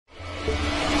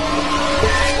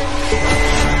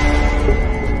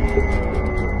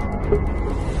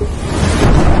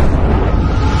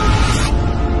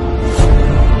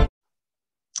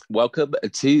welcome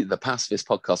to the Pacifist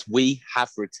Podcast. We have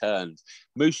returned.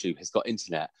 Mushu has got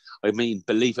internet. I mean,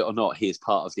 believe it or not, he is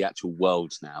part of the actual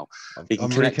world now. He can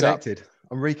I'm connect reconnected. up.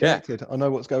 I'm reconnected. I know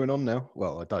what's going on now.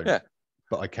 Well, I don't. Yeah.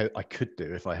 But I could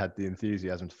do if I had the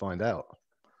enthusiasm to find out.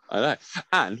 I know.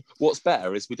 And what's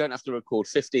better is we don't have to record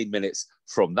 15 minutes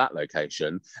from that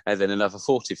location and then another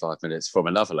 45 minutes from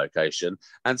another location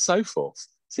and so forth.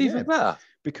 It's even better.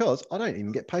 Because I don't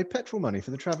even get paid petrol money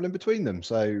for the travel in between them.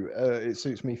 So it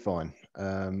suits me fine.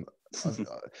 I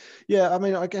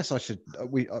mean, I guess I should,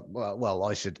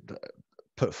 I should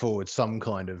put forward some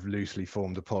kind of loosely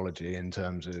formed apology in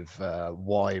terms of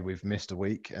why we've missed a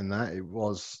week, and that it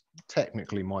was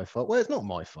technically my fault. Well, it's not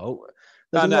my fault.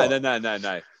 No.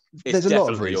 There's a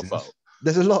lot of reasons. Your fault.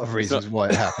 There's a lot of reasons why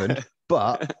it happened,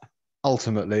 but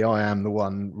ultimately I am the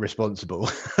one responsible.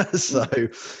 so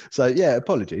yeah,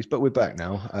 apologies, but we're back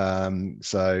now.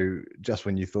 So just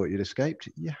when you thought you'd escaped,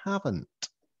 you haven't.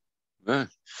 No.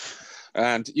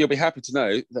 And you'll be happy to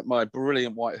know that my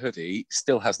brilliant white hoodie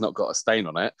still has not got a stain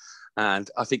on it. And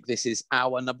I think this is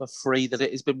hour number 3 that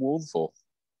it has been worn for.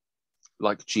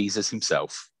 Like Jesus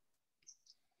himself.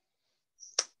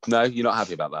 No, you're not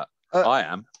happy about that. I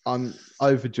am. I'm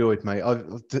overjoyed, mate.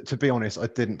 To be honest, I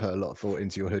didn't put a lot of thought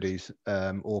into your hoodies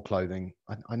or clothing.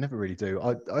 I never really do.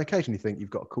 I occasionally think you've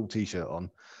got a cool T-shirt on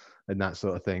and that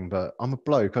sort of thing. But I'm a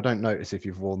bloke. I don't notice if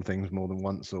you've worn things more than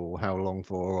once or how long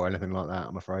for or anything like that,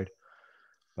 I'm afraid.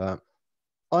 But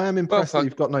I am impressed that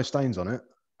you've got no stains on it.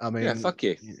 I mean, yeah, fuck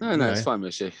you. No, it's fine,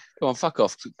 Mushy. Go on, fuck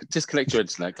off. Disconnect your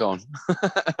internet. Go on.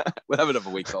 We'll have another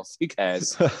week off. Who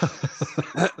cares?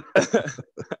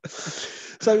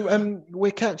 So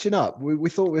we're catching up. We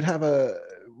thought we'd have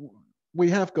we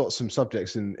have got some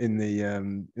subjects in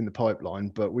the pipeline,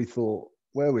 but we thought,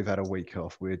 well, we've had a week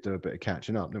off, we'd do a bit of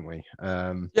catching up, didn't we?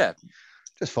 Yeah.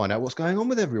 Just find out what's going on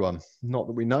with everyone. Not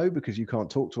that we know because you can't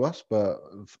talk to us, but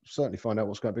certainly find out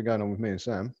what's going to be going on with me and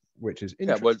Sam, which is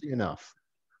interesting enough.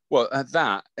 Well, at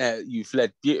that, you've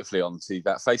led beautifully onto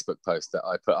that Facebook post that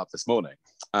I put up this morning,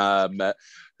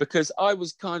 because I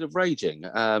was kind of raging.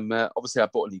 Obviously, I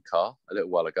bought a new car a little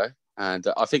while ago, and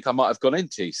I think I might have gone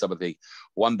into some of the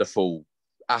wonderful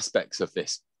aspects of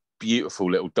this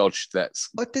beautiful little Dodge that's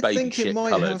I did baby think shit it might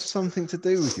coloured. have something to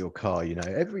do with your car. You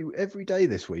know, every day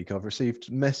this week, I've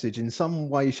received message in some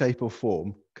way, shape, or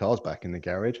form. Car's back in the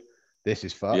garage. This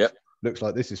is fucked. Yep. Looks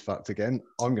like this is fucked again.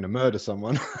 I'm going to murder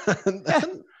someone.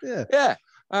 Yeah.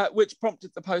 Which prompted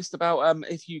the post about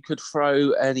if you could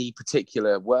throw any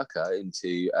particular worker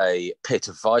into a pit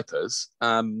of vipers,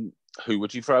 who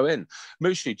would you throw in?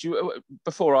 Mushu,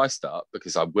 before I start,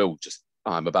 because I'm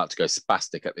about to go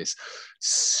spastic at this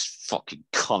fucking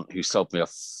cunt who sold me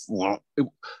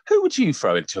who would you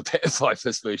throw into a pit of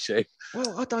vipers, Mushu?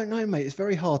 Well, I don't know, mate. It's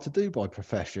very hard to do by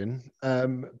profession,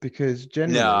 because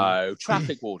generally... No,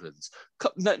 traffic wardens.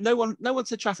 No one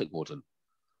said traffic warden.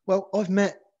 Well, I've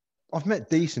met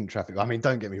decent traffic. I mean,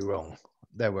 don't get me wrong.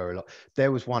 There were a lot.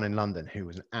 There was one in London who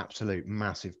was an absolute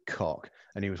massive cock,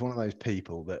 and he was one of those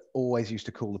people that always used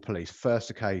to call the police first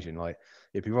occasion. Like,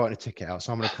 he'd be writing a ticket out,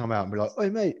 someone would come out and be like, "Oh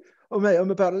mate,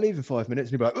 I'm about to leave in 5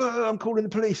 minutes," and he'd be like, "Oh, I'm calling the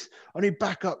police. I need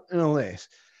backup and all this."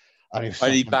 And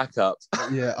I need backup.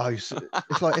 Yeah, it's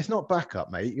like, it's not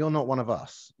backup, mate. You're not one of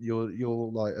us. You're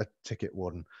like a ticket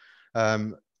warden.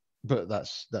 But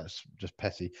that's just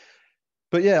petty.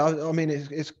 But yeah, I mean,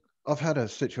 it's. I've had a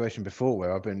situation before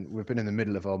where we've been in the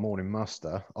middle of our morning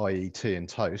muster, i.e. tea and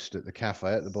toast at the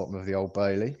cafe at the bottom of the Old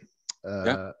Bailey,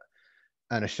 and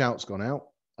a shout's gone out,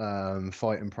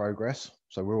 fight in progress.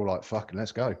 So we're all like, fucking,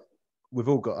 let's go. We've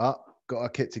all got up, got our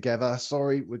kit together.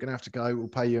 Sorry, we're gonna have to go. We'll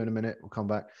pay you in a minute. We'll come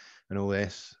back and all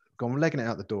this. Gone legging it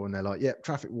out the door, and they're like, "Yep,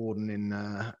 traffic warden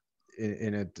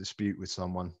in a dispute with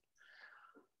someone."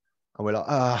 And we're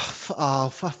like,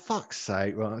 for fuck's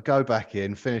sake. Well, go back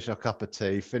in, finish our cup of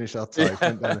tea, finish our toast.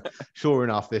 Sure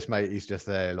enough, this mate, he's just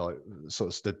there, like, sort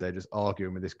of stood there just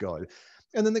arguing with this guy.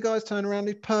 And then the guy's turned around,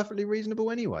 he's perfectly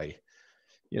reasonable anyway.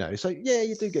 You know, so yeah,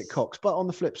 you do get cocks. But on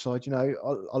the flip side, you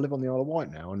know, I live on the Isle of Wight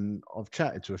now, and I've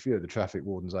chatted to a few of the traffic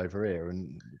wardens over here.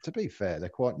 And to be fair, they're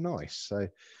quite nice. So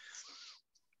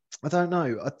I don't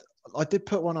know. I did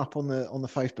put one up on the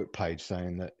Facebook page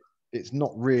saying that it's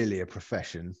not really a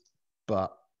profession,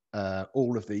 but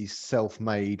all of these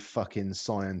self-made fucking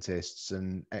scientists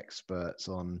and experts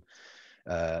on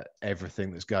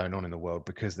everything that's going on in the world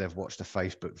because they've watched a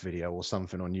Facebook video or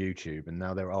something on YouTube, and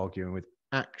now they're arguing with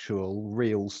actual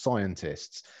real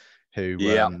scientists who,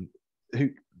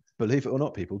 believe it or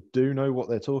not, people do know what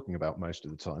they're talking about most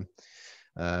of the time.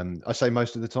 I say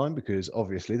most of the time because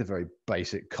obviously the very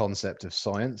basic concept of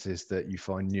science is that you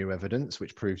find new evidence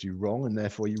which proves you wrong, and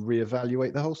therefore you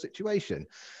reevaluate the whole situation.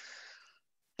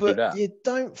 But you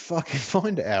don't fucking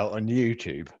find it out on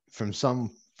YouTube from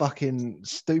some fucking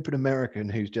stupid American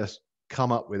who's just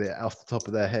come up with it off the top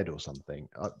of their head or something.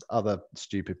 Other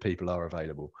stupid people are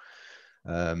available.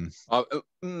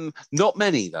 Not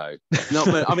many though. Not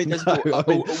many. I mean,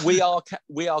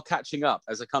 we are catching up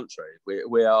as a country.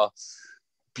 We are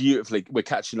beautifully. We're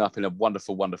catching up in a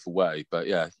wonderful, wonderful way. But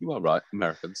yeah, you are right,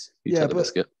 Americans.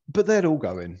 But they'd all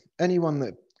go in. Anyone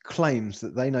that claims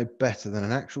that they know better than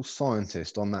an actual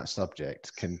scientist on that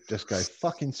subject can just go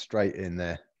fucking straight in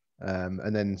there.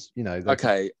 And then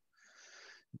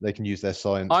they can use their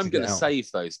science. I'm going to save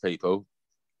those people.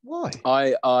 Why?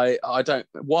 I don't.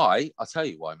 Why? I'll tell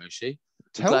you why, Mushi.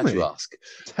 Glad you ask.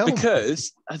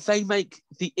 Because they make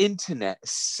the internet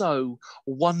so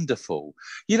wonderful.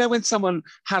 You know, when someone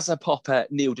has a pop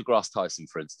at Neil deGrasse Tyson,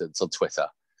 for instance, on Twitter,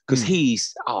 because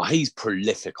he's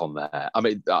prolific on there. I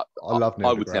mean, I love Neil.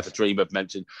 I would never dream of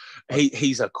mentioning.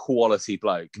 He's a quality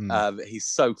bloke. He's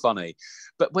so funny.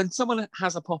 But when someone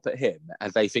has a pop at him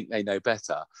and they think they know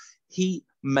better, he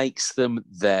makes them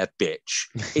their bitch.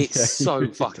 It's so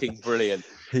fucking brilliant.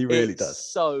 He really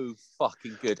does. So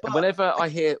fucking good. And whenever I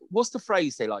hear, what's the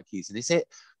phrase they like using? Is it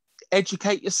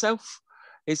educate yourself?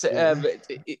 Is it?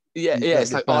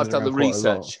 It's like I've done the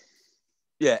research.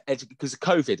 Yeah, because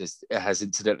COVID has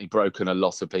incidentally broken a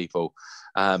lot of people.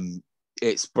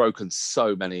 It's broken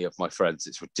so many of my friends.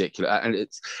 It's ridiculous, and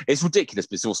it's ridiculous,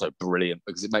 but it's also brilliant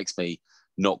because it makes me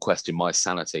not question my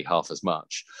sanity half as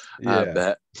much.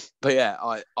 But yeah,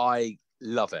 I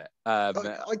love it. I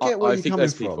get where you're coming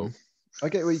from. I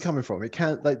get where you're coming from. It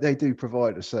can they do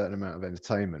provide a certain amount of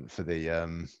entertainment for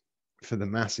the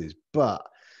masses, but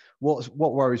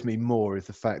what worries me more is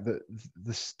the fact that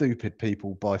the stupid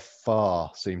people by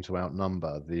far seem to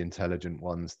outnumber the intelligent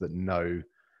ones that know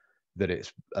that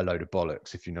it's a load of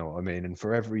bollocks, if you know what I mean. And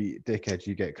for every dickhead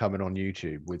you get coming on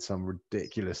YouTube with some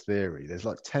ridiculous theory, there's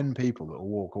like 10 people that will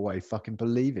walk away fucking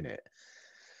believing it.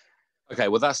 Okay,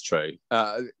 well, that's true.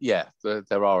 There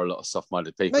are a lot of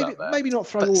soft-minded people out there. Maybe not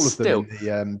throw all of them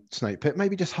in the snake pit.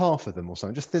 Maybe just half of them or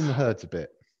something. Just thin the herds a bit.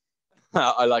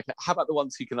 I like it. How about the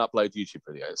ones who can upload YouTube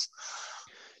videos?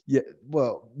 Yeah,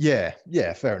 well, yeah,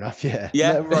 fair enough. Yeah.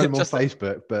 Let them run them on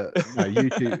Facebook, but no,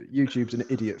 YouTube's an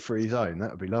idiot-free zone.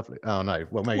 That would be lovely. Oh no,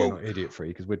 well, maybe not idiot-free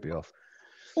because we'd be off.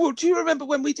 Well, do you remember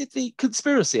when we did the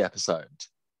conspiracy episode?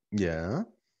 Yeah.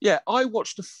 Yeah, I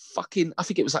watched I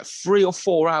think it was like 3 or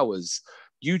 4 hours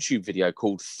YouTube video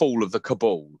called "Fall of the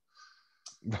Cabal."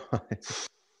 Right.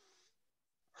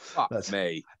 Fuck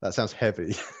me. That sounds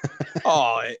heavy.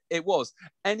 It was.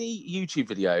 Any YouTube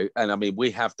video, and I mean,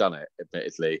 we have done it,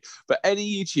 admittedly, but any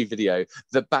YouTube video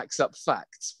that backs up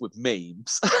facts with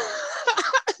memes,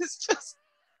 it's just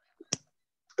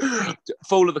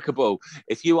Fall of the Cabal.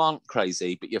 If you aren't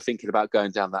crazy, but you're thinking about going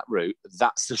down that route,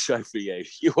 that's the show for you.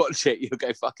 You watch it, you'll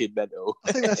go fucking mental.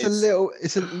 I think that's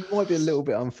it might be a little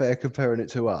bit unfair comparing it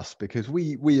to us because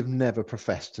we have never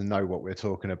professed to know what we're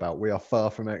talking about. We are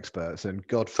far from experts, and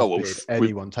God forbid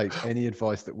anyone takes any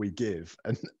advice that we give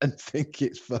and think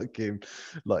it's fucking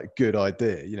like good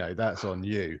idea. You know, that's on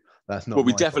you. That's not. Well,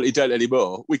 we definitely don't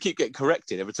anymore. We keep getting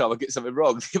corrected every time I get something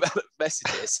wrong. The amount of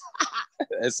messages.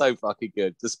 They're so fucking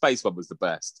good. The space one was the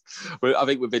best. I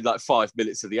think within like 5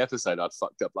 minutes of the episode, I'd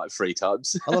fucked up like 3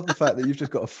 times. I love the fact that you've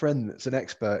just got a friend that's an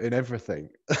expert in everything.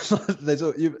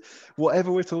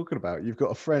 Whatever we're talking about, you've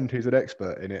got a friend who's an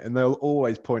expert in it, and they'll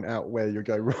always point out where you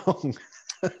go wrong.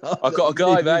 I've got a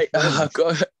guy, mate. I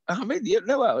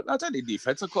don't need new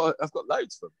friends. I've got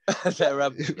loads of them.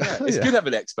 It's good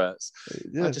having experts.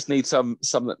 Yeah. I just need some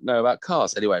that know about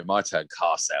cars. Anyway, my turn.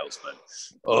 Car salesman.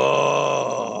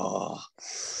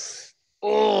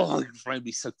 It made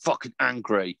me so fucking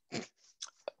angry.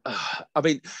 I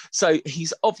mean, so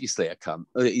he's obviously a cunt.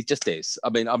 He just is. I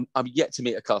mean, I'm yet to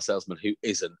meet a car salesman who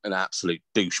isn't an absolute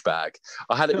douchebag.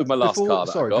 I had it with my last car.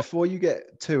 Before you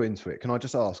get too into it, can I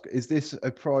just ask, is this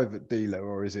a private dealer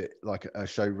or is it like a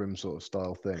showroom sort of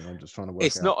style thing? I'm just trying to work out.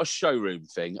 It's not a showroom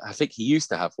thing. I think he used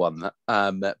to have one,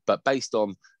 but based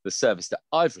on the service that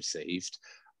I've received,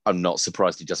 I'm not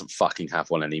surprised he doesn't fucking have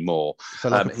one anymore. So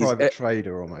like a private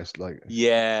trader almost, like.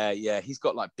 Yeah. He's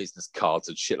got like business cards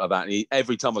and shit like that. And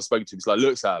every time I spoke to him, he's like,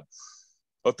 "Look, Sam,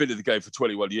 I've been in the game for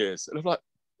 21 years." And I'm like,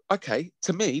 okay,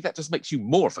 to me, that just makes you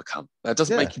more of a cunt. That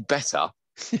doesn't make you better.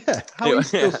 Yeah. How are you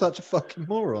still such a fucking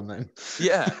moron then?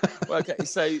 Yeah. Well, okay.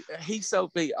 So he sold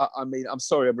me. I mean, I'm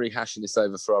sorry I'm rehashing this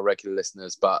over for our regular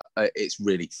listeners, but it's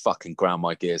really fucking ground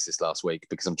my gears this last week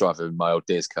because I'm driving my old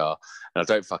Deer's car and I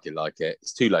don't fucking like it.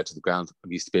 It's too low to the ground.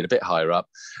 I'm used to being a bit higher up.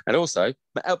 And also,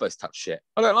 my elbows touch shit.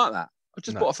 I don't like that. I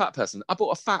just bought a fat person. I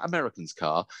bought a fat American's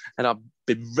car and I've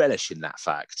been relishing that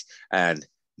fact. And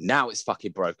Now it's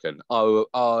fucking broken. I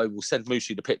will send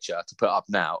Mushi the picture to put up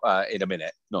now, in a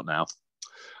minute, not now,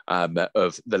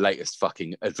 of the latest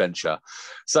fucking adventure.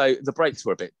 So the brakes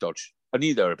were a bit dodgy. I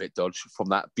knew they were a bit dodgy from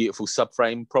that beautiful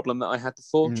subframe problem that I had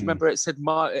before. Do you remember it said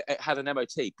it had an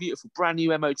MOT, beautiful brand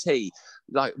new MOT,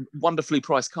 like wonderfully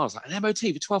priced cars, like an MOT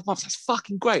for 12 months. That's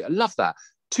fucking great. I love that.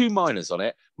 2 minors on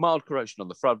it, mild corrosion on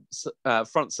the front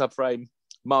subframe,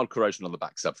 mild corrosion on the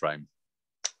back subframe.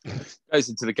 Goes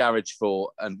into the garage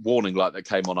for a warning light that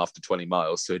came on after 20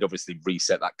 miles. So he'd obviously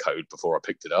reset that code before I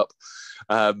picked it up.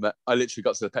 I literally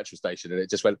got to the petrol station and it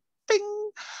just went bing.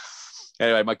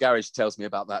 Anyway, my garage tells me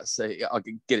about that. So I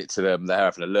can get it to them. They're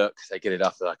having a look. They get it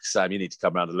up. They're like, Sam, you need to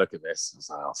come around and look at this. I was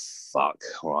like, oh, fuck.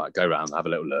 All right, go around and have a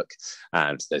little look.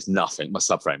 And there's nothing. My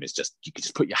subframe is just, you can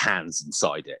just put your hands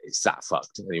inside it. It's that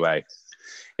fucked. Anyway,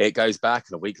 it goes back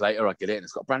and a week later I get it and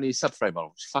it's got a brand new subframe on,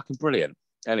 which is fucking brilliant.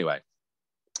 Anyway,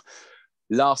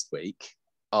 last week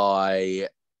I'd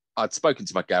spoken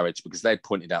to my garage because they'd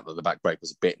pointed out that the back brake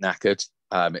was a bit knackered.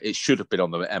 It should have been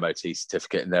on the MOT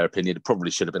certificate in their opinion. It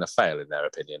probably should have been a fail in their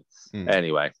opinion.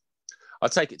 Anyway, I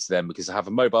take it to them because I have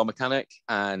a mobile mechanic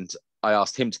and I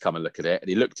asked him to come and look at it and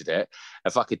he looked at it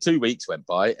and fucking 2 weeks went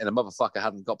by and the motherfucker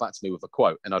hadn't got back to me with a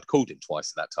quote and I'd called him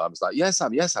twice at that time. I was like, yes,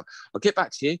 Sam, I'll get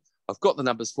back to you. I've got the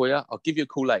numbers for you. I'll give you a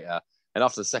call later. And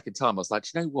after the second time, I was like,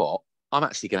 you know what? I'm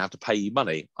actually going to have to pay you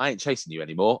money. I ain't chasing you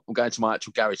anymore. I'm going to my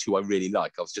actual garage who I really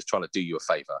like. I was just trying to do you a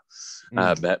favour.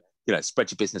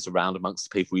 Spread your business around amongst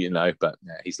the people you know, but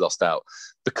yeah, he's lost out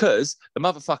because the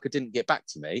motherfucker didn't get back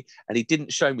to me and he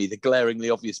didn't show me the glaringly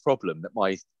obvious problem that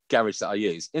my garage that I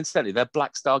use. Incidentally, they're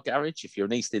Black Star Garage. If you're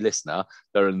an Eastleigh listener,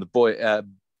 they're in the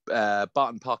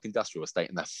Barton Park Industrial Estate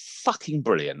and they're fucking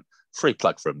brilliant. Free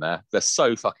plug from there. They're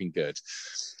so fucking good.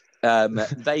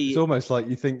 It's almost like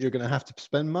you think you're going to have to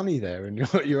spend money there and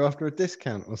you're after a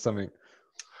discount or something.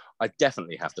 I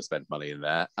definitely have to spend money in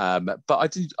there, but I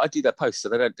do their posts so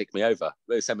they don't dick me over.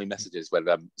 They send me messages when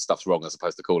stuff's wrong as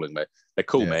opposed to calling me. They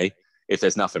call me if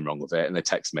there's nothing wrong with it and they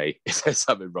text me if there's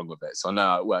something wrong with it, so I know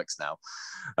how it works now.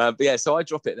 But yeah, so I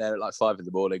drop it there at like 5 in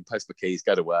the morning, post my keys,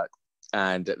 go to work.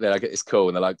 And then I get this call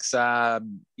and they're like,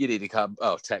 Sam, you need to come.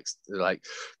 Oh, text. They're like,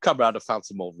 come round and found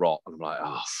some more rot. And I'm like,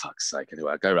 oh, fuck's sake.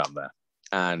 Anyway, I go around there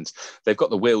and they've got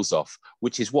the wheels off,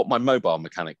 which is what my mobile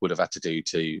mechanic would have had to do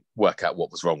to work out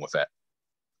what was wrong with it.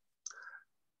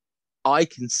 I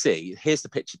can see, here's the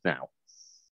picture now.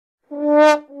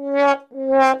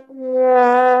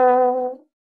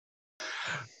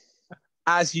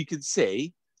 As you can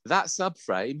see, that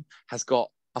subframe has got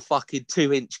a fucking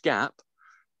 2-inch gap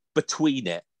between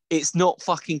it. It's not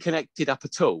fucking connected up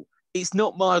at all. It's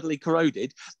not mildly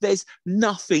corroded. There's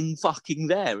nothing fucking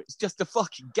there. It's just a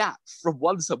fucking gap from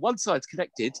one side. One side's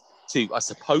connected to, I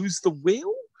suppose, the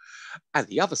wheel, and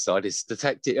the other side is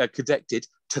connected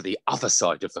to the other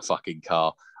side of the fucking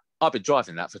car. I've been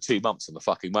driving that for 2 months on the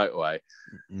fucking motorway.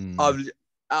 Are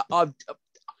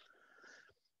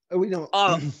we not?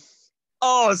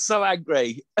 I'm so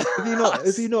angry. Have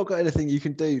you not got anything you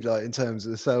can do, like in terms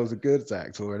of the Sales of Goods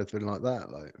Act or anything like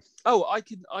that? Like, I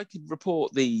can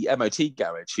report the MOT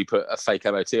garage who put a fake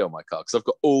MOT on my car because I've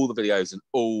got all the videos and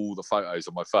all the photos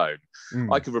on my phone.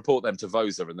 I can report them to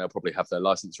VOSA and they'll probably have their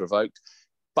license revoked.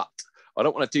 But I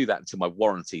don't want to do that until my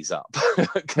warranty's up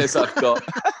because I've got.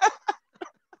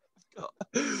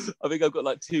 I think I've got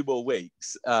like 2 more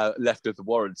weeks left of the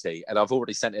warranty and I've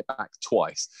already sent it back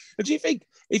twice. And do you think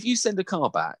if you send a car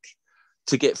back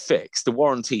to get fixed, the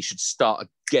warranty should start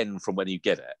again from when you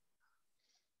get it?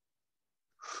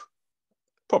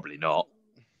 Probably not.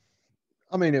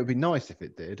 I mean, it would be nice if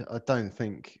it did. I don't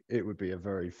think it would be a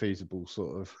very feasible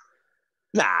sort of...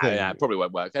 Nah, it probably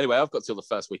won't work. Anyway, I've got till the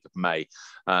first week of May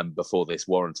before this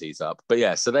warranty's up. But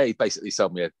yeah, so they basically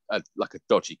sold me a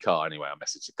dodgy car. Anyway, I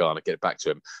messaged the guy and I get it back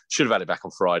to him. Should have had it back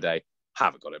on Friday.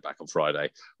 Haven't got it back on Friday.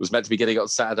 Was meant to be getting it on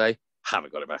Saturday.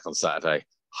 Haven't got it back on Saturday.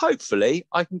 Hopefully,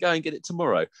 I can go and get it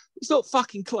tomorrow. It's not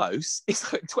fucking close.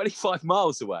 It's like 25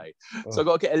 miles away. So I've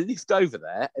got to get a lift over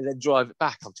there and then drive it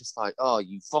back. I'm just like, oh,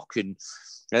 you fucking...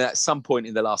 And at some point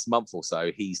in the last month or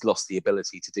so, he's lost the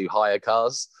ability to do hire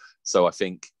cars. So I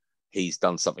think he's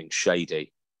done something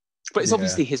shady. But it's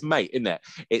obviously his mate, isn't it?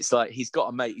 It's like he's got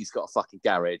a mate who's got a fucking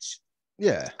garage.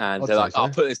 Yeah. And they're like, I'll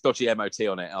put this dodgy MOT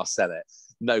on it, I'll sell it.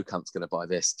 No cunt's going to buy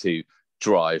this to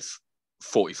drive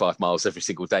 45 miles every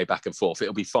single day back and forth.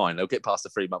 It'll be fine. They'll get past the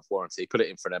 3-month warranty, put it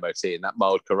in for an MOT, and that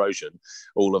mild corrosion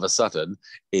all of a sudden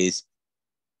is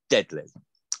deadly.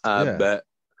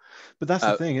 But that's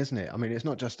the thing, isn't it? I mean, it's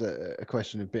not just a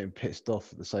question of being pissed off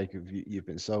for the sake of you've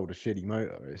been sold a shitty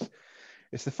motor.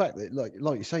 It's the fact that,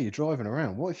 like you say, you're driving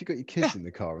around. What if you got your kids in the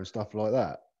car and stuff like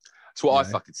that? That's what I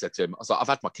fucking said to him. I was like, I've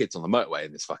had my kids on the motorway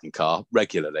in this fucking car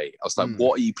regularly. I was like,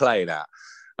 what are you playing at?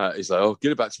 He's like, oh,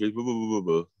 get it back to me.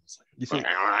 You see,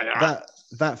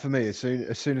 that for me, as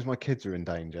soon as my kids are in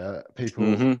danger,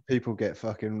 people get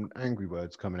fucking angry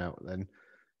words coming out then.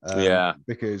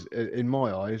 Because in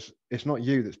my eyes, it's not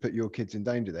you that's put your kids in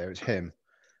danger there, it's him.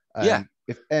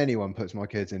 If anyone puts my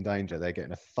kids in danger, they're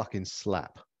getting a fucking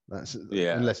slap. That's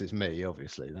unless it's me,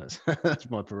 obviously. That's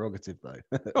my prerogative, though.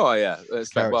 Oh yeah,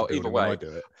 well, either way, I do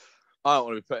it. I don't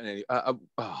want to be putting any.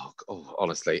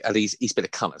 Honestly, and he's been a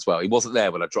cunt as well. He wasn't there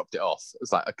when I dropped it off.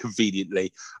 It's like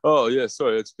conveniently. Oh yeah,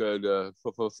 sorry, let's go and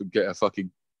pop off and get a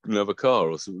fucking another car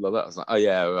or something like that. I was like, oh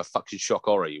yeah, a fucking shock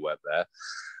horror you weren't there.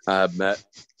 And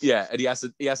he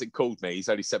hasn't called me. He's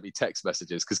only sent me text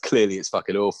messages because clearly it's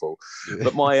fucking awful.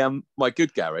 But my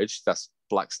good garage, that's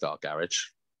Black Star Garage.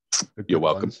 You're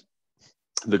welcome.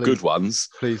 Good ones.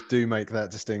 Please do make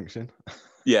that distinction.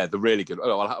 Yeah, the really good.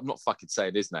 Oh, I'm not fucking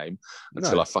saying his name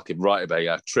until I fucking write him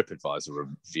a TripAdvisor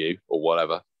review or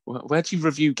whatever. Where do you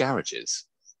review garages?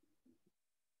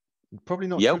 Probably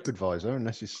not TripAdvisor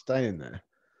unless you're staying there.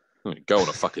 Go on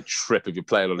a fucking trip if you're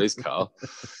playing on his car.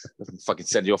 Fucking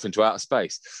send you off into outer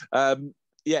space.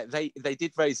 They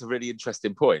did raise a really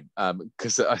interesting point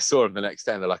because I saw him the next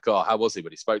day and they're like, oh, how was he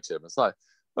when he spoke to him? It's like,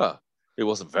 oh, he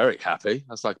wasn't very happy.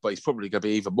 I was like, but he's probably going to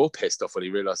be even more pissed off when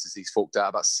he realises he's forked out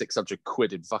about 600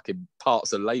 quid in fucking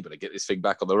parts and labour to get this thing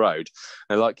back on the road.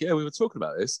 And they're like, yeah, we were talking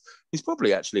about this. He's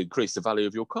probably actually increased the value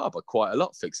of your car by quite a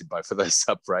lot fixing both of those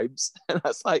subframes. And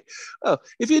that's like, oh,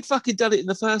 if he'd fucking done it in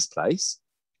the first place,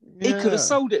 he could have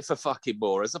sold it for fucking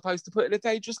more as opposed to putting a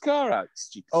dangerous car out.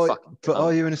 But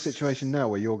are you in a situation now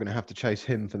where you're going to have to chase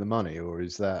him for the money, or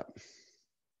is that...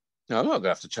 No, I'm not going to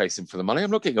have to chase him for the money.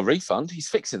 I'm not getting a refund. He's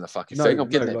fixing the fucking thing. I'm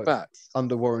getting it back.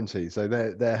 Under warranty. So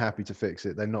they're happy to fix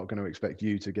it. They're not going to expect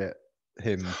you to get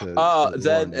him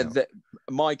to...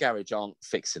 my garage aren't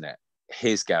fixing it.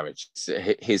 His garage,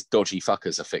 his dodgy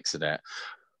fuckers are fixing it.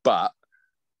 But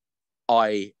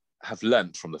I have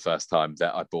learnt from the first time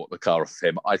that I bought the car off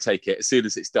him. I take it as soon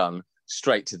as it's done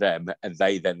straight to them and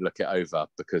they then look it over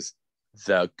because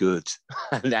they're good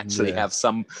and actually have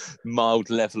some mild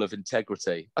level of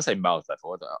integrity. I say mild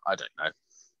level. I don't know.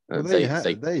 Well, there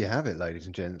you have it, ladies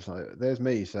and gents. Like, there's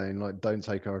me saying, like, don't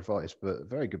take our advice, but a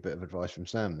very good bit of advice from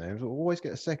Sam there. Always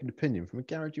get a second opinion from a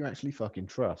garage you actually fucking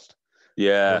trust.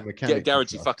 Yeah, get a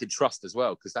garage you fucking trust as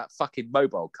well, because that fucking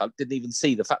mobile cunt didn't even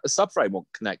see the fact the subframe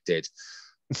wasn't connected.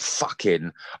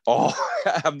 Fucking,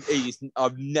 I'm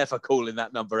never calling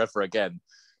that number ever again.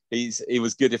 He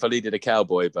was good if I needed a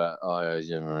cowboy, but so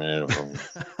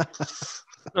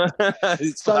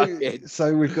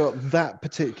we've got that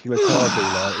particular car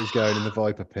dealer is going in the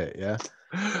Viper pit, yeah.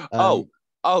 Oh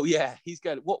yeah, he's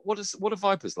going. What are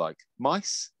Vipers like?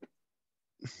 Mice?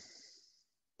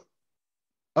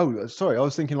 Oh, sorry. I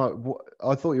was thinking like,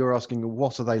 I thought you were asking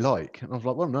what are they like, and I was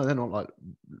like, well, no, they're not like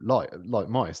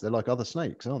mice. They're like other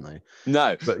snakes, aren't they?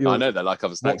 No, but I know they're like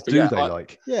other snakes. What do they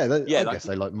like? Yeah, I guess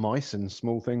they like mice and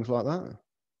small things like that.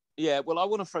 Yeah, well, I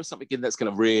want to throw something in that's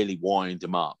going to really wind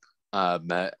them up, and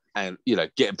get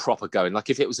them proper going. Like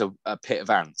if it was a pit of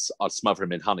ants, I'd smother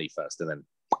him in honey first, and then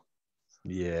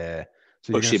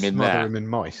so push him in there. Him in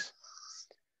mice.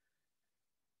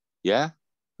 Yeah.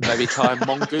 Maybe try a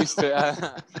mongoose.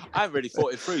 I haven't really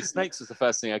thought it through. Snakes was the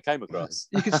first thing I came across.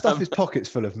 You could stuff his pockits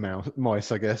full of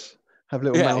mice, I guess. Have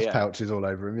little mouse pouches all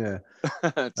over him, yeah.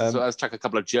 Let's chuck a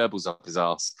couple of gerbils up his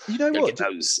arse. You know what?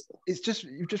 You've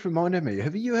just reminded me.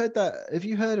 Have you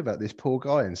heard about this poor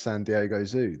guy in San Diego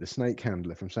Zoo, the snake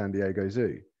handler from San Diego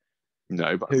Zoo?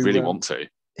 No, but I really want to.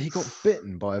 He got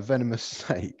bitten by a venomous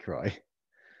snake, right?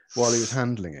 While he was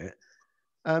handling it.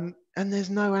 And there's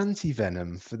no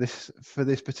anti-venom for this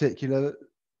particular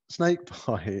snake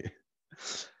bite.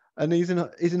 And he's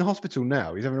in hospital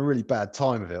now. He's having a really bad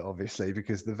time of it, obviously,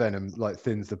 because the venom like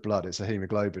thins the blood. It's a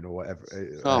hemoglobin or whatever.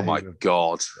 Oh my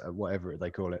God. Whatever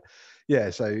they call it. Yeah,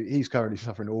 so he's currently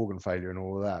suffering organ failure and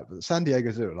all of that. But San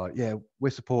Diego Zoo are like, yeah, we're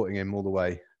supporting him all the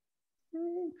way.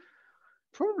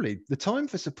 Probably the time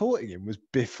for supporting him was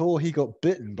before he got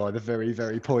bitten by the very,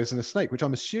 very poisonous snake, which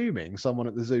I'm assuming someone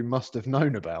at the zoo must have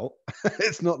known about.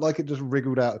 It's not like it just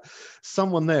wriggled out.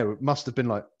 Someone there must have been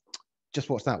like, just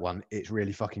watch that one. It's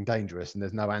really fucking dangerous and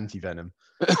there's no anti-venom.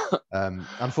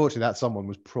 Unfortunately, that someone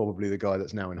was probably the guy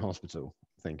that's now in hospital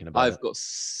thinking about it. I've got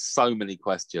so many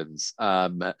questions.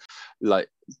 Like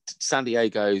San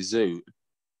Diego Zoo,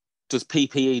 does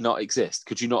PPE not exist?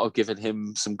 Could you not have given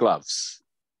him some gloves?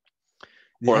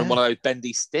 Or one of those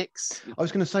bendy sticks? I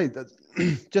was going to say that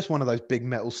just one of those big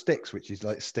metal sticks, which is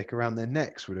like stick around their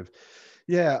necks, would have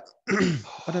Yeah,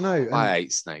 I don't know. I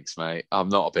hate snakes, mate. I'm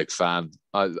not a big fan.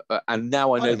 And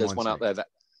now I know there's one out there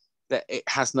that it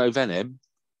has no venom.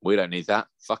 We don't need that.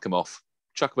 Fuck them off.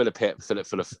 Chuck them in a pit and fill it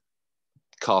full of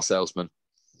car salesmen.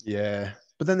 Yeah,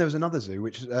 but then there was another zoo,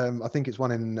 which I think it's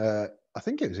one in. I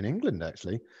think it was in England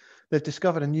actually. They've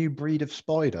discovered a new breed of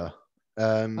spider.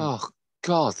 Oh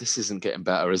God, this isn't getting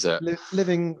better, is it?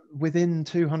 Living within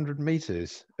 200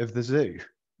 meters of the zoo.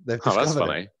 They've discovered that's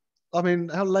funny. it. I mean,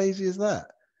 how lazy is that?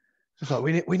 It's like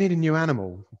we need a new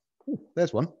animal. Ooh,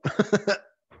 there's one.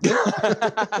 We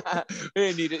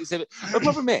need it. The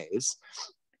problem is,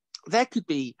 there could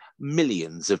be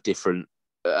millions of different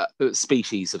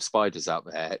species of spiders out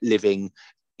there living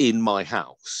in my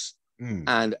house,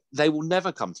 and they will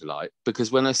never come to light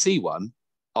because when I see one,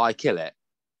 I kill it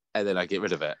and then I get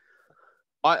rid of it.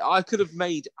 I could have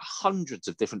made hundreds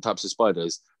of different types of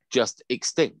spiders just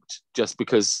extinct just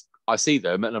because I see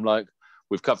them and I'm like,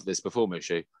 we've covered this before,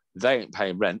 Mushu. They ain't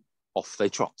paying rent. Off they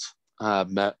trot.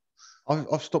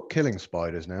 I've stopped killing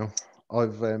spiders now.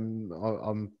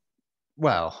 I'm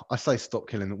well, I say stop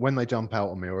killing them when they jump out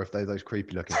on me, or if they're those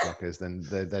creepy looking fuckers, then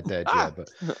they're dead. Yeah, but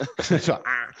like,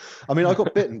 I mean, I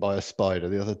got bitten by a spider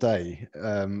the other day.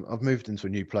 I've moved into a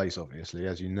new place, obviously,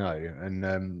 as you know,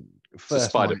 and first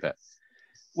spider pit.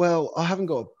 Well, I haven't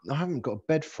got a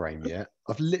bed frame yet.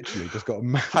 I've literally just got a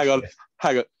mattress.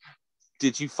 Hang on.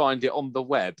 Did you find it on the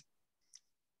web?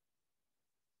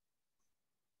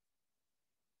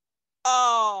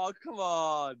 Oh, come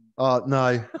on. Oh,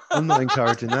 no, I'm not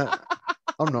encouraging that.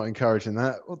 I'm not encouraging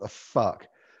that. What the fuck?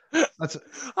 That's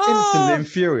instantly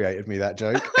infuriated me, that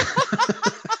joke.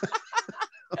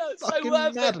 So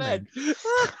worth maddening.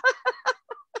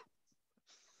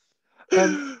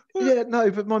 Yeah, no,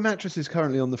 but my mattress is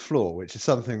currently on the floor, which is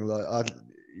something like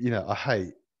I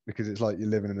hate because it's like you're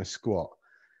living in a squat.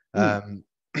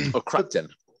 Or cracked in.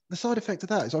 The side effect of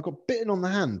that is I got bitten on the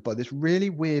hand by this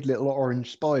really weird little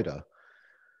orange spider.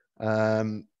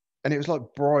 And it was like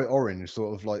bright orange,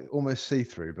 sort of like almost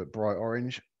see-through, but bright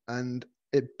orange. And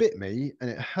it bit me and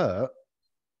it hurt.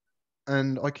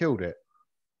 And I killed it.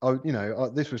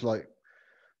 This was like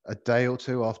a day or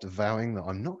two after vowing that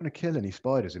I'm not going to kill any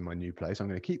spiders in my new place. I'm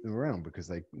going to keep them around because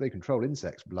they control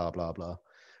insects, blah, blah, blah.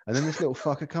 And then this little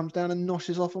fucker comes down and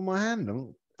noshes off on my hand. I'm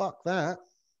like, fuck that.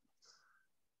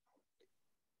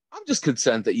 I'm just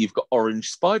concerned that you've got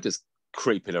orange spiders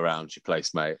creeping around your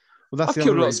place, mate. Well, I've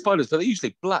killed a lot of spiders, but they're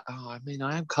usually black. Oh, I mean,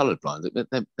 I am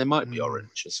colourblind. They might be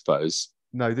orange, I suppose.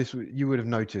 No, you would have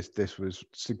noticed this was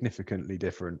significantly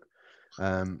different.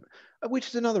 Which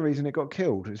is another reason it got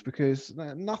killed, is because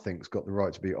nothing's got the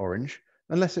right to be orange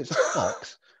unless it's a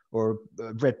fox or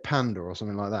a red panda or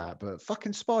something like that. But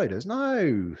fucking spiders,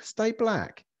 no, stay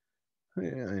black.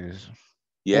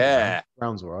 Yeah,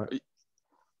 brown's all right,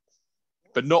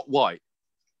 but not white.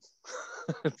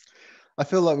 I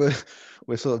feel like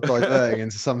we're sort of diverting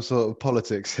into some sort of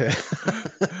politics here.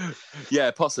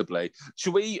 Yeah, possibly.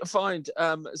 Should we find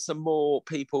some more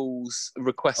people's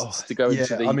requests to go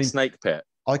into the snake pit?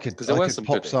 I could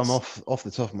pop some off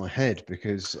the top of my head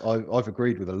because I've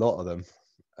agreed with a lot of them.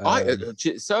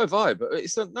 So have I, but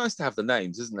it's nice to have the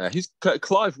names, isn't there? Who's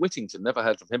Clive Whittington? Never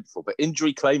heard from him before, but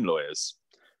injury claim lawyers.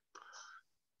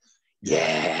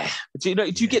 Yeah. Do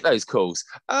you get those calls?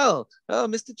 Oh,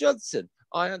 Mr. Johnson,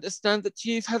 I understand that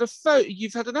you've had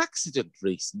an accident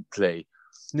recently.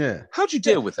 Yeah. How do you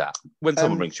deal with that when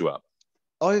someone rings you up?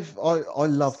 I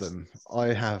love them. I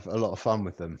have a lot of fun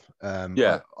with them.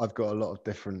 I've got a lot of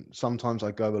different. Sometimes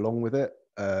I go along with it.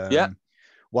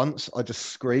 Once I just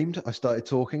screamed. I started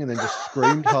talking and then just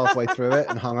screamed halfway through it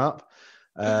and hung up.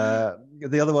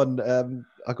 The other one,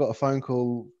 I got a phone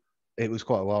call. It was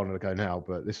quite a while ago now,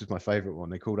 but this is my favourite one.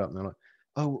 They called up and they're like,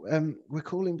 "Oh, we're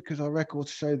calling because our records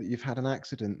show that you've had an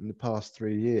accident in the past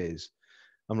 3 years."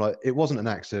 I'm like, "It wasn't an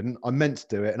accident. I meant to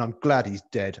do it, and I'm glad he's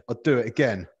dead. I'll do it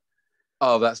again."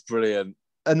 Oh, that's brilliant.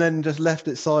 And then just left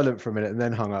it silent for a minute and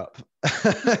then hung up.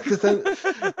 Because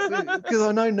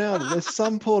I know now that there's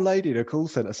some poor lady in a call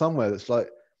centre somewhere that's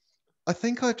like, "I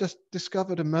think I just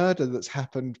discovered a murder that's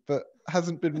happened but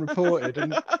hasn't been reported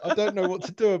and I don't know what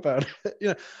to do about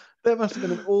it." There must have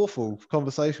been an awful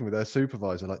conversation with her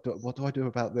supervisor. Like, what do I do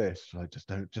about this? I just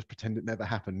pretend it never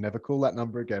happened. Never call that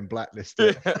number again. Blacklist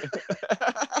it.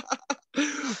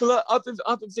 Well, I've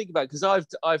been thinking about it because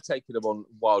I've taken them on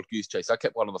wild goose chase. I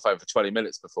kept one on the phone for 20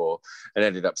 minutes before and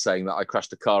ended up saying that I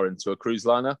crashed a car into a cruise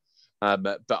liner.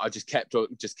 But I just kept on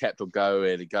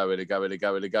going and going and going and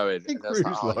going and going. And I was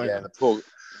like, oh, yeah, the poor.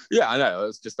 Yeah, I know.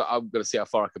 It's just that I'm going to see how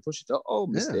far I can push it. Oh,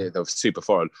 Mr. That was super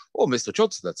foreign. Oh, Mr.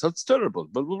 Johnson, that sounds terrible.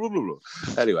 Blah, blah, blah, blah.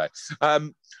 Anyway,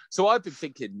 so I've been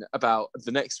thinking about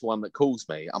the next one that calls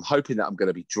me. I'm hoping that I'm going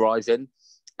to be driving,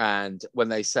 and when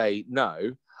they say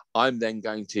no, I'm then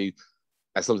going to,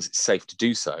 as long as it's safe to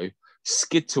do so,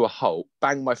 skid to a halt,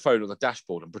 bang my phone on the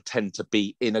dashboard, and pretend to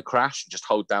be in a crash and just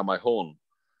hold down my horn.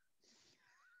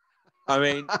 I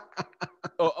mean,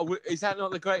 is that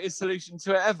not the greatest solution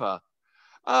to it ever?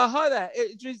 Hi there.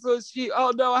 It was you.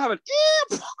 Oh no, I haven't.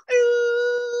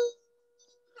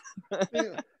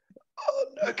 Oh,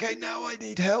 okay, now I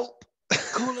need help.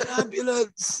 Call an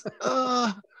ambulance.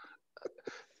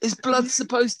 Is blood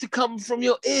supposed to come from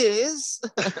your ears?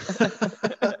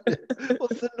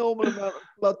 What's the normal amount of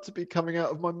blood to be coming out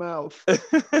of my mouth?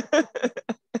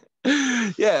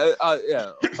 Yeah.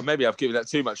 Maybe I've given that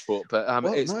too much thought, but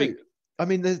it's big. I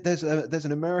mean, there's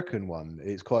an American one.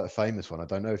 It's quite a famous one. I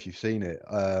don't know if you've seen it,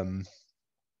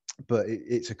 but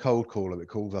it's a cold caller that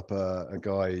calls up a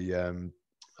guy.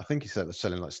 I think he's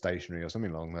selling like stationery or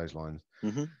something along those lines.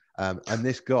 Mm-hmm. And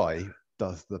this guy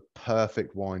does the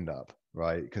perfect wind up,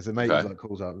 right? Because the mate like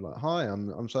calls up and like, "Hi,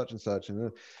 I'm such and such,"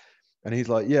 and he's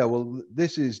like, "Yeah, well,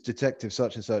 this is Detective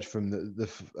such and such from the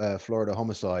Florida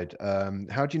homicide.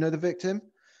 How do you know the victim?"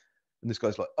 And this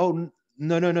guy's like, "Oh,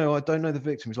 no, I don't know the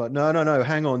victim." He's like, "No,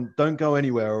 hang on, don't go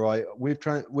anywhere, all right? Where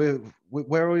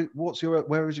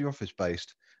is your office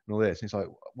based?" And all this. And he's like,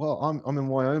 "Well, I'm in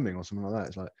Wyoming or something like that."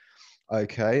 It's like,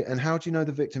 "Okay, and how do you know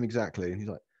the victim exactly?" And he's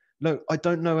like, "No, I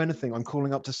don't know anything. I'm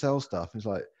calling up to sell stuff." And he's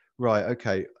like, "Right,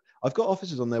 okay. I've got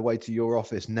officers on their way to your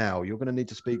office now. You're going to need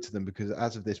to speak to them because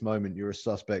as of this moment, you're a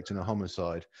suspect in a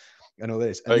homicide." And all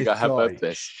this. And this guy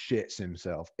shits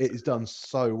himself. It is done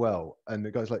so well. And the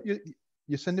guy's like,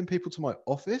 "You're sending people to my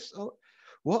office?" Oh,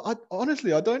 what?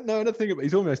 Honestly, I don't know anything about it.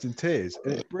 He's almost in tears.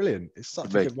 And it's brilliant. It's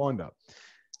such a good wind up.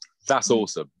 That's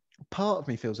awesome. Part of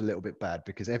me feels a little bit bad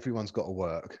because everyone's got to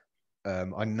work.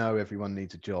 I know everyone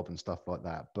needs a job and stuff like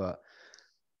that. But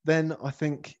then I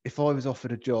think if I was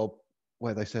offered a job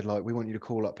where they said, like, we want you to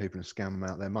call up people and scam them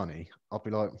out their money, I'd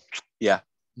be like, yeah,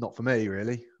 not for me,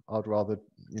 really. I'd rather,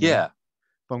 if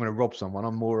I'm going to rob someone,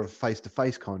 I'm more of a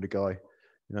face-to-face kind of guy,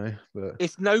 But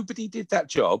if nobody did that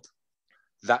job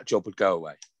would go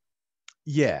away.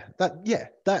 Yeah,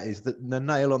 that is the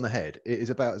nail on the head. It is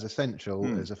about as essential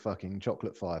as a fucking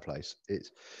chocolate fireplace.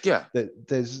 It's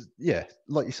there's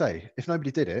like you say, if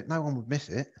nobody did it, no one would miss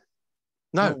it.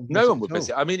 No one would miss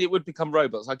it. I mean, it would become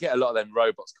robots. I get a lot of them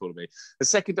robots calling me. The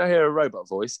second I hear a robot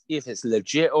voice, if it's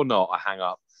legit or not, I hang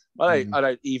up. I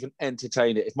don't even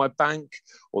entertain it. If my bank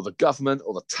or the government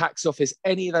or the tax office,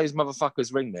 any of those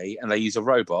motherfuckers ring me and they use a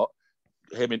robot,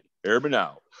 hear me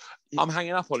now. I'm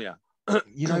hanging up on you.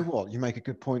 You know what? You make a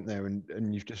good point there,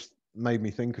 and you've just made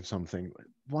me think of something.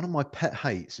 One of my pet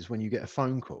hates is when you get a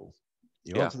phone call.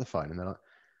 You answer the phone and they're like,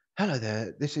 "Hello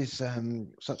there, this is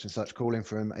such and such calling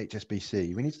from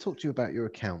HSBC. We need to talk to you about your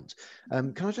account.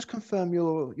 Can I just confirm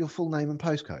your full name and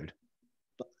postcode?"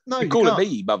 No, you're calling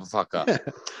me, motherfucker.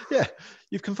 Yeah,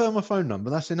 you've confirmed my phone number.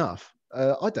 That's enough.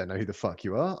 I don't know who the fuck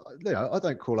you are. I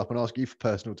don't call up and ask you for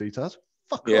personal details.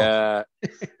 Fuck off. Yeah,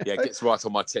 it gets right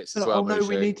on my tits as well. Oh, no,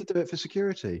 we need to do it for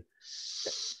security.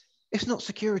 It's not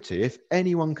security. If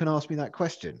anyone can ask me that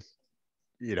question,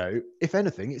 if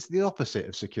anything, it's the opposite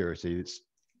of security. It's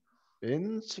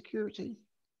insecurity.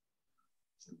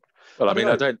 Well, I mean,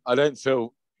 I don't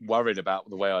feel worried about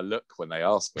the way I look when they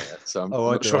ask me it. So I'm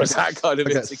not sure it's that kind of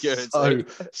insecurity.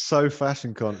 So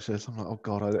fashion conscious. I'm like, oh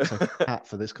God, I look so fat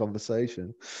for this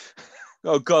conversation.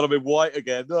 Oh God, I'm in white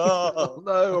again. Oh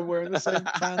no, I'm wearing the same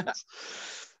pants.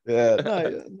 Yeah,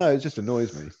 no, it just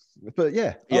annoys me. But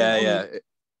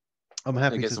I'm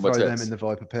happy to throw them in the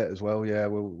Viper pit as well. Yeah,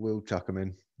 we'll chuck them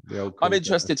in. I'm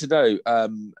interested to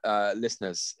know,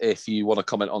 listeners, if you want to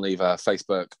comment on either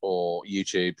Facebook or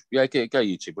YouTube. Yeah, go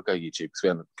YouTube. We'll go YouTube because we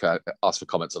haven't asked for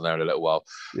comments on there in a little while.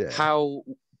 Yeah. How,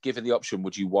 given the option,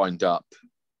 would you wind up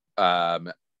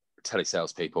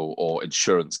telesales people or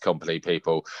insurance company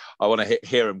people? I want to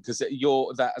hear them because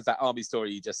that army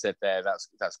story you just said there.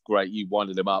 That's great. You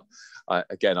winded them up.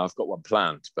 Again, I've got one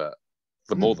planned, but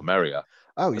the more the merrier.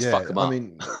 Oh, let's fuck them up. I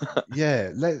mean,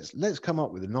 let's come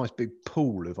up with a nice big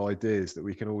pool of ideas that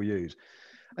we can all use.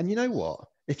 And you know what?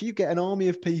 If you get an army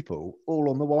of people all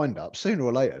on the wind up, sooner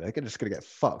or later, they're just going to get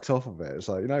fucked off of it. It's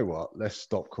like, you know what? Let's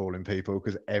stop calling people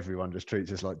because everyone just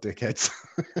treats us like dickheads.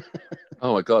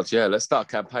 Oh my God. Yeah. Let's start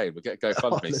a campaign. We'll get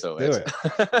GoFundMe sorted.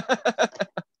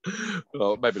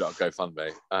 Well, maybe not a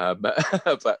GoFundMe,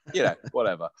 but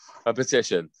whatever. A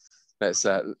petition.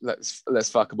 Let's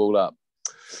fuck them all up.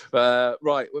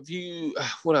 Right,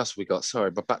 what else have we got?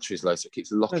 Sorry, my battery's low, so it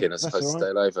keeps locking as opposed to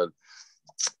staying over.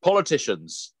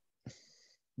 Politicians.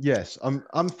 Yes,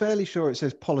 I'm fairly sure it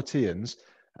says politicians.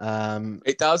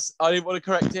 It does. I didn't want to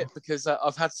correct it because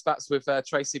I've had spats with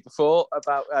Tracy before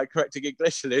about correcting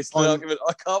English, and it's an argument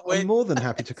I can't win. I'm more than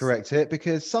happy to correct it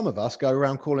because some of us go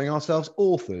around calling ourselves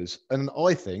authors, and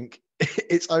I think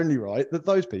it's only right that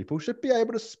those people should be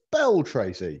able to spell,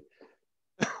 Tracy.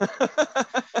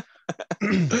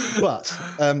 But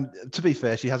to be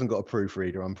fair, she hasn't got a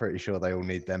proofreader. I'm pretty sure they all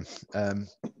need them.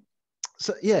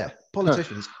 So yeah,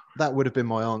 politicians. That would have been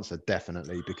my answer,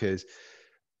 definitely, because,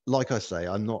 like I say,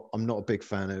 I'm not a big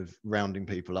fan of rounding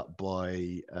people up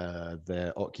by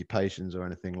their occupations or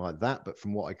anything like that. But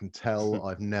from what I can tell,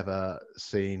 I've never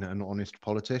seen an honest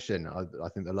politician. I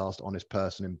think the last honest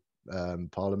person in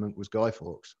Parliament was Guy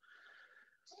Fawkes.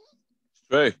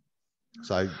 True.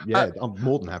 So yeah, I'm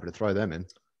more than happy to throw them in.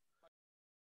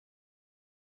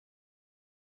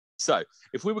 So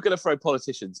if we were going to throw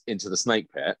politicians into the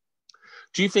snake pit,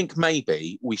 do you think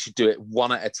maybe we should do it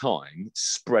one at a time,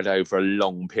 spread over a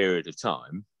long period of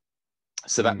time,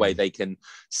 so that way they can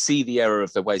see the error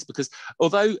of their ways? Because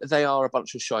although they are a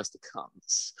bunch of shyster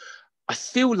cunts, I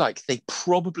feel like they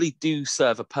probably do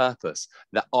serve a purpose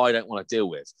that I don't want to deal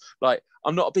with. Like,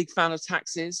 I'm not a big fan of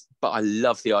taxes, but I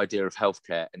love the idea of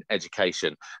healthcare and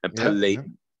education and police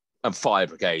and fire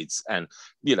brigades and,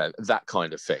 you know, that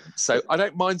kind of thing. So I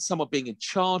don't mind someone being in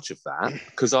charge of that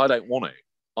because I don't want to.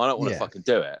 I don't want to fucking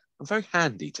do it. I'm very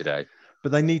handy today.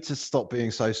 But they need to stop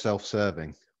being so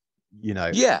self-serving, you know.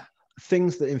 Yeah.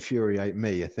 Things that infuriate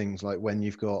me are things like when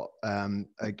you've got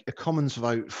a Commons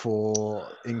vote for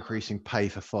increasing pay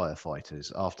for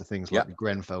firefighters after things like the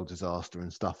Grenfell disaster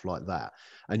and stuff like that.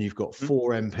 And you've got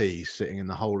 4 MPs sitting in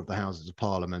the whole of the Houses of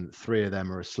Parliament. 3 of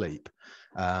them are asleep.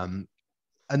 And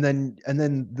then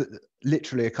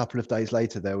literally a couple of days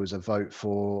later, there was a vote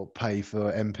for pay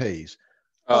for MPs.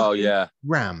 Oh yeah,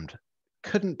 rammed.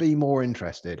 Couldn't be more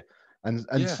interested. And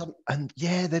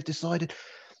they've decided.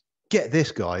 Get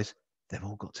this, guys. They've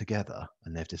all got together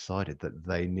and they've decided that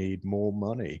they need more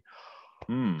money.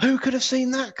 Who could have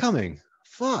seen that coming?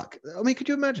 Fuck. I mean, could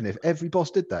you imagine if every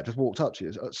boss did that? Just walked up to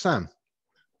you, Sam,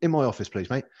 in my office, please,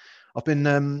 mate. I've been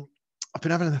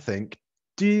having a think.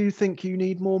 Do you think you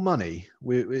need more money?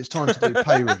 It's time to do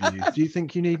pay reviews. Do you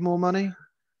think you need more money?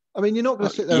 I mean, you're not going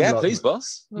to sit there. Yeah, please,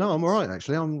 boss. No, I'm all right,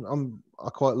 actually. I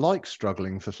quite like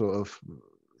struggling for sort of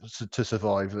to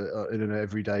survive in an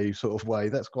everyday sort of way.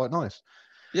 That's quite nice.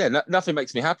 Yeah, nothing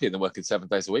makes me happier than working 7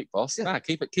 days a week, boss. Yeah. Nah,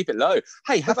 keep it low.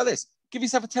 Hey, how about this? Give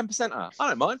yourself a 10%. I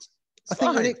don't mind. I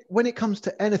think when it comes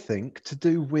to anything to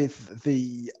do with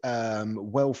the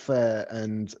welfare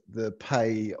and the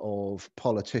pay of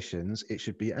politicians, it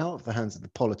should be out of the hands of the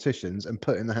politicians and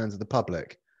put in the hands of the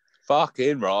public.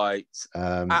 Fucking right.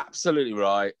 Absolutely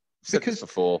right. Because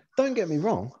before, don't get me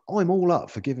wrong, I'm all up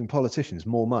for giving politicians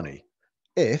more money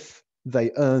if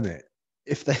they earn it.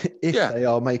 If they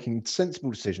are making sensible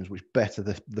decisions which better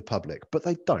the public, but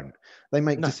they don't. They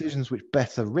make decisions which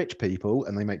better rich people,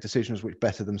 and they make decisions which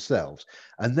better themselves.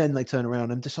 And then they turn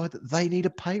around and decide that they need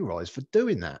a pay rise for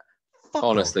doing that. Fuck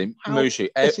honestly, Mushy,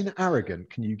 how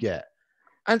arrogant can you get?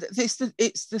 And it's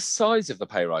the size of the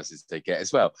pay rises they get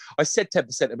as well. I said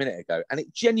 10% a minute ago, and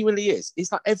it genuinely is.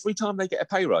 It's like every time they get a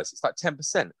pay rise, it's like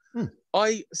 10%.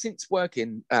 Since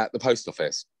working at the post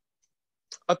office,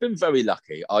 I've been very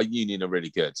lucky. Our union are really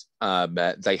good.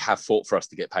 They have fought for us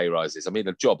to get pay rises. I mean,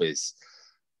 the job is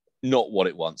not what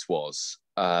it once was,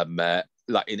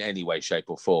 like in any way, shape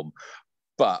or form.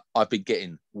 But I've been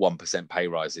getting 1% pay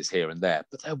rises here and there.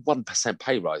 But they're 1%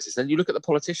 pay rises. Then you look at the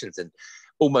politicians and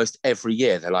almost every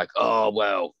year they're like, oh,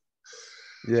 well,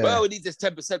 we need this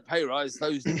 10% pay rise.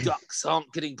 Those ducks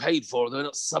aren't getting paid for. They're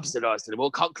not subsidised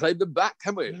anymore. Can't claim them back,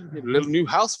 can we? Need a little new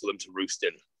house for them to roost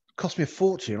in. Cost me a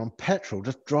fortune on petrol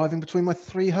just driving between my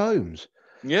 3 homes.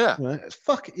 Yeah. You know,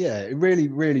 it really,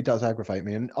 really does aggravate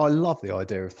me. And I love the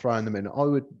idea of throwing them in. I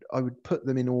would put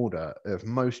them in order of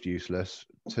most useless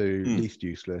to least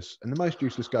useless. And the most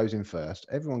useless goes in first.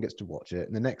 Everyone gets to watch it.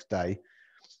 And the next day,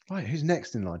 right, who's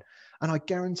next in line? And I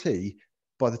guarantee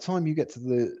by the time you get to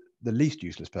the least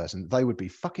useless person, they would be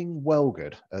fucking well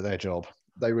good at their job.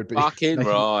 They would be fucking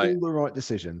making right. all the right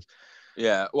decisions.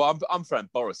 Yeah, well, I'm throwing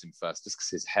Boris in first just because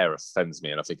his hair offends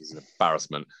me and I think he's an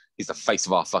embarrassment. He's the face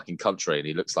of our fucking country and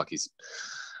he looks like he's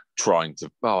trying to...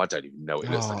 Oh, I don't even know what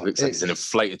he looks like. He looks like he's an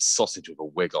inflated sausage with a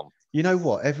wig on. You know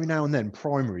what? Every now and then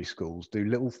primary schools do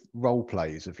little role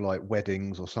plays of like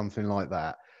weddings or something like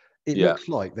that. It looks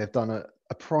like they've done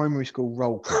a primary school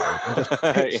role play and just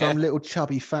picked some little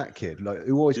chubby fat kid like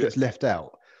who always gets left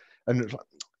out. And it's like,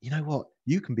 you know what?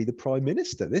 You can be the prime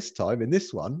minister this time in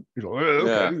this one. He's like,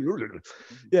 okay,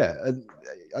 yeah. And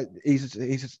he's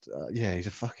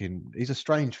a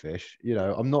strange fish. You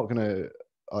know, I'm not gonna.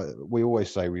 We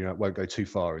always say we won't go too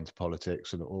far into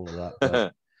politics and all of that,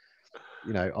 but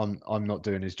you know, I'm not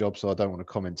doing his job, so I don't want to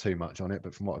comment too much on it.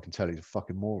 But from what I can tell, he's a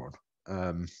fucking moron.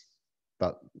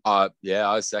 But yeah,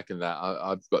 I second that.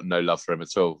 I've got no love for him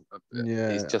at all.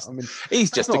 Yeah, he's just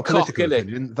a cock, isn't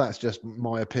opinion. That's just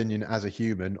my opinion as a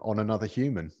human on another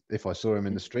human. If I saw him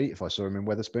in the street, if I saw him in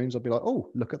Wetherspoons, I'd be like, oh,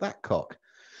 look at that cock.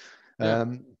 Yeah.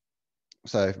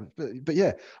 But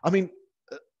yeah, I mean,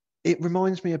 it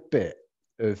reminds me a bit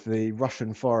of the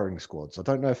Russian firing squads. I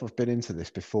don't know if I've been into this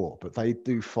before, but they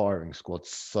do firing squads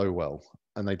so well,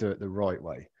 and they do it the right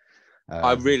way.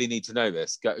 I really need to know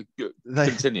this.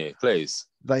 Continue, please.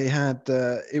 They had,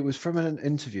 it was from an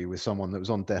interview with someone that was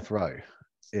on death row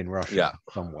in Russia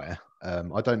somewhere.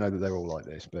 I don't know that they're all like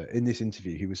this, but in this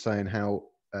interview, he was saying how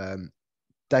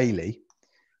daily,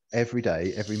 every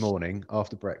day, every morning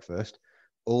after breakfast,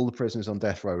 all the prisoners on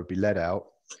death row would be led out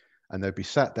and they'd be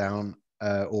sat down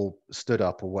or stood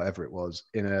up or whatever it was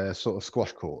in a sort of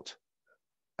squash court.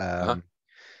 And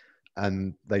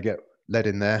they get led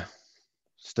in there,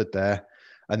 stood there,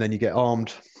 and then you get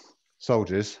armed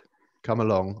soldiers come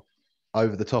along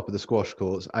over the top of the squash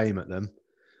courts, aim at them,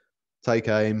 take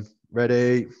aim,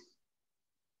 ready,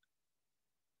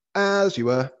 as you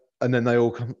were, and then they all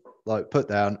come, like, put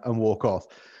down and walk off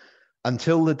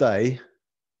until the day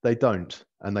they don't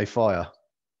and they fire.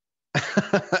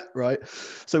 Right?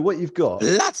 So what you've got...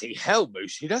 Bloody hell,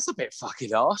 Moosey, that's a bit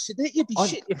fucking harsh, isn't it? You'd be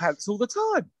shitting your pants all the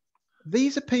time.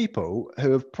 These are people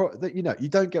who have, you know, you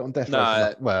don't get on death row for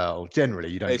nothing. Well, generally,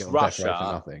 you don't get on death row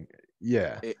for nothing.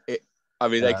 Yeah. I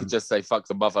mean, they could just say, fuck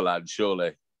the motherland, surely.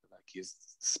 Like, you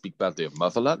speak badly of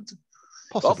motherland?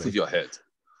 Possibly. Off with your head.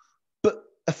 But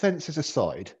offences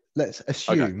aside, let's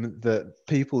assume that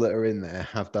people that are in there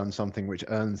have done something which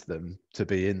earns them to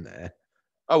be in there.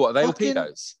 Oh, what, are they all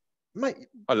pedos? Mate,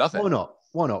 I love it. Why not?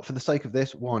 Why not? For the sake of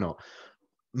this, why not?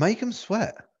 Make them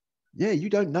sweat. Yeah, you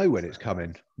don't know when it's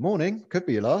coming. Morning, could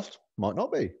be your last, might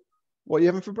not be. What are you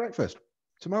having for breakfast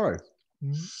tomorrow?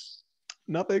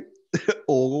 Nothing.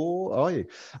 Or are you?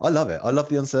 I love it. I love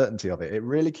the uncertainty of it. It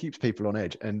really keeps people on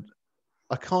edge. And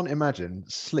I can't imagine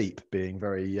sleep being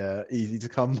very easy to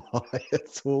come by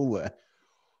at all there.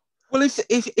 Well, if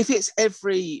it's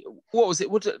every, what was it?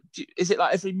 Is it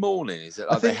like every morning? Is it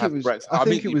like they have breakfast? I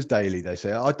think it was daily, they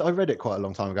say. I read it quite a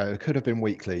long time ago. It could have been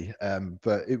weekly,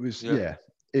 but it was,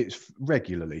 it's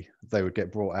regularly they would get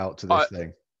brought out to this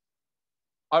thing.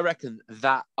 I reckon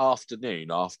that afternoon,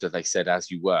 after they said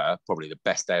 "as you were," probably the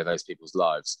best day of those people's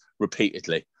lives,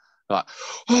 repeatedly, like,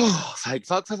 oh, thank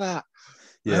fuck for that.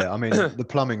 Yeah, I mean, the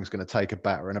plumbing's going to take a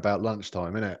batter in about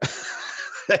lunchtime, isn't it?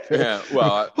 Yeah,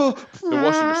 well, the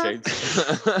washing machine.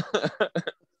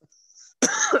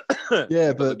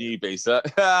 Yeah, but the newbie, so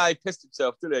he pissed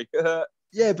himself, didn't he?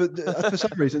 Yeah, but for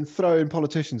some reason, throwing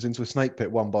politicians into a snake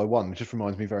pit one by one just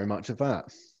reminds me very much of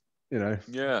that. You know.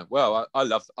 Yeah. Well, I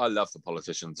love the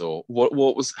politicians. Or what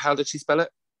was? How did she spell it?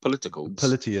 Politicals.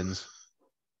 Politians.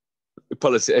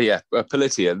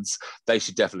 Politians. They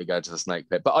should definitely go to the snake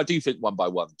pit. But I do think one by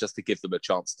one, just to give them a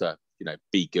chance to, you know,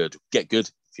 be good, get good,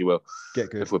 if you will. Get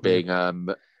good. If we're being,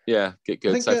 get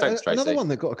good. So thanks, Tracy. Another one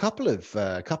that got a couple of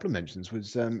mentions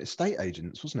was estate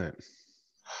agents, wasn't it?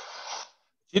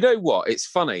 You know what? It's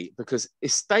funny because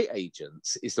estate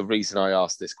agents is the reason I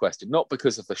asked this question, not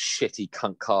because of the shitty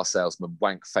cunt car salesman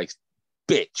wank-faced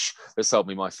bitch that sold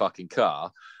me my fucking car.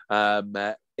 I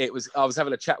was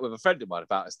having a chat with a friend of mine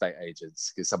about estate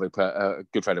agents because a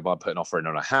good friend of mine put an offer in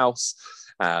on a house,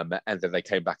 and then they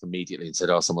came back immediately and said,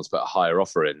 "Oh, someone's put a higher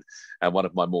offer in." And one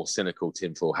of my more cynical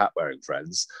tinfoil hat wearing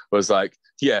friends was like,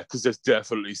 "Yeah, because there's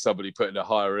definitely somebody putting a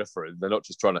higher offer in. They're not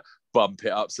just trying to bump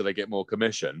it up so they get more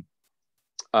commission."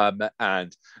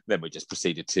 And then we just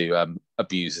proceeded to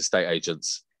abuse estate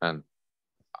agents and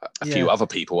a few other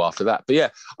people after that. But yeah,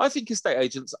 I think estate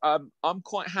agents, I'm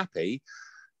quite happy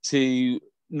to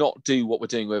not do what we're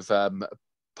doing with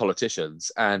politicians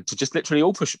and to just literally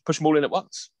all push them all in at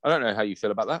once. I don't know how you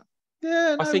feel about that.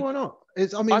 Yeah, no, why not?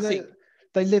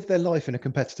 They live their life in a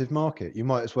competitive market. You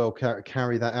might as well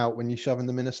carry that out when you're shoving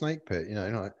them in a snake pit. You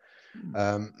know,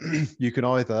 like you can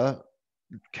either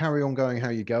carry on going how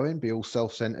you're going, be all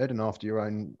self-centered and after your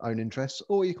own interests,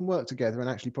 or you can work together and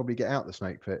actually probably get out the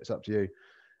snake pit. It's up to you.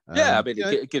 Yeah, I mean,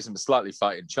 it gives them a slightly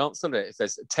fighting chance, doesn't it? If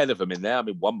there's 10 of them in there, I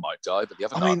mean, one might die, but the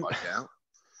other 9 might get out.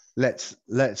 Let's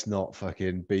not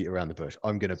fucking beat around the bush.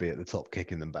 I'm going to be at the top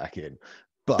kicking them back in,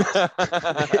 but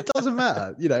it doesn't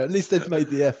matter. You know, at least they've made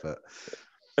the effort.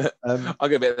 I'm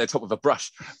going to be at the top of a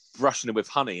brush, brushing them with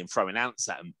honey and throwing ants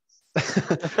at them.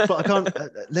 But I can't.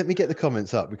 Let me get the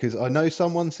comments up, because I know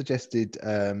someone suggested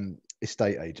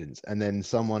estate agents, and then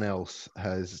someone else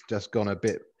has just gone a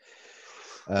bit.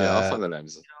 I'll find the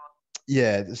names.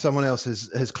 Yeah, someone else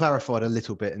has clarified a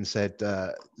little bit and said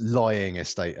lying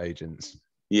estate agents.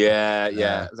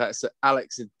 Yeah. That's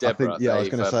Alex and Deborah. I was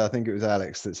going to say, I think it was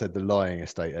Alex that said the lying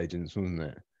estate agents, wasn't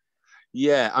it?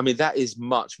 Yeah, I mean, that is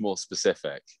much more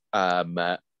specific.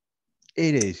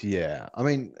 It is, yeah. I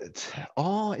mean,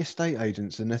 are estate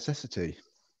agents a necessity?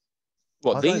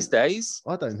 What, these days?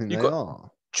 I don't think they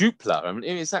are. Zoopla. I mean,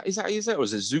 is that how you say it? Or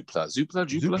is it Zoopla?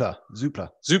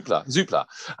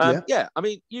 Zoopla. Yeah, I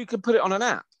mean, you can put it on an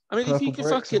app. I mean, purple if you could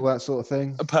bricks, all that sort of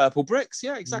thing. Purple bricks,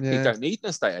 yeah, exactly. Yeah. You don't need an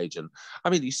estate agent. I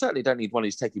mean, you certainly don't need one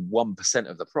who's taking 1%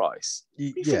 of the price.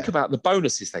 You think about the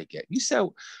bonuses they get. You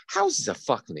sell houses are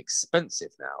fucking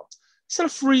expensive now. You sell a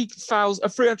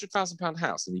 £300,000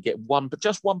 house and you get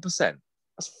just 1%.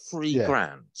 That's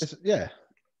 $3,000.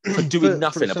 For doing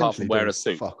nothing apart from wearing a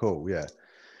suit. Fuck all, yeah.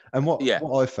 And what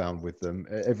I've found with them,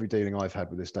 every dealing I've had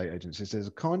with estate agents, is there's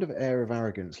a kind of air of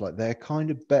arrogance, like they're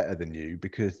kind of better than you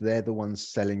because they're the ones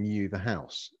selling you the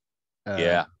house.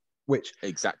 Which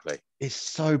exactly is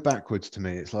so backwards to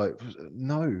me. It's like,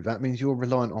 no, that means you're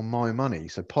reliant on my money.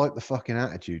 So pipe the fucking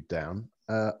attitude down,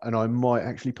 and I might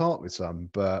actually part with some.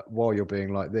 But while you're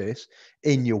being like this,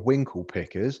 in your winkle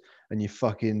pickers and your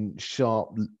fucking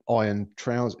sharp iron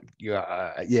trousers,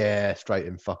 straight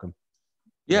in, fuck them.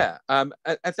 Yeah,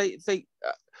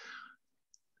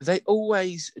 they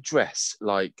always dress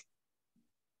like,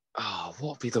 what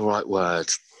would be the right word?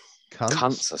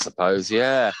 Cunts, I suppose.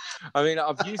 Yeah, I mean,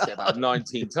 I've used it about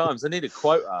 19 times. I need a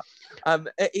quota.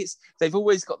 They've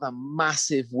always got the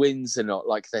massive Windsor knot,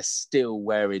 like they're still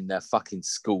wearing their fucking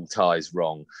school ties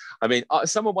wrong. I mean,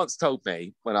 someone once told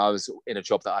me when I was in a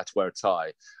job that I had to wear a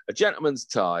tie, a gentleman's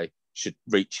tie should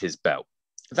reach his belt.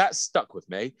 That stuck with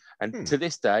me, and to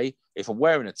this day, if I'm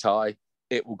wearing a tie,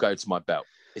 it will go to my belt.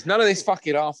 It's none of this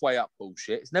fucking halfway up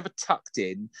bullshit. It's never tucked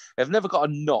in. They've never got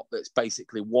a knot that's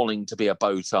basically wanting to be a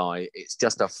bow tie. It's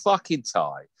just a fucking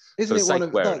tie. Isn't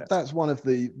it that's one of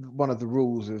the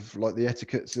rules of like the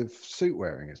etiquettes of suit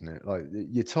wearing, isn't it? Like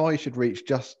your tie should reach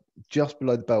just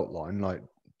below the belt line, like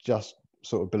just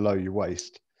sort of below your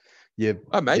waist. You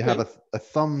have a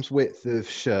thumb's width of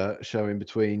shirt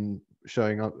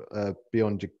showing up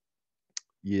beyond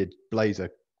your blazer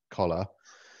collar.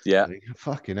 Yeah,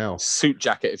 fucking hell. Suit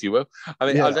jacket, if you will. I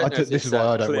mean, this is why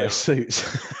I don't wear suits.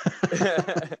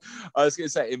 I was going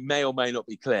to say, it may or may not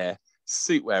be clear.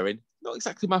 Suit wearing, not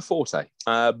exactly my forte.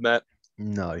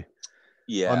 No.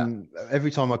 Yeah. Every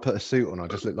time I put a suit on, I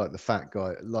just look like the fat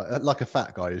guy, like a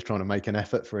fat guy who's trying to make an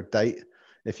effort for a date,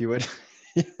 if you would.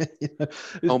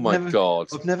 Oh my God.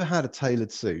 I've never had a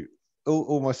tailored suit.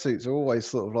 All my suits are always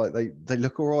sort of like they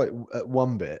look all right at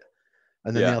one bit,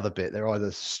 and then the other bit they're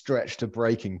either stretched to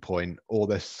breaking point or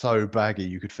they're so baggy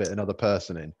you could fit another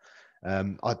person in.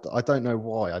 I don't know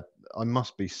why. I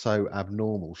must be so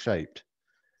abnormal shaped.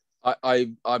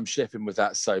 I'm shipping with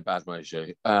that so bad,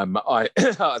 Moshe.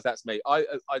 That's me.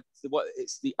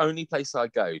 It's the only place I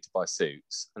go to buy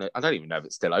suits, and I don't even know if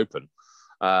it's still open.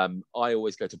 I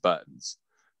always go to Burton's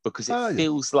because it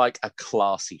feels like a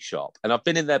classy shop. And I've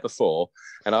been in there before,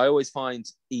 and I always find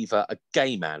either a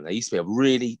gay man. There used to be a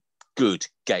really good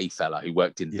gay fella who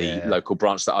worked in the local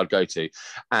branch that I'd go to,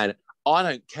 and I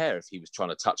don't care if he was trying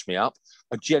to touch me up.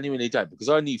 I genuinely don't, because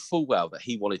I knew full well that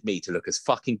he wanted me to look as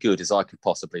fucking good as I could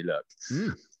possibly look.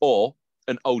 Or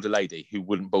an older lady who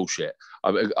wouldn't bullshit.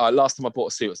 Last time I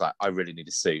bought a suit, I was like, I really need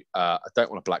a suit. I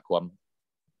don't want a black one,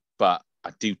 but I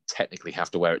do technically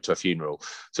have to wear it to a funeral,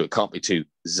 so it can't be too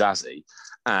zazzy.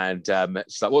 And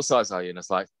she's like, what size are you? And I was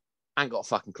like, I ain't got a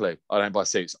fucking clue. I don't buy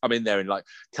suits. I'm in there in like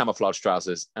camouflage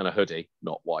trousers and a hoodie,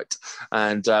 not white.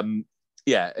 And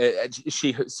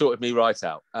she sorted me right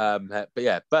out. But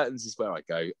yeah, Burton's is where I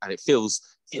go, and it feels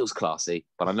classy,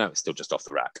 but I know it's still just off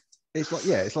the rack.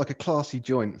 It's like a classy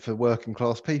joint for working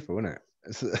class people,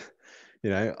 isn't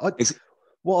it?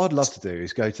 What I'd love to do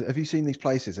is go to. Have you seen these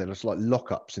places? They're just like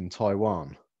lockups in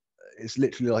Taiwan. It's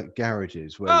literally like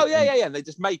garages. And they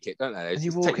just make it, don't they? And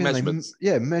you walk in, measurements.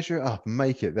 Measure it up and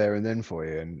make it there and then for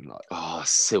you. And like,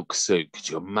 silk suit. Could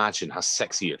you imagine how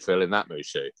sexy you'd feel in that,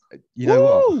 Mushu? You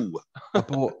know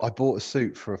what? I bought a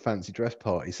suit for a fancy dress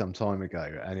party some time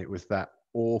ago, and it was that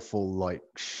awful, like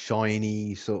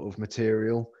shiny sort of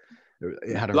material.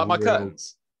 It had my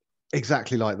curtains.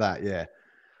 Exactly like that, yeah.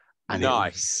 And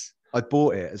nice. I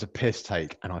bought it as a piss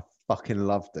take, and I fucking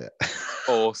loved it.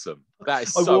 awesome. That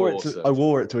is so awesome. I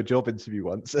wore it to a job interview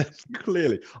once.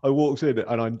 Clearly, I walked in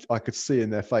and I could see in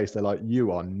their face, they're like,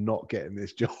 "You are not getting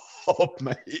this job,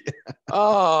 mate."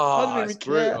 Oh, that's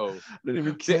brutal. I didn't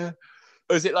even care.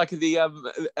 Was it like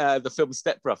the film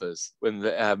Step Brothers when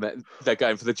they're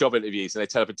going for the job interviews and they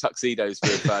turn up in tuxedos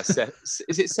with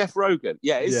is it Seth Rogen?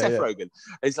 Yeah, it's Seth Rogen. And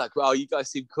it's like, well, you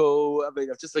guys seem cool. I mean,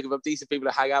 I'm just looking for decent people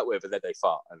to hang out with, and then they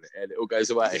fart and it all goes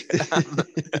away.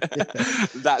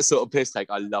 That sort of piss take,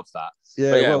 I love that.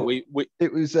 Yeah, but yeah, well,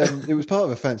 it was part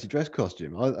of a fancy dress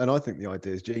costume, and I think the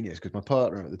idea is genius because my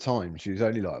partner at the time, she was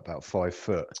only like about 5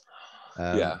 foot.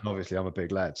 Obviously, I'm a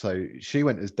big lad, so she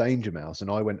went as Danger Mouse,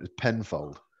 and I went as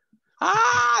Penfold.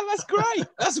 That's great.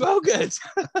 That's well good.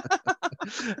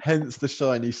 Hence the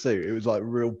shiny suit. It was like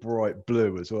real bright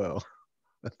blue as well.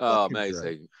 Oh, amazing.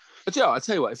 Great. But yeah, I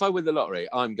tell you what, if I win the lottery,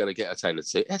 I'm going to get a tailored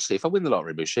suit. Actually, if I win the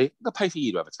lottery, Mushi, I'm going to pay for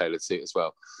you to have a tailored suit as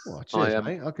well. Oh, cheers,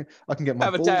 mate. I can get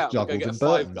my balls juggled in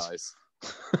Five Burtons. Guys.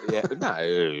 Yeah,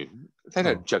 no, they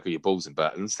don't juggle your balls in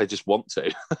Burtons. They just want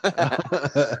to.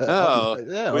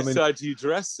 Which side do you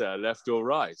dress, sir? Left or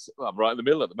right? Well, I'm right in the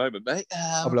middle at the moment, mate.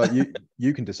 I'll be like,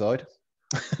 you can decide.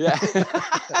 Yeah.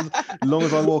 As long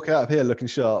as I walk out of here looking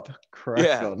sharp,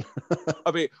 crack on.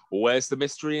 I mean, where's the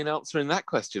mystery in answering that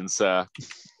question, sir?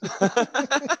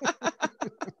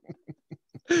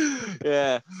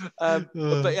 Yeah.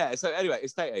 But yeah, so anyway,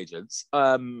 estate agents.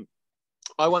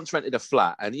 I once rented a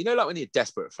flat, and you know, like when you're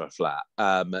desperate for a flat,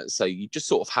 so you just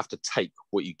sort of have to take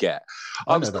what you get.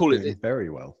 I was calling it very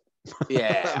well.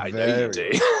 Yeah, I know you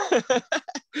do.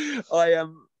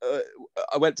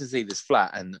 I went to see this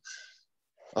flat, and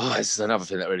this is another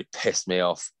thing that really pissed me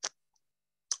off.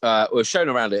 We were shown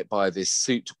around it by this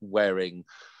suit-wearing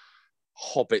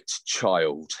hobbit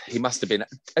child. He must have been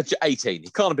 18. He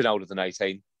can't have been older than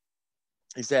 18.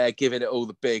 He's there giving it all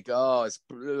the big, it's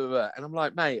blah, blah, blah. And I'm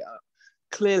like, mate,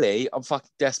 clearly I'm fucking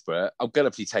desperate. I'm going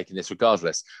to be taking this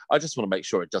regardless. I just want to make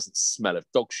sure it doesn't smell of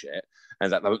dog shit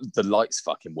and that the lights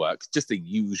fucking work. Just the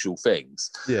usual things.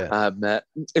 Yeah.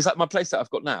 It's like my place that I've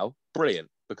got now, brilliant,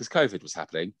 because COVID was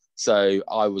happening. So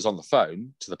I was on the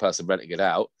phone to the person renting it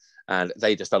out, and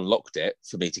they just unlocked it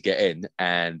for me to get in,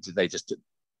 and they just,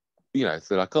 they're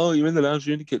like, oh, you're in the lounge,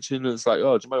 you're in the kitchen, and it's like,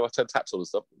 oh, do you mind if I turn taps on and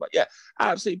stuff? I'm like, yeah,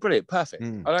 absolutely brilliant, perfect.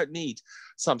 I don't need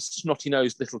some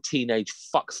snotty-nosed little teenage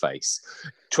fuckface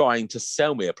trying to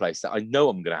sell me a place that I know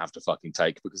I'm going to have to fucking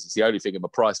take because it's the only thing in my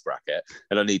price bracket,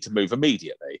 and I need to move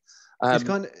immediately.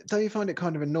 Don't you find it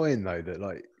kind of annoying though that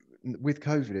like with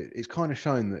COVID, it's kind of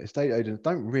shown that estate agents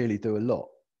don't really do a lot.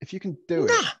 If you can do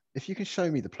it, if you can show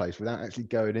me the place without actually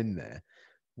going in there,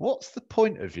 what's the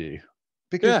point of you?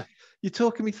 Because you're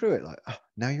talking me through it like,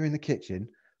 now you're in the kitchen.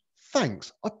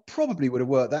 Thanks. I probably would have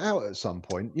worked that out at some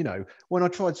point. When I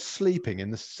tried sleeping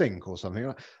in the sink or something.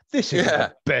 Like, this is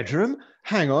a bedroom.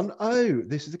 Hang on. Oh,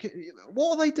 this is the kitchen.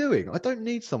 What are they doing? I don't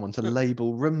need someone to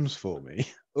label rooms for me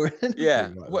or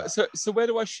anything like that. So where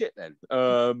do I shit then?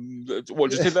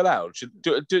 Just in the lounge?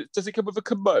 Does it come with a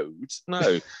commode?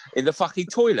 No. In the fucking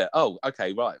toilet? Oh,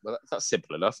 okay, right. Well, that's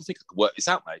simple enough. I think I can work this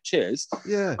out, mate. Cheers.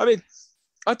 Yeah. I mean,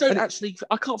 I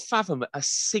can't fathom a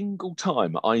single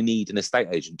time I need an estate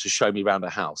agent to show me around a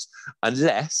house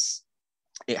unless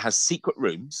it has secret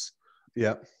rooms.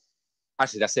 Yeah.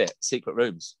 Actually, that's it. Secret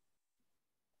rooms.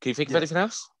 Can you think of anything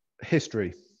else?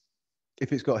 History.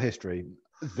 If it's got history.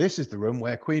 This is the room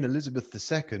where Queen Elizabeth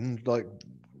II, like,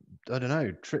 I don't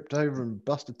know, tripped over and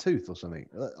busted a tooth or something.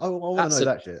 I want to know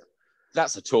that shit.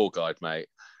 That's a tour guide, mate.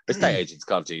 Estate agents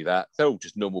can't do that. They're all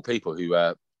just normal people who...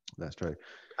 that's true.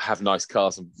 Have nice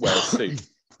cars and wear a suit.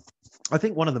 I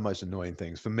think one of the most annoying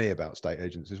things for me about estate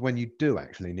agents is when you do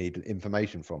actually need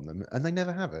information from them and they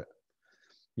never have it.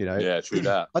 Yeah, true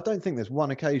that. I don't think there's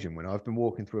one occasion when I've been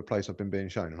walking through a place I've been being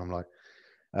shown and I'm like,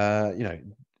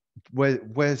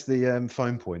 where's the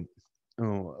phone point?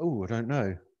 Oh, I don't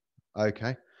know.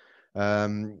 Okay.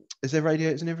 Is there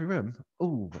radiators in every room?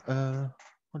 I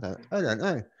don't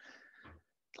know.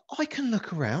 I can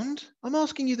look around. I'm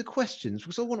asking you the questions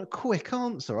because I want a quick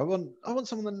answer. I want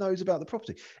someone that knows about the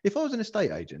property. If I was an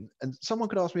estate agent and someone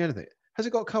could ask me anything, has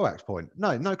it got a coax point?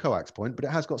 No coax point, but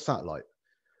it has got satellite.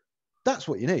 That's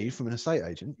what you need from an estate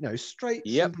agent. Straight,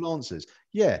 simple answers.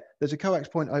 Yeah, there's a coax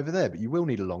point over there, but you will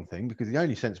need a long thing because the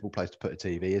only sensible place to put a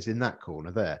TV is in that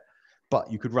corner there.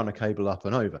 But you could run a cable up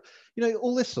and over.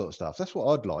 All this sort of stuff. That's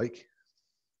what I'd like.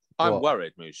 I'm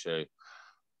worried, Mushu.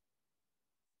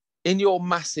 In your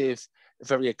massive,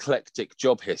 very eclectic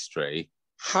job history,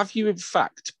 have you in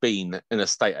fact been an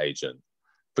estate agent?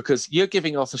 Because you're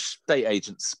giving off a estate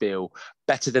agent spiel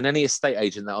better than any estate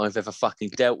agent that I've ever fucking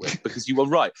dealt with. Because you were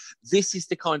right. This is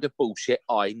the kind of bullshit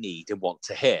I need and want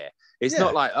to hear. It's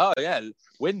not like, oh yeah,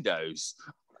 windows.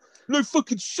 No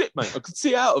fucking shit, mate. I could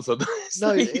see out of them.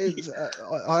 No, it's,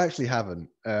 I actually haven't.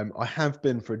 I have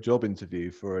been for a job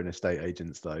interview for an estate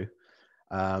agent's though.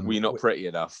 Were you not pretty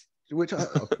enough? Which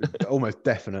almost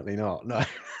definitely not. No,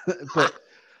 but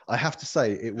I have to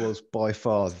say it was by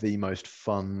far the most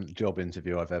fun job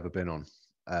interview I've ever been on.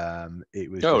 It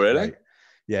was. Oh, really? Great.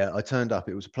 Yeah, I turned up.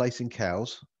 It was a place in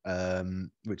Cowes,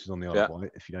 which is on the Isle of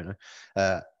Wight, if you don't know.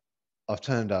 I've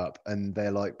turned up and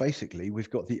they're like, basically, we've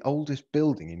got the oldest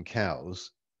building in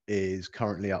Cowes is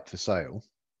currently up for sale.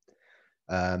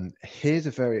 Here's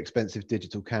a very expensive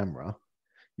digital camera.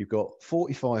 You've got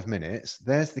 45 minutes.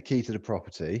 There's the key to the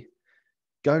property.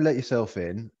 Go let yourself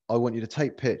in. I want you to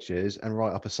take pictures and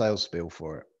write up a sales spiel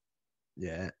for it.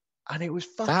 Yeah. And it was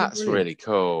fucking That's brilliant. really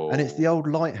cool. And it's the old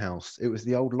lighthouse. It was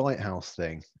the old lighthouse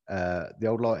thing, the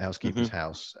old lighthouse keeper's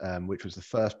house, which was the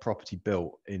first property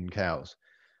built in Cowes.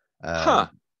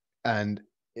 And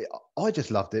I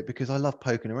just loved it because I love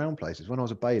poking around places. When I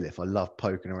was a bailiff, I loved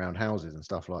poking around houses and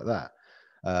stuff like that.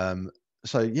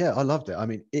 So yeah, I loved it. I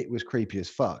mean, it was creepy as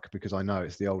fuck because I know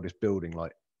it's the oldest building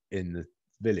like in the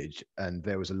village, and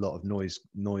there was a lot of noise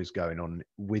going on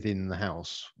within the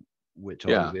house, which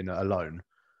I was in alone.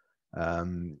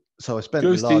 So I spent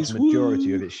the large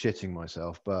majority of it shitting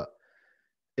myself, but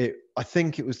I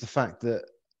think it was the fact that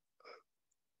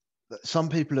some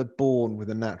people are born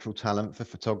with a natural talent for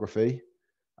photography,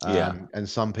 and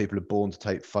some people are born to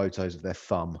take photos of their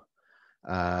thumb.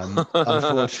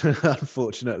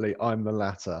 Unfortunately, I'm the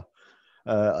latter.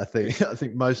 I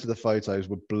think most of the photos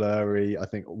were blurry. I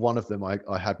think one of them I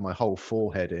had my whole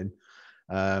forehead in,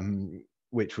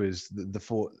 which was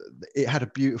it had a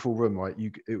beautiful room, right?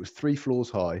 It was 3 floors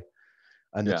high,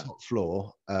 and the top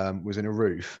floor was in a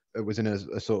roof. It was in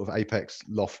a sort of apex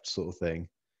loft sort of thing.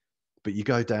 But you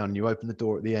go down and you open the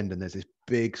door at the end, and there's this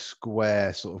big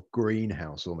square sort of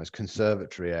greenhouse, almost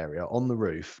conservatory area on the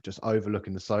roof, just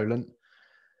overlooking the Solent.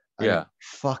 And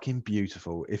fucking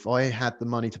beautiful. If I had the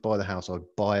money to buy the house, I'd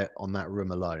buy it on that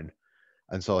room alone.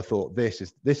 And so I thought, this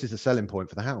is the selling point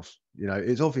for the house. You know,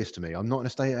 it's obvious to me. I'm not an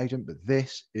estate agent, but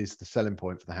this is the selling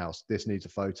point for the house. This needs a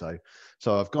photo.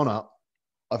 So I've gone up.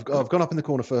 I've gone up in the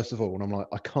corner first of all, and I'm like,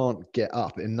 I can't get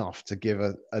up enough to give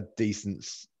a decent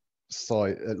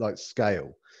size, like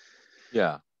scale.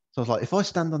 Yeah. So I was like, if I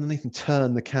stand underneath and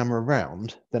turn the camera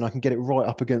around, then I can get it right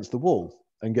up against the wall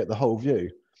and get the whole view.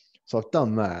 So I've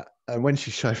done that. And when she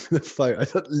showed me the photo, I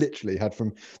literally had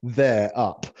from there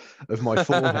up of my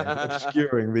forehead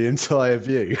obscuring the entire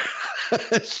view.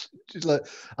 She's like,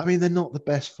 I mean, they're not the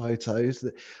best photos.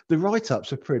 The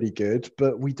write-ups are pretty good,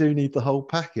 but we do need the whole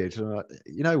package. And I'm like,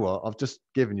 you know what? I've just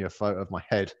given you a photo of my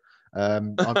head.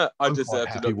 I'm quite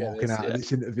happy walking out of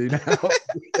this interview now.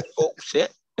 Oh,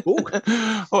 shit.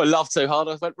 Oh, I laughed so hard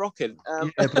I went rocking.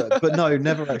 But no,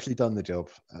 never actually done the job.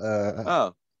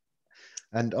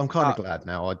 And I'm kind of glad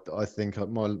now. I think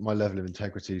my level of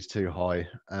integrity is too high,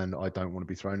 and I don't want to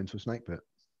be thrown into a snake pit.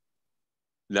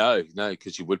 No,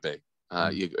 because you would be.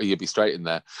 You'd be straight in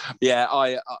there. Yeah,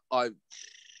 I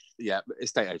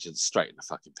estate agents straight in the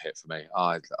fucking pit for me.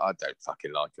 I don't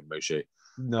fucking like them, Mushi.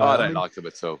 No, I don't like them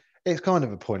at all. It's kind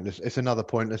of it's another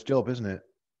pointless job, isn't it?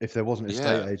 If there wasn't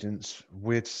estate agents,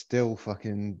 we'd still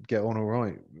fucking get on all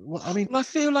right. Well, I mean, I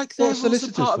feel like they're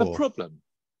also part of the problem.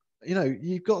 You know,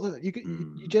 you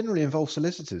generally involve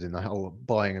solicitors in the whole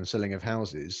buying and selling of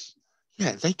houses.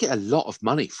 Yeah, they get a lot of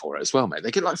money for it as well, mate.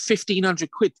 They get like 1,500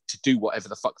 quid to do whatever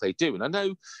the fuck they do. And I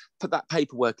know that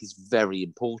paperwork is very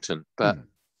important, but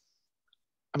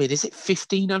I mean, is it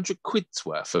 1,500 quid's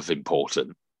worth of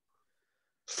important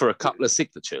for a couple of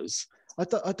signatures? I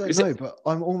don't know, but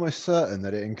I'm almost certain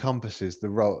that it encompasses the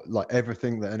role, like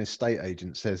everything that an estate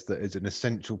agent says that is an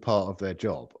essential part of their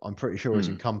job. I'm pretty sure it's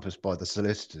encompassed by the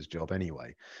solicitor's job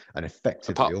anyway. And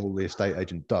effectively, all the estate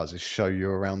agent does is show you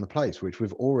around the place, which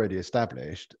we've already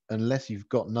established. Unless you've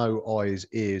got no eyes,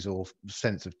 ears, or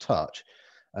sense of touch,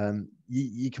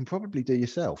 you can probably do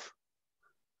yourself.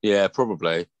 Yeah,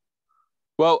 probably.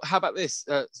 Well, how about this?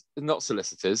 Not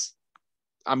solicitors.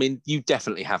 I mean, you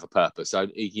definitely have a purpose. So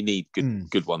you need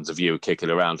good ones of you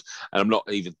kicking around. And I'm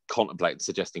not even contemplating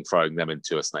suggesting throwing them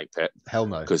into a snake pit. Hell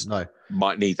no. Because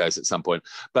might need those at some point.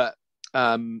 But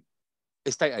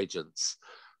estate agents.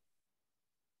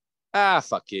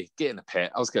 Fuck you. Get in a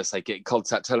pit. I was going to say get in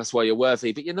contact, tell us why you're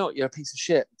worthy, but you're not. You're a piece of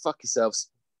shit. Fuck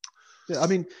yourselves. Yeah, I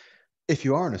mean, if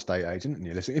you are an estate agent and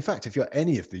you're listening, in fact, if you're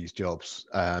any of these jobs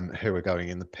who are going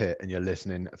in the pit and you're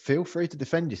listening, feel free to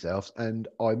defend yourselves. And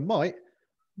I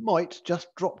might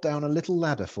just drop down a little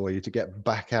ladder for you to get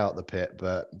back out the pit,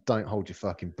 but don't hold your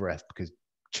fucking breath because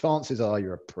chances are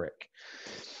you're a prick.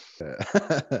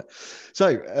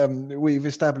 So we've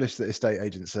established that estate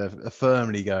agents are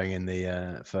firmly going in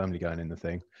the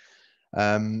thing.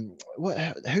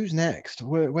 Who's next?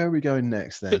 Where are we going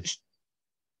next then?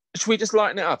 Should we just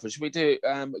lighten it up, or should we do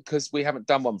because we haven't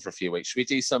done one for a few weeks? Should we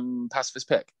do some pacifist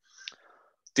pick?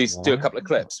 Do a couple of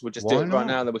clips. We'll just do it right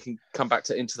now, and then we can come back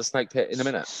to Into the Snake Pit in a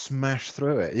minute. Smash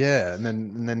through it, yeah, and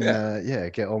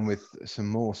then get on with some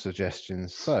more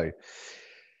suggestions. So,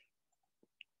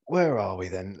 where are we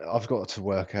then? I've got to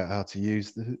work out how to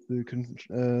use the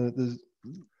computer.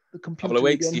 Couple of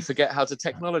weeks, again. you forget how to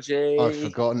technology. I've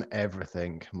forgotten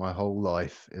everything. My whole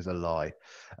life is a lie.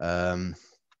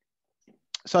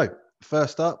 So,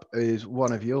 first up is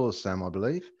one of yours, Sam, I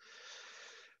believe.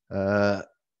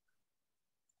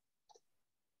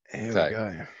 Here we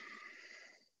go.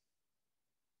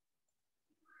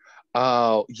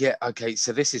 Oh, yeah. Okay.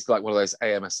 So this is like one of those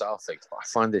AMSR things, but I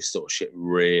find this sort of shit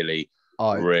really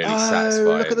satisfying.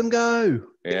 Look at them go.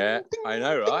 Yeah, I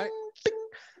know, right?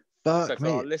 So for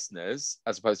our listeners,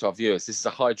 as opposed to our viewers, this is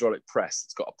a hydraulic press.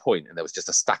 It's got a point, and there was just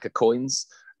a stack of coins,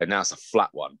 and now it's a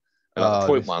flat one. And the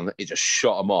point one, it just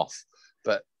shot them off.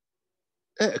 But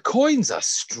coins are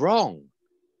strong.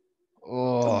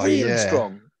 Oh, really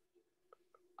strong.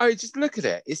 Oh, just look at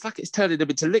it. It's like it's turning them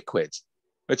into liquid,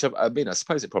 which I mean, I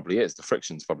suppose it probably is. The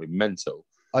friction's probably mental.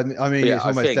 I mean, it's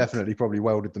almost definitely probably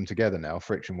welded them together now.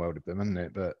 Friction welded them, isn't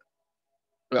it? But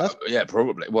yeah,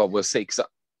 probably. Well, we'll see. Because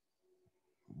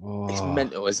it's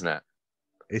mental, isn't it?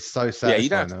 It's so sad. Yeah, you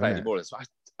don't have to play any more.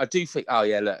 I do think. Oh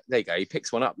yeah, look, there you go. He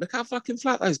picks one up. Look how fucking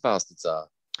flat those bastards are.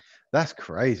 That's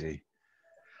crazy.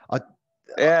 I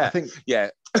think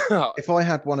if I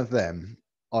had one of them,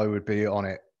 I would be on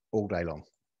it all day long.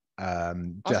 I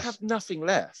have nothing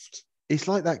left. It's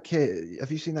like that kid.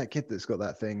 Have you seen that kid that's got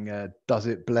that thing? Does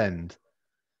it blend?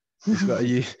 He's got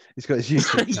his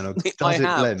YouTube channel. Does it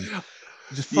blend?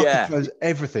 Just fucking throws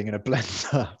everything in a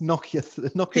blender. Nokia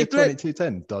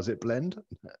 2210. Does it blend?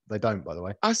 They don't, by the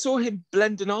way. I saw him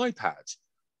blend an iPad.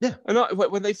 Yeah. And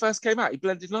when they first came out, he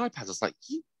blended an iPad. I was like,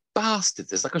 you bastard!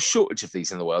 There's like a shortage of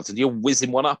these in the world, and you're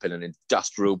whizzing one up in an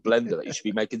industrial blender that you should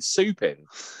be making soup in.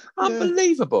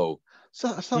 Unbelievable.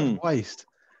 Such waste.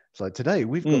 It's like today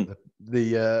we've got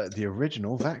the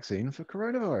original vaccine for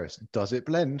coronavirus. Does it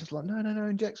blend? It's like no,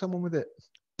 inject someone with it.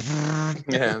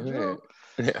 Yeah.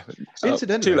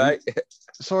 Incidentally, too late.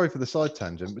 Sorry for the side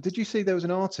tangent, but did you see there was a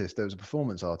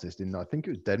performance artist in, I think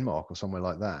it was Denmark or somewhere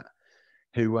like that,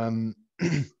 who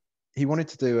he wanted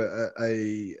to do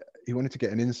he wanted to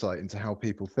get an insight into how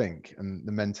people think and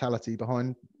the mentality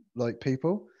behind like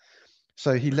people.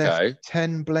 So he left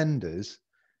 10 blenders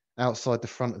outside the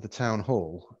front of the town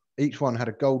hall. Each one had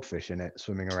a goldfish in it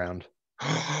swimming around.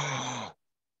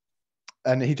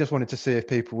 And he just wanted to see if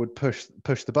people would push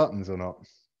the buttons or not.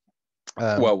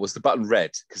 Well, was the button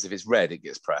red? Because if it's red, it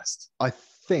gets pressed. I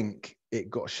think it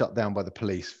got shut down by the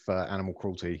police for animal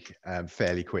cruelty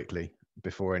fairly quickly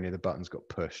before any of the buttons got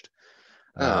pushed.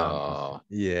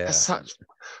 Yeah.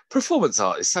 Performance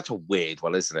art is such a weird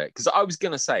one, isn't it? Because I was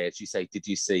going to say, as you say, did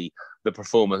you see the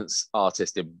performance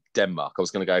artist in Denmark? I was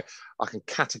going to go, I can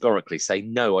categorically say,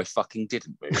 no, I fucking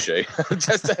didn't, Mushu.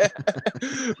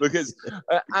 because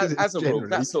as a rule,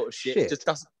 that sort of shit just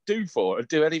doesn't do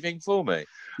anything for me.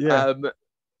 Yeah.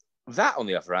 That, on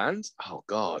the other hand, oh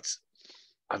God.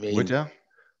 I mean, would you?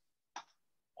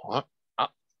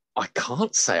 I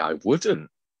can't say I wouldn't.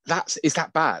 Is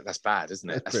that bad? That's bad, isn't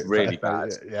it? That's really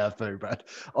bad. Yeah, very bad.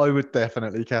 I would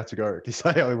definitely categorically say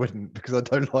I wouldn't because I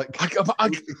don't like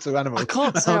to animals. I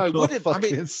can't say I wouldn't. I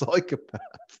mean, psychopath.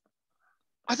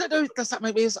 I don't know. Does that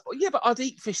make me? Yeah, but I'd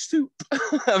eat fish soup.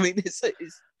 I mean, it's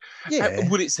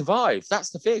would it survive? That's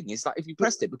the thing. It's like if you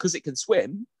pressed it because it can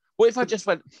swim. What if I just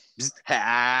went? Just made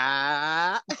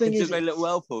a little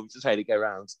whirlpool, just made it go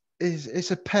round. It's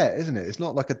a pet, isn't it? It's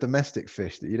not like a domestic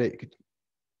fish that you'd eat.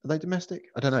 Are they domestic?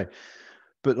 I don't know.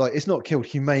 But like, it's not killed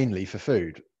humanely for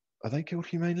food. Are they killed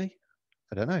humanely?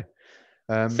 I don't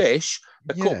know. Fish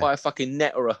are caught by a fucking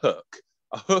net or a hook.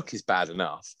 A hook is bad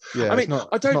enough. Yeah, I mean,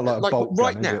 I don't like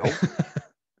right now.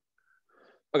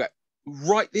 Okay,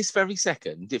 right this very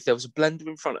second, if there was a blender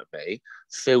in front of me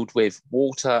filled with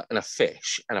water and a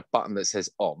fish and a button that says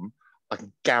on, I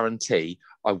can guarantee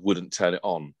I wouldn't turn it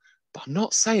on. But I'm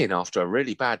not saying after a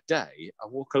really bad day, I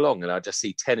walk along and I just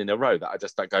see 10 in a row that I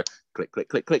just don't go click, click,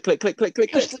 click, click, click, click, click,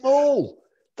 click. Push them all.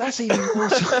 That's even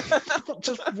worse. Not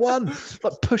just one.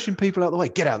 Like pushing people out the way.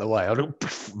 Get out of the way. I don't.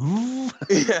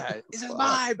 Yeah, it's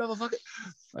mine, motherfucker.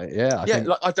 Yeah,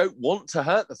 like I don't want to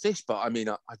hurt the fish, but I mean,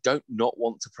 I don't not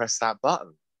want to press that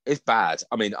button. It's bad.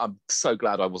 I mean, I'm so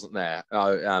glad I wasn't there.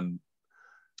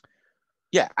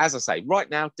 Yeah, as I say, right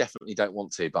now, definitely don't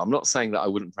want to, but I'm not saying that I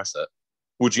wouldn't press it.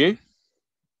 Would you?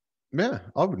 Yeah,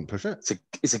 I wouldn't push it.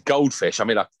 It's a goldfish. I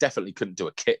mean, I definitely couldn't do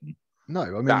a kitten. No, I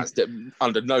mean, that's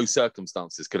under no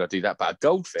circumstances could I do that. But a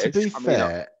goldfish. To be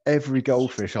fair, every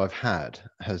goldfish I've had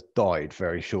has died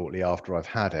very shortly after I've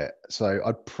had it. So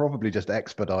I'd probably just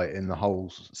expedite in the whole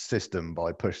system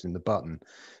by pushing the button.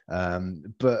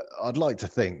 But I'd like to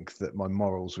think that my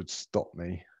morals would stop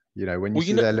me. You know, when you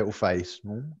see their little face.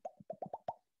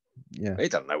 Yeah,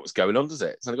 it doesn't know what's going on, does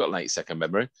it? It's only got an 8-second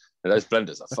memory, and those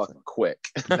blenders are fucking quick.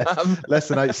 Less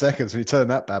than 8 seconds when you turn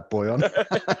that bad boy on.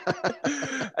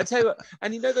 I tell you what,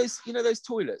 and you know those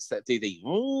toilets that do the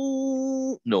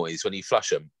noise when you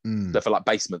flush them. They're for like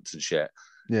basements and shit.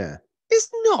 Yeah, it's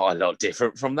not a lot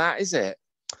different from that, is it?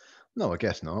 No, I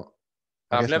guess not.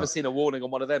 I've never seen a warning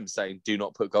on one of them saying "Do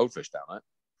not put goldfish down it."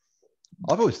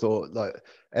 I've always thought like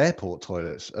airport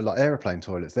toilets, like aeroplane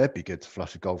toilets, they'd be good to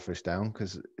flush a goldfish down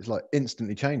because it's like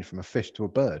instantly changed from a fish to a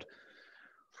bird.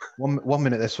 One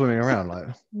minute they're swimming around like,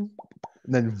 and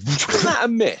then isn't that a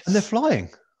myth? And they're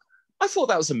flying. I thought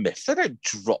that was a myth. They don't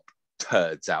drop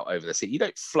turds out over the sea. You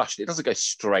don't flush it. It doesn't go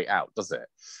straight out, does it?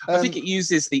 I think it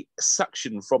uses the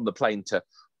suction from the plane to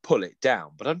pull it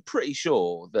down. But I'm pretty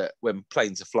sure that when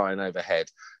planes are flying overhead,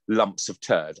 lumps of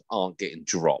turd aren't getting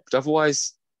dropped.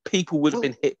 Otherwise, people would have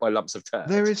been hit by lumps of turd.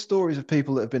 There is stories of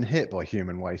people that have been hit by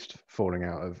human waste falling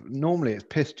out of. Normally, it's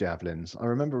piss javelins. I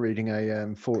remember reading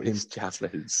a 14 piss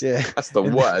javelins. Yeah, that's the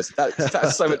worst.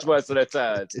 That's so much worse than a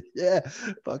turd. Yeah,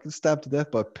 fucking stabbed to death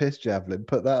by a piss javelin.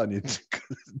 Put that on your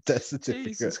death certificate.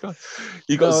 Jesus Christ.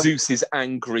 You got Zeus's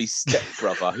angry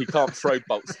stepbrother. He can't throw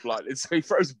bolts of lightning, so he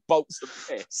throws bolts of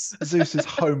piss. Zeus's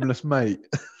homeless mate.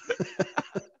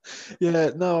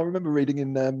 Yeah, no, I remember reading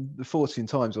in the Fortune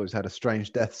Times always had a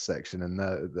strange death section, and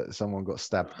that someone got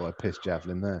stabbed by a piss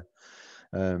javelin there.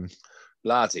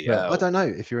 Bloody hell. I don't know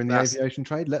if you're in the aviation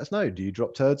trade. Let us know. Do you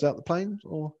drop turds out the planes?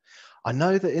 Or I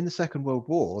know that in the Second World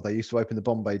War they used to open the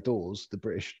Bombay doors. The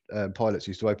British pilots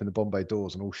used to open the Bombay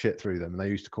doors and all shit through them, and they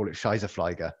used to call it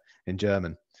Scheißerflieger in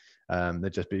German.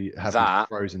 They'd just be having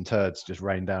frozen turds just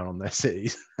rain down on their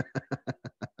cities.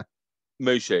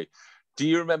 Mushi, do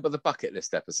you remember the bucket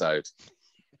list episode?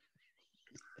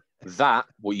 That,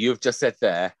 what you've just said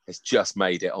there, has just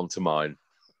made it onto mine.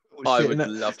 I would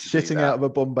love to shitting out of a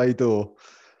Bombay door.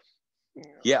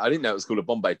 Yeah, I didn't know it was called a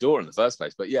Bombay door in the first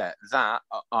place, but yeah, that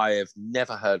I have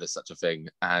never heard of such a thing,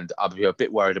 and I'd be a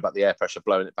bit worried about the air pressure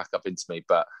blowing it back up into me.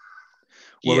 But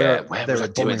where would I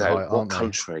do it though? What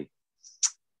country?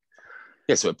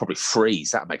 Yeah, so it'd probably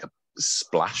freeze. That'd make a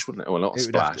splash, wouldn't it? Well, not a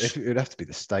splash. It would have to be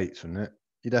the States, wouldn't it?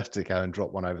 You'd have to go and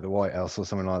drop one over the White House or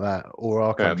something like that, or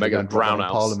our country make a brown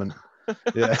house. Parliament.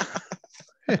 Yeah.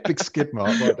 Big skid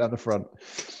mark right down the front.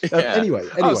 Anyway.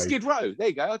 Skid Row. There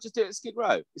you go. I'll just do it at Skid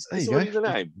Row. It's already the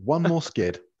name. One more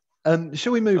skid.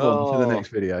 Shall we move on to the next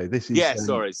video? This is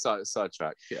sorry,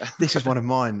 sidetrack. Yeah. This is one of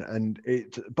mine, and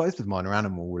both of mine are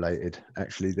animal related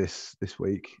actually this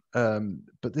week.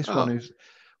 But this one is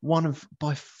one of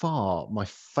by far my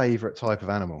favorite type of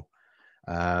animal.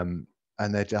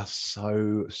 And they're just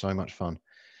so much fun.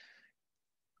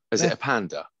 Is it a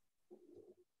panda?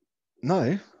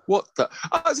 No. What the?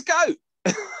 Oh, it's a goat.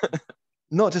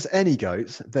 Not just any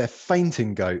goats, they're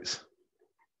fainting goats.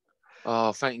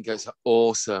 Oh, fainting goats are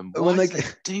awesome. Why do they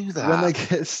do that? When they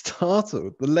get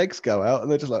startled, the legs go out and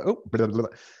they're just like, oh, blah, blah, blah.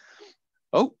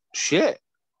 Oh, shit.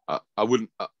 I wouldn't,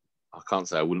 I can't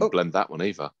say I wouldn't blend that one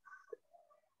either.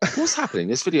 What's happening?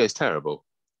 This video is terrible.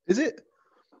 Is it?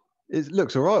 It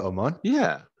looks all right on mine.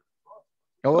 Yeah.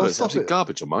 I'll stop it.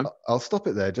 Garbage on mine. I'll stop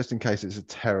it there just in case it's a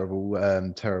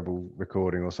terrible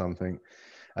recording or something.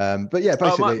 But yeah,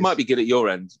 basically, it might be good at your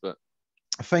end, but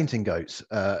fainting goats,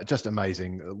 just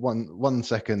amazing. One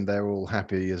second they're all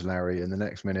happy as Larry, and the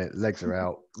next minute legs are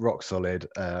out, rock solid,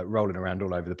 rolling around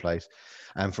all over the place.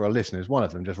 And for our listeners, one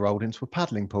of them just rolled into a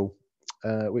paddling pool,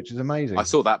 which is amazing. I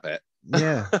saw that bit.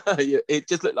 Yeah, it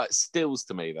just looked like stills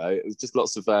to me though. It was just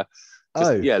lots of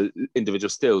individual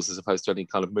stills as opposed to any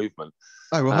kind of movement.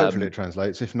 Oh well, hopefully it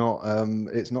translates. If not,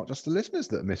 it's not just the listeners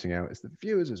that are missing out; it's the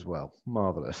viewers as well.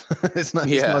 Marvelous. It's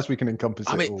nice we can encompass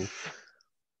it all.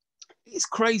 It's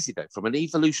crazy though, from an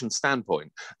evolution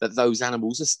standpoint, that those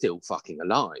animals are still fucking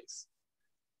alive.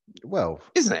 Well,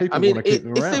 isn't it? I mean, if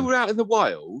they were out in the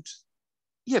wild,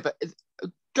 but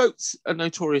goats are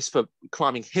notorious for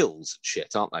climbing hills,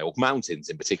 shit, aren't they? Or mountains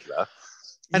in particular.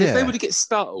 And if they were to get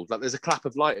startled, like there's a clap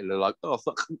of lightning, they're like, oh,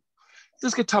 fuck,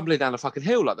 just go tumbling down a fucking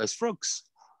hill like those frogs.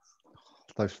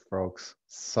 Those frogs.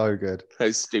 So good.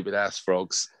 Those stupid ass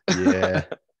frogs. Yeah.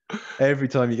 Every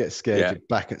time you get scared, you're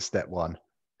back at step one.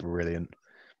 Brilliant.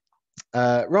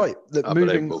 Right, look,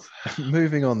 Unbelievable.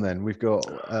 moving on. Then we've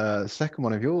got second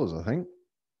one of yours, I think.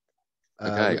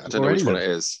 Okay, I don't know which one it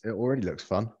is. It already looks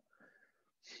fun.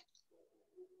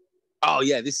 Oh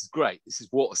yeah, this is great. This is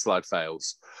water slide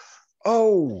fails.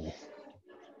 Oh,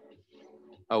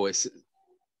 it's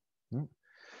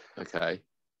okay.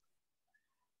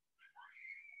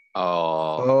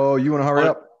 Oh, you want to hurry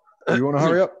up? You want to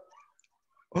hurry up?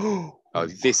 Oh,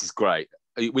 this is great.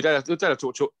 We don't have to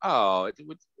watch. Oh,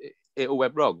 it all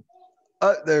went wrong.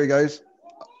 There he goes.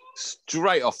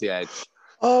 Straight off the edge.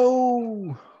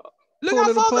 Oh, look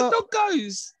how far the dog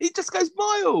goes. He just goes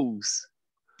miles.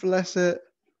 Bless it.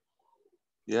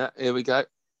 Yeah, here we go.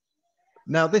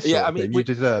 Now this sort of thing, you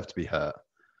deserve to be hurt.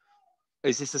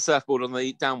 Is this the surfboard on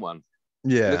the down one?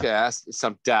 Yeah. Look at that.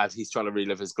 Some dad. He's trying to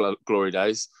relive his glory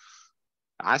days.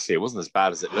 Actually, it wasn't as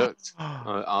bad as it looked.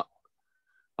 Oh,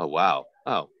 wow.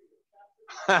 Oh.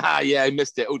 Yeah, he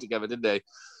missed it altogether, didn't he?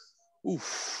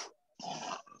 Oof.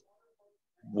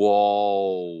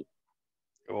 Whoa.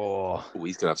 Oh,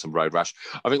 he's gonna have some road rash.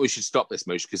 I think we should stop this,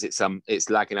 Moosh, because it's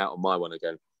lagging out on my one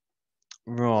again.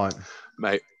 Right.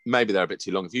 Maybe they're a bit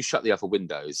too long. If you shut the other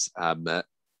windows,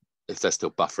 if they're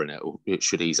still buffering it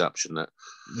should ease up, shouldn't it?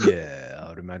 Yeah, I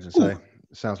would imagine so. It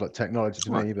sounds like technology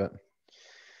to me, but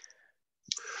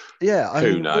yeah,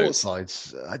 who knows? Water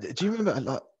slides. Do you remember?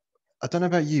 Like, I don't know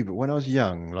about you, but when I was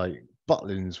young, like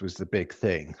Butlins was the big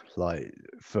thing. Like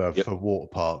for water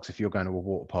parks, if you're going to a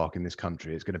water park in this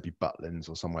country, it's going to be Butlins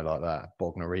or somewhere like that.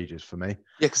 Bognor Regis for me.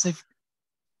 Yeah, because they've.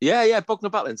 Yeah,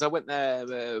 Bognor Butlins. I went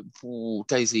there for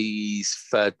Daisy's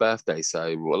 3rd birthday, so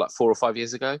like 4 or 5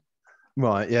 years ago.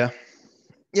 Right. Yeah.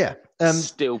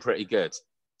 Still pretty good.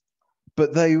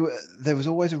 But there was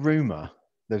always a rumor.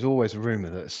 There's always a rumor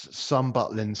that some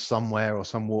Butlins somewhere or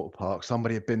some water park,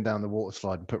 somebody had been down the water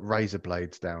slide and put razor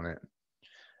blades down it.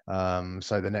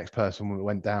 So the next person who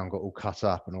went down got all cut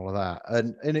up and all of that.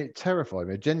 And it terrified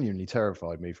me. It genuinely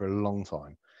terrified me for a long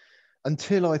time.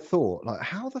 Until I thought, like,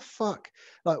 how the fuck,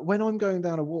 like when I'm going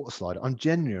down a water slide, I'm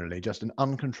genuinely just an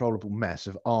uncontrollable mess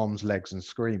of arms, legs, and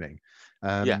screaming.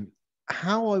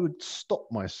 How I would stop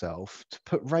myself to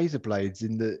put razor blades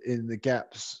in the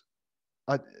gaps,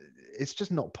 it's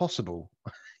just not possible,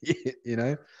 you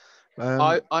know.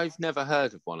 I've never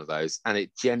heard of one of those, and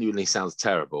it genuinely sounds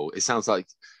terrible. It sounds like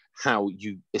how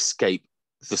you escape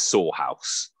the saw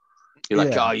house. You're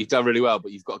like, you've done really well,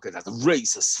 but you've got to go down the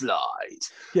razor slide.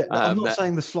 Yeah, I'm not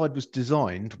saying the slide was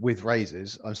designed with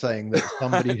razors. I'm saying that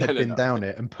somebody had been down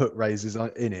it and put razors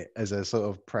in it as a sort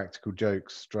of practical joke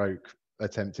stroke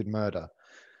attempted murder.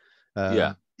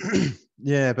 Yeah,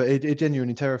 but it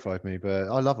genuinely terrified me. But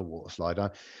I love a water slide.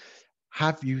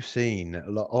 Have you seen?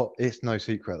 It's no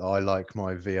secret that I like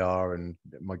my VR and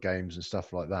my games and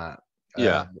stuff like that.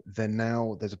 Then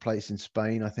now there's a place in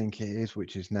Spain, I think it is,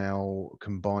 which is now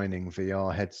combining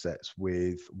VR headsets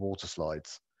with water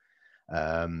slides.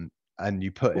 And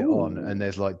you put it on, and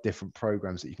there's like different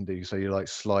programs that you can do. So you're like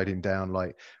sliding down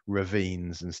like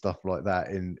ravines and stuff like that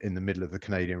in the middle of the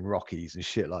Canadian Rockies and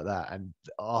shit like that. And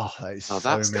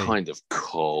that's kind of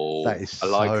cool. That is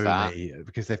me,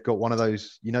 because they've got one of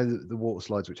those, you know, the water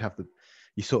slides which have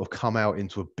you sort of come out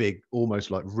into a big,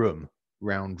 almost like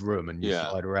round room, and you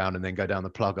slide around and then go down the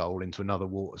plug hole into another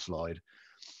water slide.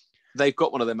 They've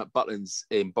got one of them at Butlins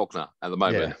in Bognor at the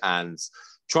moment, and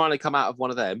trying to come out of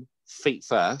one of them feet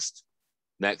first,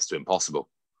 next to impossible.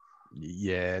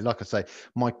 Yeah, like I say,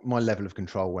 my level of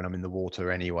control when I'm in the water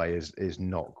anyway is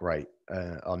not great.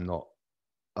 I'm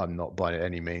not by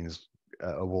any means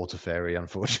a water fairy,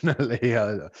 unfortunately.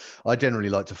 I generally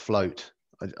like to float.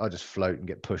 I just float and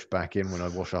get pushed back in when I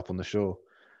wash up on the shore.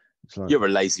 You're a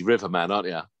lazy river man, aren't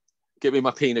you? Give me my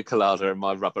pina colada and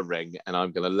my rubber ring, and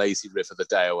I'm going to lazy river the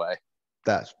day away.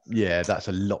 That's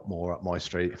a lot more up my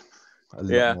street. A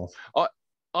lot more.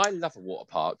 I love a water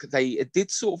park. They did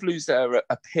sort of lose their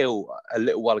appeal a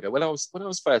little while ago. When I was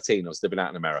 13, I was living out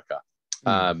in America,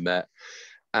 and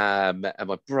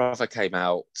my brother came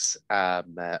out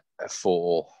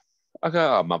for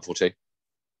a month or two,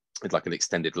 with like an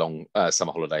extended long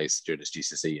summer holidays during his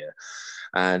GCSE year,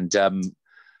 and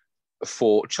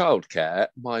for childcare,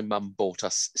 my mum bought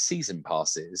us season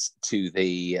passes to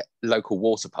the local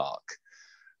water park.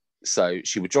 So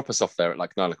she would drop us off there at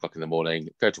like 9 o'clock in the morning,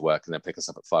 go to work, and then pick us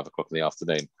up at 5 o'clock in the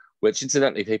afternoon, which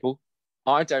incidentally, people,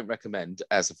 I don't recommend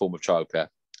as a form of childcare,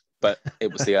 but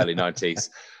it was the early 90s.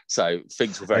 So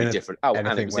things were very different. Oh, and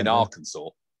it was in Arkansas.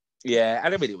 Yeah.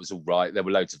 And I mean, it was all right. There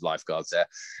were loads of lifeguards there.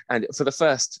 And for the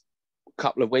first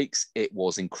couple of weeks, it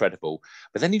was incredible.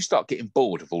 But then you start getting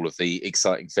bored of all of the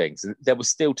exciting things. And there was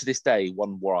still to this day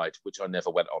one ride, which I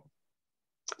never went on.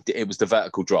 It was the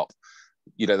vertical drop.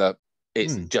 You know,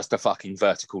 It's just a fucking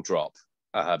vertical drop.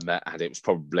 And it was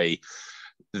probably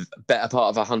the better part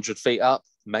of 100 feet up,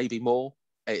 maybe more.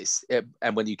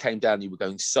 And when you came down, you were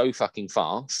going so fucking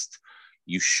fast,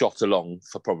 you shot along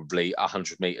for probably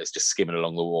 100 meters, just skimming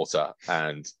along the water.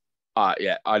 And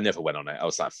I never went on it. I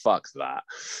was like, fuck that.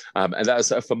 And that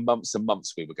was for months and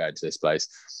months we were going to this place.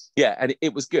 Yeah, and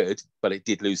it was good, but it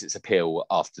did lose its appeal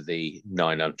after the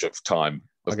 900th time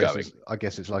of going. I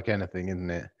guess it's like anything, isn't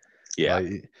it? Yeah.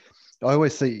 Like,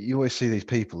 you always see these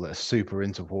people that are super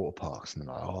into water parks and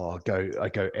they're like, oh, I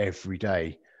go every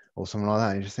day or something like that.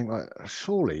 And you just think, like,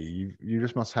 surely you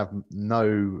just must have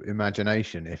no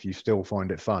imagination if you still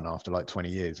find it fun after like 20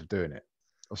 years of doing it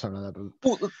or something like that.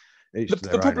 But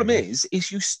the problem is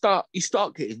you start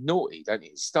getting naughty, don't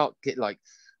you? You start getting like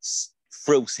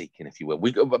thrill seeking, if you will.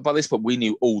 By this point we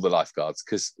knew all the lifeguards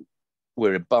because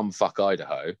we're in bumfuck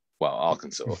Idaho, well,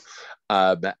 Arkansas,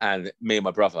 and me and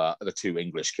my brother are the two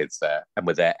English kids there, and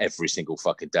we're there every single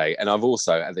fucking day. And I've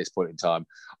also, at this point in time,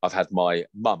 I've had my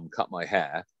mum cut my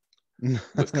hair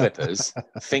with clippers,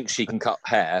 thinks she can cut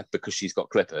hair because she's got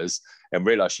clippers, and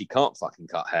realise she can't fucking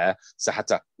cut hair, so had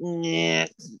to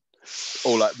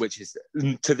or like, which is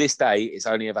to this day, it's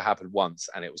only ever happened once,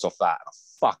 and it was off that. I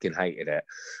fucking hated it.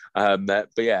 But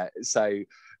yeah, so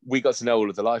we got to know all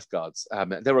of the lifeguards.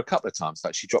 There were a couple of times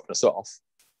like she dropped us off.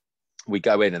 We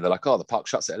go in and they're like, oh, the park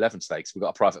shuts at 11 today because we've got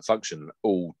a private function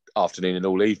all afternoon and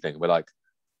all evening. We're like,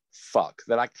 fuck.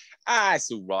 They're like, it's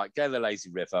all right. Go to the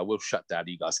lazy river. We'll shut down.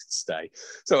 You guys can stay.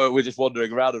 So we're just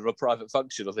wandering around in a private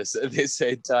function of this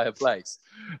entire place.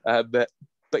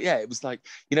 But yeah, it was like,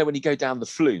 you know, when you go down the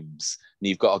flumes and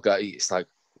you've got to go, it's like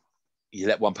you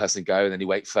let one person go and then you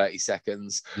wait 30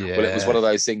 seconds. Yeah. Well, it was one of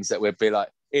those things that we'd be like,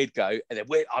 he'd go and then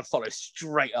I'd follow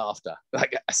straight after.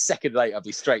 Like a second later, I'd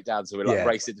be straight down. So we're like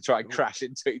racing to try and crash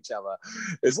into each other.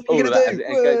 It's all of that. And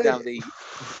go down the...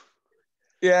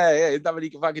 Yeah, nothing you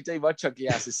can fucking do. My chunky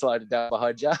ass is sliding down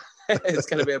behind you. It's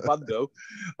going to be a bundle.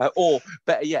 Or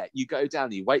better yet, you go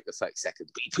down, you wait the 30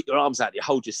 seconds, but you put your arms out and you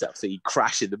hold yourself so you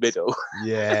crash in the middle.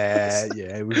 Yeah,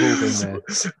 we've all been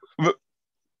there.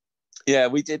 Yeah,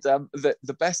 we did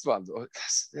the best one.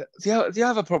 The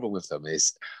other problem with them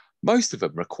is most of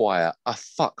them require a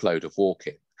fuckload of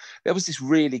walking. There was this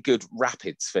really good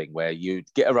rapids thing where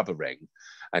you'd get a rubber ring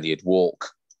and you'd walk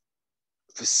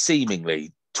for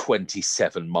seemingly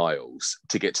 27 miles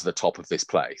to get to the top of this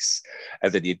place,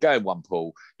 and then you'd go in one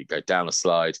pool, you'd go down a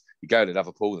slide, you go in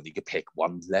another pool, and you could pick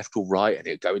one left or right, and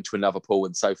it'd go into another pool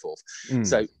and so forth.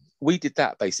 So we did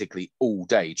that basically all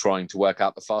day, trying to work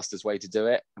out the fastest way to do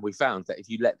it. And we found that if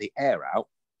you let the air out,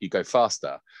 you go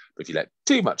faster, but if you let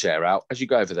too much air out as you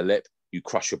go over the lip, you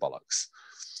crush your bollocks.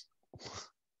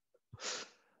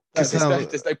 Because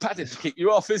there's no padding to keep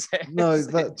you off, is it? No,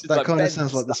 that like kind of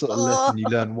sounds like the sort of lesson you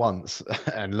learn once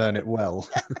and learn it well.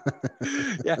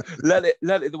 Yeah, learn it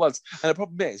the once. And the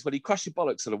problem is, when you crush your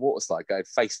bollocks on a water slide going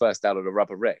face first down on a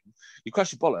rubber ring, you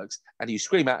crush your bollocks and you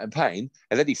scream out in pain,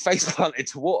 and then you face plant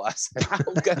into water, so that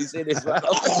all goes in as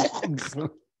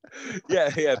well.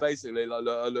 Yeah, basically, like,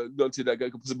 not too late, go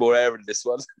put some more air in this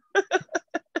one.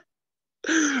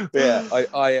 Yeah,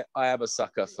 I am a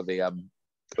sucker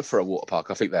for a water park.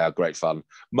 I think they are great fun.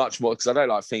 Much more because I don't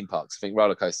like theme parks. I think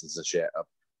roller coasters are shit.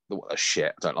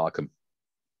 I don't like them.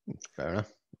 Fair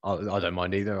enough. I don't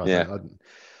mind either.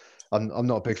 I'm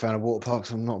not a big fan of water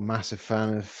parks. I'm not a massive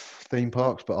fan of theme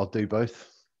parks, but I'll do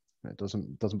both. It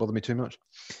doesn't bother me too much.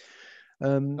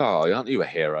 Aren't you a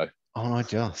hero? Oh, I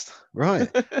just right.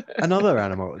 Another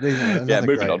animal.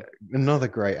 Another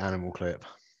great animal clip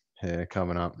here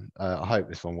coming up. I hope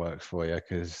this one works for you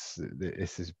because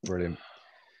this is brilliant.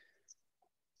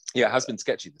 Yeah, it has been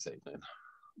sketchy this evening.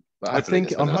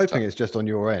 I'm hoping it's just on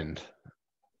your end.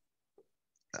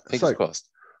 Fingers crossed.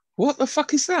 What the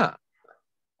fuck is that?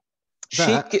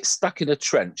 Sheep gets stuck in a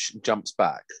trench and jumps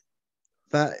back.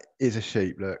 That is a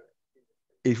sheep. Look,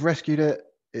 he's rescued it.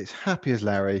 It's happy as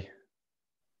Larry.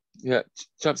 Yeah,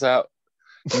 jumps out.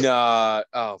 No,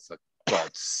 oh, for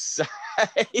God's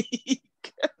sake.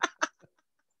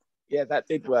 Yeah, that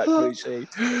did work, Lucy.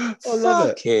 I love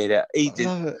it. He did.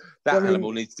 That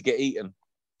animal needs to get eaten.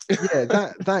 Yeah,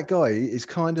 that guy is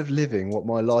kind of living what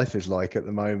my life is like at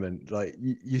the moment. Like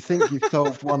you think you've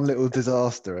solved one little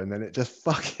disaster, and then it just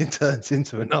fucking turns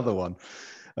into another one.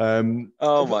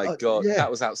 Oh my God, that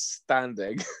was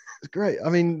outstanding. It's great. I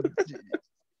mean,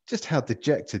 just how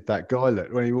dejected that guy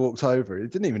looked when he walked over. He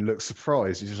didn't even look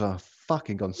surprised. He's just like,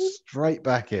 fucking gone straight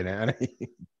back in it. And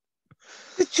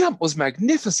the jump was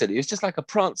magnificent. It was just like a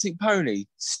prancing pony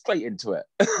straight into it.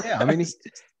 Yeah, I mean,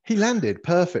 he landed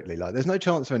perfectly. Like, there's no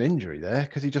chance of an injury there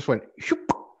because he just went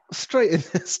straight in,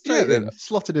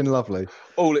 slotted in lovely.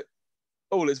 All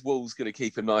all his wool's going to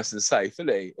keep him nice and safe, isn't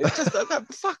he? It's just that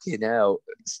fucking hell.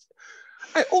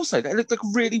 Also, that looked like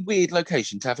a really weird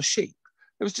location to have a sheep.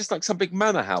 It was just like some big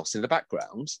manor house in the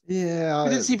background. Yeah. It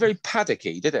didn't seem very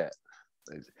paddocky, did it?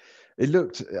 It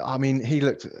looked, I mean,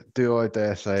 do I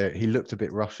dare say it, he looked a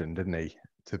bit Russian, didn't he?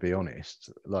 To be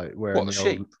honest. Like wearing the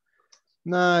sheep?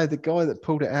 No, the guy that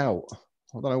pulled it out.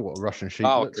 I don't know what a Russian sheep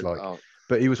looks like.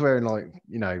 But he was wearing like,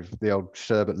 the old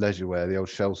sherbet leisure wear, the old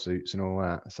shell suits and all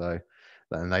that. So,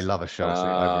 and they love a shell suit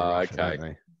over in Russia, don't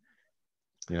they?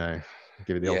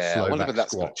 Give it the old Slovak I wonder if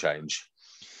that's going squat. to change.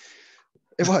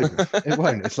 It won't. It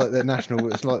won't. It's like their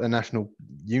national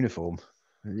uniform.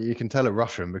 You can tell a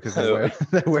Russian because they're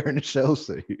wearing a shell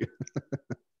suit.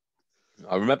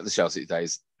 I remember the shell suit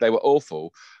days. They were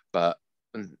awful, but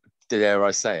dare I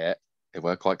say it, they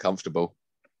were quite comfortable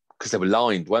because they were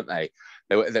lined, weren't they?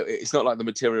 It's not like the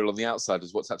material on the outside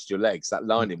is what touched your legs. That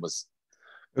lining was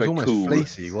It was almost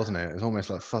fleecy, wasn't it? It was almost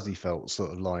like fuzzy felt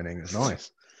sort of lining. It was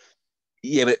nice.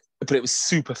 Yeah, but it was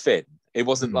super thin. It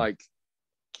wasn't like,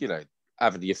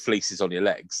 having your fleeces on your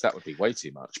legs. That would be way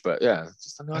too much. But yeah,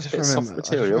 just a nice bit of soft material. I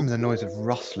just remember the noise of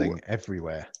rustling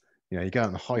everywhere. You go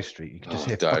on the high street, you can just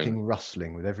hear fucking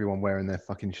rustling with everyone wearing their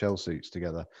fucking shell suits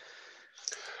together.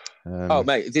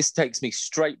 Mate, this takes me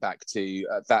straight back to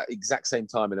that exact same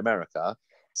time in America.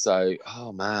 So,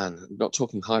 oh man, I'm not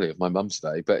talking highly of my mum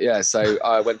today, but yeah, so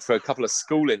I went for a couple of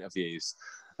school interviews.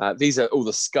 These are all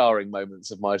the scarring moments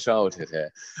of my childhood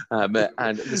here.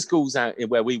 And the schools out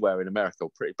where we were in America were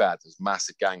pretty bad. There's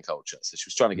massive gang culture. So she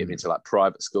was trying to get me into like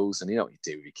private schools, and you know what you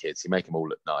do with your kids, you make them all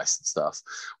look nice and stuff.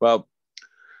 Well,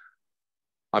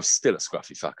 I'm still a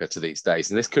scruffy fucker to these days,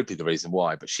 and this could be the reason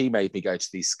why, but she made me go to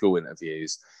these school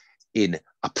interviews in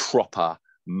a proper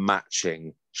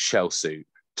matching shell suit,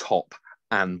 top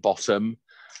and bottom.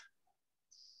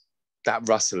 That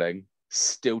rustling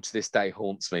still to this day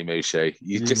haunts me, Mushi.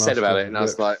 You just said about it, and I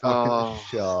was like,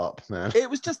 sharp, man. It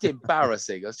was just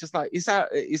embarrassing. I was just like, is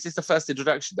this the first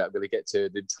introduction that I'm going to get to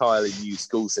an entirely new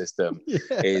school system? Yeah.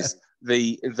 Is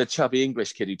the chubby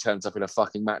English kid who turns up in a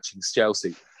fucking matching shell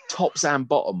suit, tops and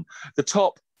bottom. The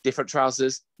top, different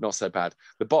trousers, not so bad.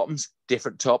 The bottoms,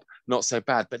 different top, not so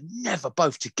bad, but never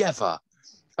both together.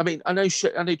 I mean, I know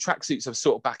tracksuits are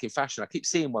sort of back in fashion. I keep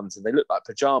seeing ones and they look like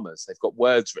pajamas. They've got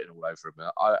words written all over them.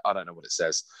 I don't know what it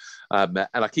says. And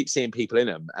I keep seeing people in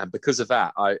them. And because of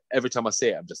that, every time I see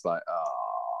it, I'm just like,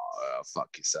 oh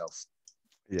fuck yourself.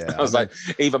 Yeah. I was like,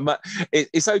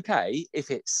 it's okay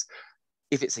if it's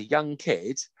a young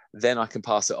kid, then I can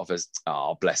pass it off as,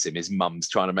 oh, bless him, his mum's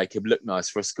trying to make him look nice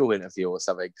for a school interview or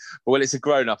something. But when it's a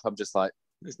grown-up, I'm just like,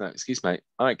 there's no excuse, mate.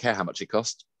 I don't care how much it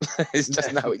costs. It's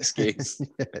just no excuse.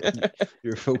 Yeah,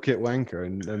 you're a full kit wanker,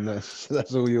 and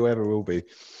that's all you ever will be.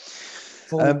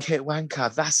 Full kit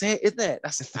wanker. That's it, isn't it?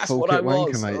 That's what I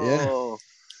was. Wanker, mate. Oh.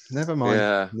 Yeah. Never mind.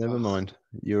 Yeah. Never mind.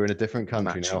 You're in a different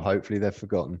country now. Hopefully they've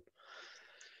forgotten.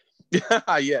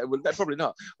 Yeah, well, they're probably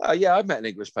not. Yeah, I met an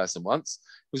English person once.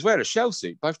 He was wearing a shell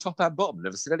suit, both top and bottom.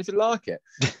 Never seen anything like it.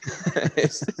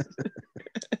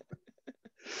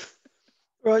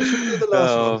 Right, should we do the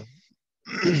last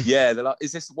one? Yeah,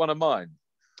 is this one of mine?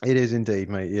 It is indeed,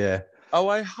 mate. Yeah. Oh,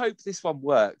 I hope this one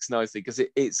works nicely because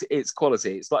it's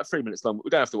quality. It's like 3 minutes long.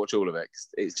 We don't have to watch all of it.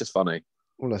 It's just funny.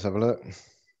 Well, let's have a look.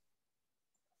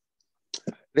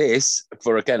 This,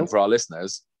 for our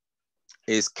listeners,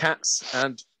 is cats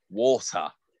and water.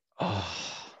 Oh,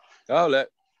 look.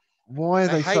 Why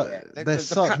are they're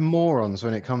such morons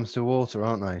when it comes to water,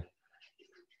 aren't they?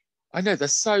 I know, they're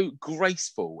so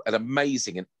graceful and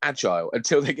amazing and agile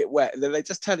until they get wet, and then they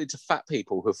just turn into fat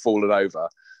people who've fallen over.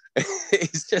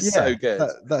 It's just so good.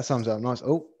 That sums up nice.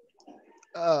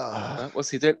 What's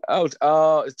he doing?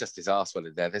 Oh, it's just his arse well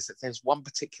in there. There's one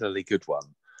particularly good one.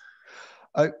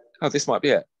 Oh, this might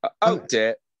be it.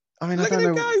 Dear. I mean, I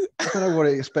don't know what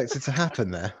he expected to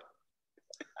happen there.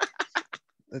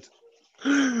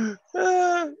 I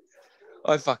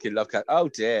fucking love cats. Oh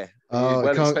dear. Well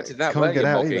expected that, weren't you,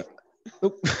 Moggy?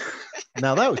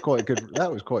 Now that was quite good.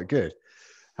 That was quite good.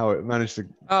 How it managed to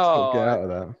get out of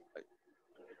that.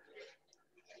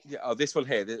 Yeah. This one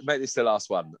here. Make this the last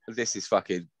one. This is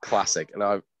fucking classic. And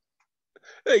there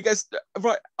he goes.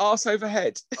 Right, arse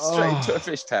overhead, straight into a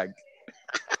fish tank.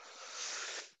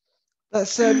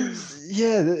 That's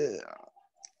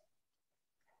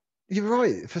you're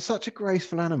right. For such a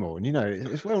graceful animal, and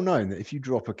it's well known that if you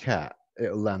drop a cat,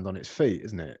 it'll land on its feet,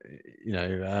 isn't it?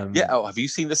 Yeah. Oh, have you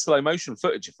seen the slow motion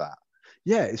footage of that?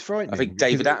 Yeah, it's frightening. I think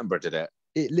David Attenborough did it.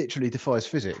 It literally defies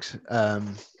physics. But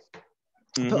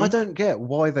I don't get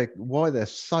why they're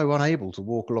so unable to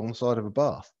walk alongside of a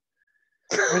bath.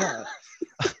 I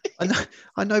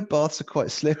I know baths are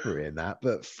quite slippery in that,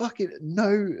 but fucking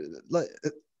no, like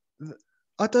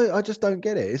I just don't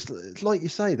get it. It's like you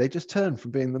say, they just turn from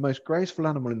being the most graceful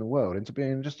animal in the world into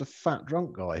being just a fat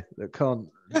drunk guy that can't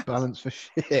balance for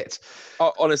shit.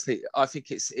 Honestly, I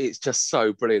think it's just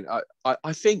so brilliant.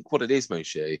 I think what it is,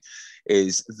 Mushu,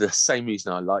 is the same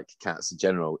reason I like cats in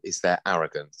general is their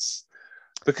arrogance,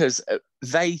 because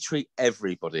they treat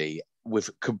everybody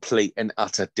with complete and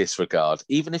utter disregard.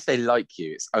 Even if they like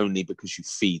you, it's only because you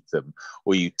feed them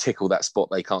or you tickle that spot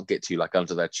they can't get to, like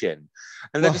under their chin.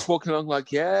 And they're just walking along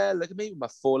like, yeah, look at me with my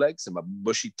forelegs and my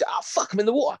mushy, fuck, I'm in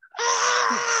the water.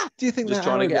 Do you think just that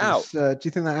trying to get out? Do you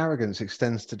think that arrogance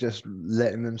extends to just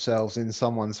letting themselves in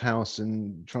someone's house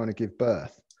and trying to give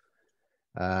birth?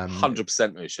 100%,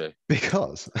 Mushu.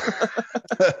 Because,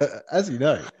 as you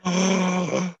know,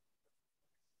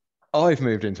 I've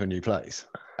moved into a new place,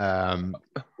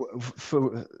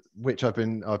 for which I've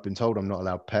been told I'm not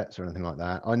allowed pets or anything like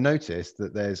that. I noticed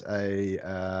that there's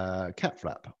a cat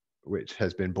flap which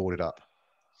has been boarded up,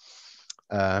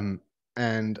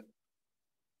 and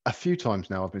a few times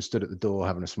now I've been stood at the door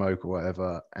having a smoke or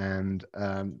whatever, and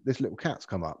this little cat's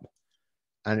come up,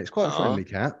 and it's quite a friendly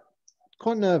cat.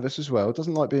 Quite nervous as well.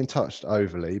 Doesn't like being touched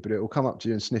overly, but it will come up to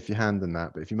you and sniff your hand and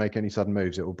that. But if you make any sudden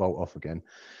moves, it will bolt off again.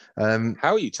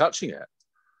 How are you touching it?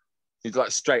 You're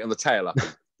like straight on the tail up.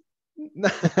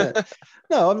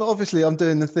 No, I'm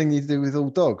doing the thing you do with all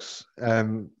dogs. I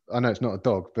know it's not a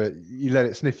dog, but you let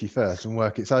it sniff you first and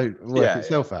work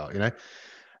itself out, you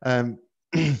know.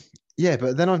 Yeah,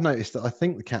 but then I've noticed that I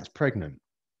think the cat's pregnant,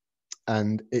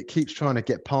 and it keeps trying to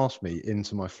get past me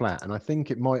into my flat, and I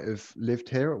think it might have lived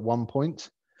here at one point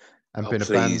and been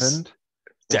abandoned.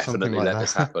 Definitely let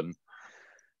this happen.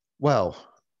 Well,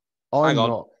 hang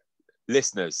on,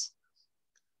 listeners.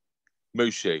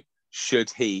 Mushu, should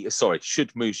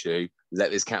Mushu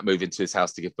let this cat move into his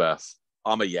house to give birth?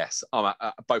 I'm a yes. I'm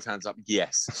both hands up.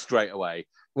 Yes, straight away.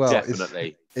 Well,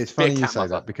 definitely. It's funny you say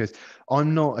that, because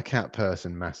I'm not a cat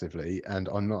person massively, and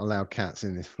I'm not allowed cats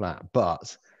in this flat.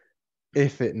 But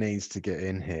if it needs to get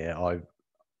in here,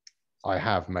 I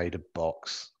have made a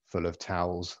box full of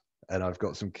towels, and I've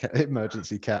got some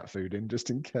emergency cat food in just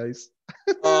in case.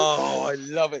 Oh, I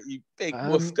love it, you big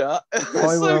woofter.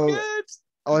 So good.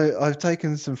 I've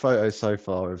taken some photos so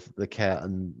far of the cat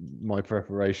and my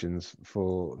preparations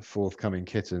for forthcoming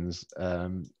kittens.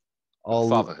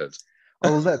 Fatherhood.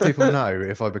 I'll let people know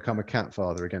if I become a cat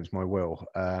father against my will.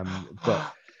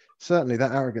 But certainly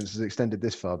that arrogance has extended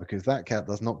this far, because that cat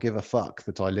does not give a fuck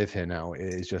that I live here now. It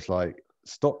is just like,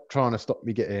 stop trying to stop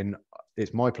me get in.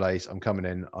 It's my place. I'm coming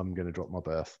in. I'm going to drop my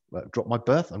birth. Drop my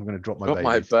birth? I'm going to drop my baby.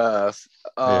 My birth.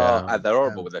 Oh, yeah. And they're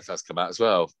horrible when they first come out as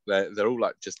well. They're all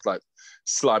like just like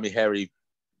slimy, hairy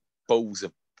balls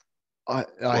of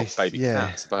baby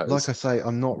cats. Like I say,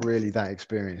 I'm not really that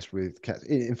experienced with cats.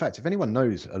 In fact, if anyone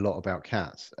knows a lot about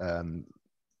cats,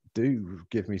 do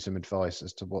give me some advice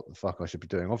as to what the fuck I should be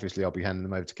doing. Obviously, I'll be handing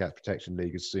them over to Cat Protection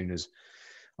League as soon as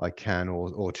I can,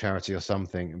 or charity or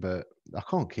something, but I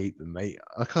can't keep them, mate.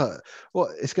 I can't.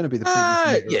 Well, it's going to be the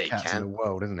biggest litter of cats in the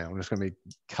world, isn't it? I'm just going to be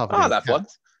covered in cats. One.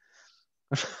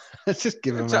 Just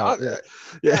give them out.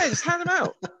 Just hand them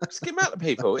out. Just give them out to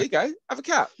people. Here you go. Have a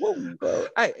cat. Whoa.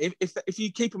 Hey, if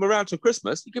you keep them around till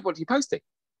Christmas, you give one to your postie.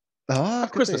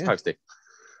 Have Christmas postie.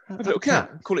 Have a little cat.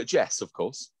 Call it Jess, of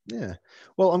course. Yeah.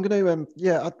 Well, I'm going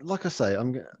to. Like I say,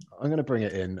 I'm going to bring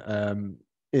it in.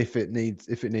 If it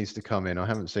needs to come in. I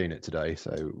haven't seen it today,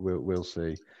 so we'll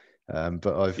see. But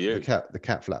the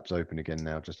cat flap's open again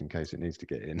now, just in case it needs to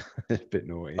get in. It's a bit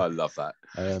naughty. I love that.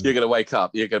 You're going to wake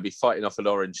up. You're going to be fighting off an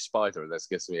orange spider, and there's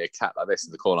going to be a cat like this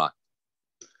in the corner.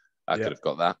 I could have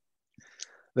got that.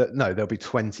 No, there'll be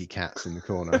 20 cats in the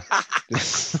corner.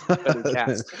 20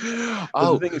 cats.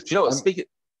 Oh, do you know what? Speaking.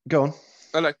 Go on.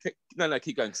 No,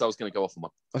 keep going, because I was going to go off on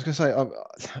one. I was going to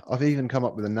say, I've even come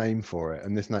up with a name for it,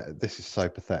 and this is so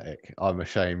pathetic. I'm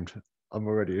ashamed. I'm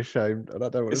already ashamed, and I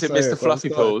don't want to say it. Is it Mr. Fluffy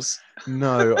Paws?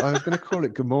 No, I was going to call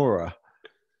it Gamora.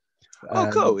 Oh,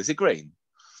 cool. Is it green?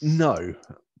 No,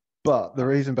 but the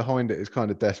reason behind it is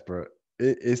kind of desperate.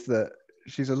 It is that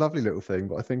she's a lovely little thing,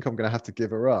 but I think I'm going to have to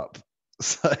give her up.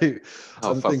 So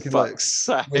I'm thinking, like,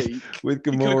 with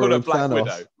Gamora and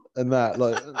Thanos and that,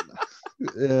 like.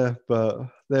 Yeah, but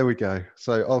there we go.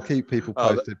 So I'll keep people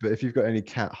posted. But if you've got any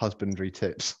cat husbandry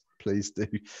tips, please do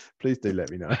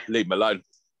let me know. Leave them alone.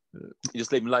 You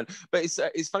just leave them alone. But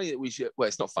it's funny that we should. Well,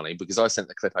 it's not funny because I sent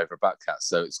the clip over about cats,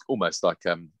 so it's almost like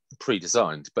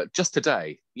pre-designed. But just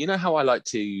today, you know how I like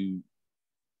to,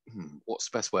 what's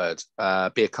the best word?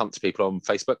 Be a cunt to people on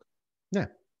Facebook. Yeah.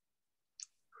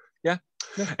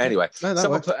 Anyway,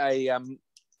 someone put a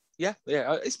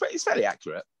it's fairly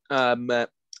accurate.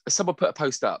 Someone put a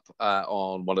post up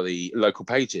on one of the local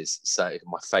pages, so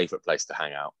my favourite place to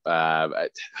hang out. I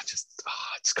just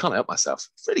can't help myself.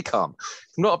 Really can't.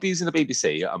 I'm not abusing the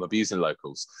BBC. I'm abusing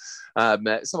locals.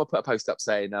 Someone put a post up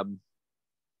saying,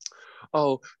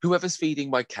 "Oh, whoever's feeding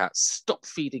my cat, stop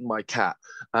feeding my cat.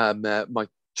 My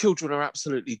children are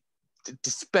absolutely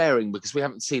despairing because we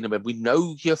haven't seen them, and we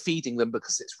know you're feeding them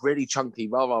because it's really chunky."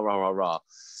 Rah rah rah rah rah.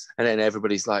 And then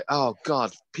everybody's like, "Oh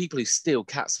God, people who steal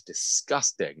cats are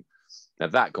disgusting." Now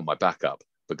that got my back up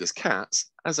because cats,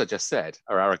 as I just said,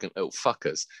 are arrogant little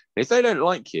fuckers. And if they don't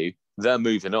like you, they're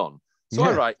moving on. So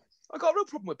I write, I got a real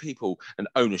problem with people and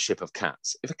ownership of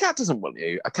cats. If a cat doesn't want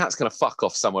you, a cat's going to fuck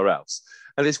off somewhere else.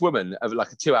 And this woman,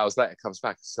 like 2 hours later, comes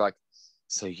back. It's like,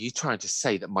 "So you trying to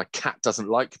say that my cat doesn't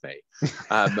like me?"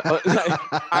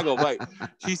 Hang on, wait.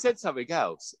 She said something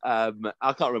else. I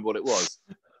can't remember what it was.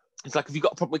 It's like, "Have you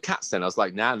got a problem with cats then?" I was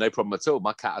like, "Nah, no problem at all.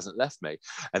 My cat hasn't left me."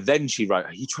 And then she wrote,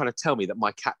 "Are you trying to tell me that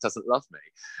my cat doesn't love me?"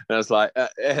 And I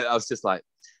was just like,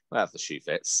 "Well, if the shoe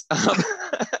fits."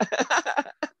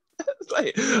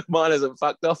 Like, mine hasn't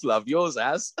fucked off, love. Yours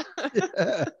has.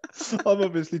 Yeah. I'm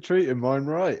obviously treating mine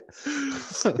right.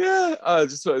 Yeah, I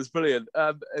just thought it was brilliant.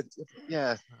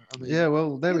 Yeah, I mean, yeah,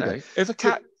 well, there we go. If a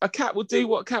cat will do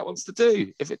what a cat wants to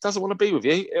do. If it doesn't want to be with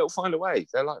you, it'll find a way.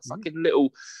 They're like fucking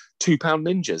little 2-pound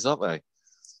ninjas, aren't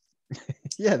they?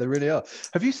 Yeah, they really are.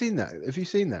 Have you seen that? Have you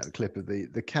seen that clip of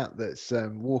the cat that's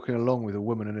walking along with a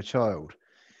woman and a child,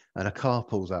 and a car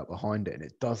pulls out behind it, and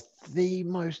it does the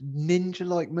most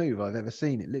ninja-like move I've ever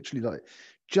seen. It literally like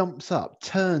jumps up,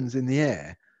 turns in the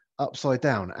air, upside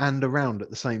down and around at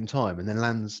the same time, and then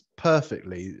lands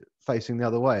perfectly facing the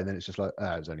other way. And then it's just like,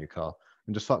 "Ah, it's only a car,"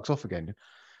 and just fucks off again.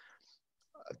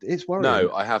 It's worrying.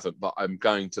 No, I haven't, but I'm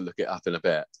going to look it up in a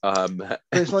bit.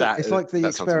 It's like it's like the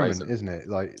experiment, amazing. isn't it?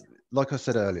 Like I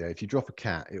said earlier, if you drop a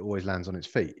cat, it always lands on its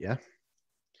feet. Yeah.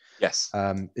 Yes.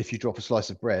 If you drop a slice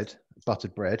of bread,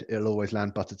 buttered bread, it'll always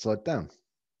land buttered side down.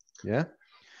 Yeah.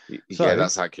 So, yeah,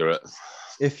 that's accurate.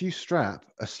 If you strap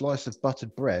a slice of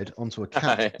buttered bread onto a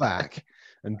cat's back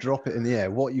and drop it in the air,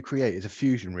 what you create is a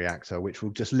fusion reactor, which will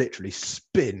just literally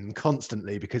spin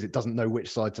constantly because it doesn't know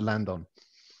which side to land on.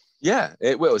 Yeah,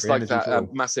 it will. It's like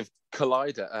that massive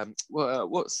collider.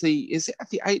 Is it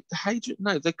the Hadron?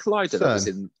 No, the collider that was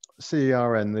in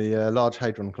CERN, the Large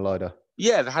Hadron Collider.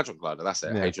 Yeah, the Hadron Collider. That's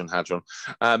it. Yeah.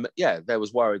 Hadron. Yeah, they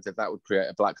was worried that would create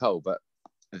a black hole, but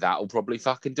that'll probably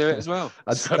fucking do it as well.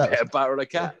 So a bit of butter on a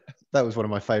cat. That was one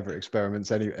of my favorite experiments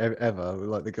ever.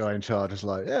 Like the guy in charge was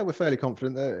like, "Yeah, we're fairly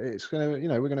confident that it's gonna,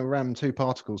 we're gonna ram two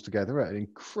particles together at an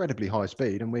incredibly high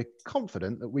speed, and we're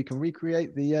confident that we can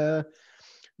recreate the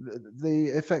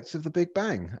effects of the Big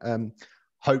Bang.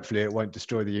 Hopefully, it won't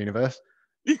destroy the universe."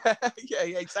 Yeah,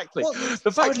 exactly. Well,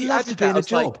 the fact I'd love to be in a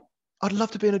job. I'd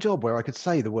love to be in a job where I could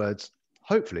say the words,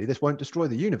 "Hopefully, this won't destroy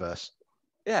the universe."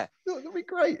 Yeah, that'd be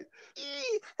great.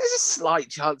 There's a slight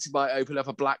chance it might open up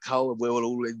a black hole and we'll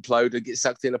all implode and get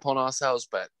sucked in upon ourselves,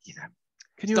 but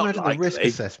can you imagine the risk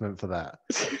assessment for that?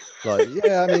 Like,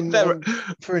 yeah, I mean,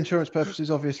 for insurance purposes,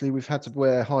 obviously, we've had to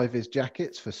wear high-vis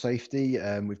jackets for safety.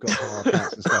 We've got hard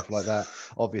hats and stuff like that.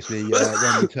 Obviously,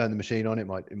 when we turn the machine on, it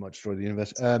might destroy the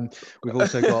universe. We've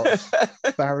also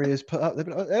got barriers put up.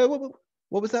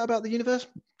 What was that about the universe?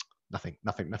 Nothing.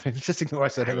 Just ignore what I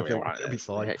said. It'll be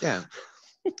fine.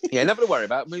 Yeah, nothing to worry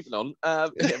about. Moving on.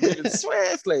 Moving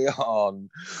swiftly on.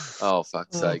 Oh,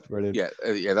 fuck's sake. Brilliant.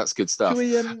 Yeah, that's good stuff.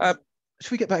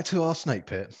 Should we get back to our snake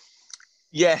pit?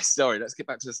 Yes, sorry. Let's get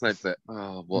back to the snake pit.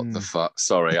 Oh, what the fuck?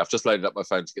 Sorry, I've just loaded up my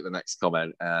phone to get the next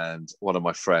comment, and one of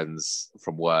my friends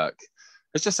from work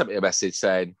has just sent me a message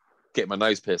saying, "Get my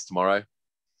nose pierced tomorrow."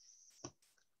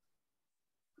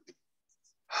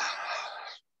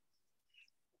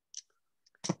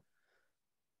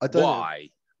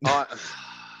 Why?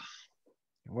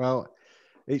 Well,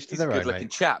 each to their own. He's a good-looking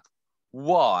chap.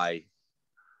 Why?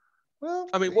 Well,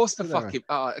 I mean, what's the fucking?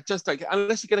 Just don't.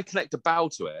 Unless you're going to connect a bell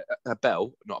to it, a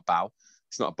bell, not a bow.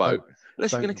 It's not a boat.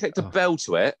 Unless you're going to connect a bell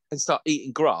to it and start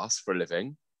eating grass for a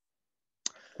living.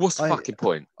 What's the fucking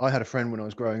point? I had a friend when I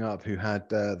was growing up who had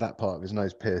that part of his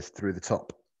nose pierced through the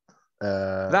top.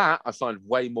 That I find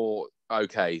way more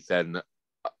okay than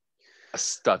a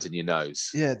stud in your nose.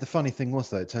 Yeah, the funny thing was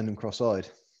though, it turned him cross-eyed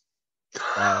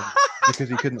because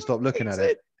he couldn't stop looking at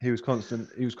it. He was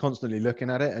constantly looking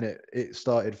at it, and it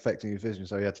started affecting his vision,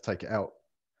 so he had to take it out.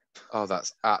 Oh,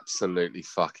 that's absolutely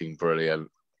fucking brilliant.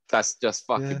 That's just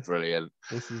fucking brilliant.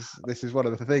 This is one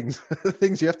of the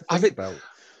things you have to think about.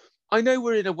 I know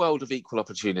we're in a world of equal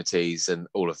opportunities and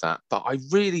all of that, but I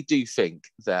really do think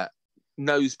that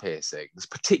nose piercings,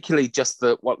 particularly just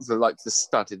the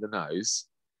stud in the nose,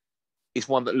 is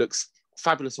one that looks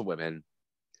fabulous on women.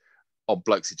 On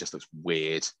blokes, it just looks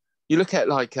weird. You look at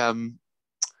like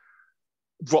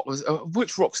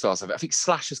which rock stars have it? I think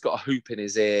Slash has got a hoop in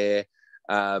his ear.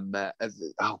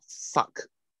 Oh fuck,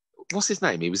 what's his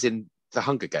name? He was in the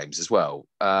Hunger Games as well.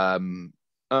 I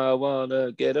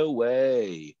wanna get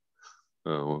away.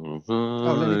 Lenny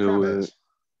Kravitz.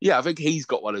 Yeah, I think he's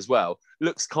got one as well.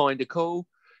 Looks kind of cool.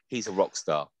 He's a rock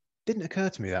star. Didn't occur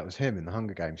to me that was him in the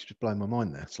Hunger Games. Just blown my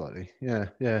mind there slightly. Yeah.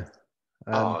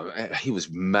 He was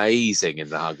amazing in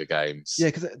the Hunger Games. Yeah,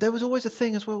 because there was always a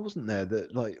thing as well, wasn't there?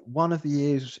 That like one of the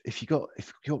ears, if you got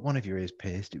one of your ears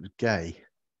pierced, it was gay.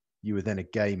 You were then a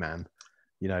gay man.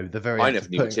 You know, the very. I never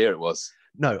knew what tier it was.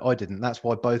 No, I didn't. That's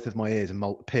why both of my ears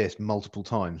are pierced multiple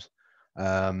times.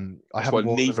 That's why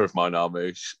neither of mine are,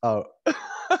 Moosh. Oh.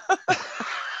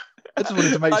 I just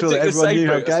wanted to make sure that everyone knew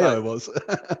how gay I was.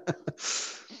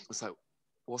 It's like,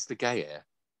 what's the gay ear?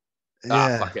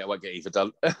 Yeah. Fuck it, I won't get either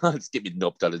done. Just get me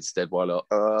knob done instead. Why not?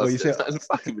 Well, you see, that's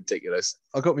fucking ridiculous.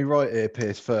 I got my right ear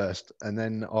pierced first, and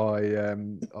then I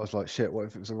was like, shit, what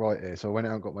if it was the right ear? So I went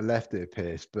out and got my left ear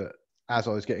pierced. But as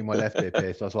I was getting my left ear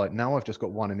pierced, I was like, now I've just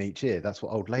got one in each ear. That's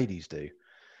what old ladies do.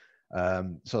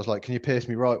 So I was like, can you pierce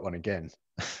me right one again?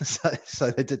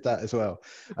 so they did that as well.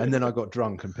 And then I got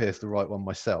drunk and pierced the right one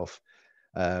myself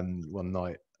one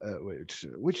night, which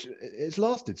it's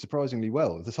lasted surprisingly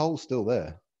well. This hole's still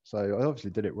there. So I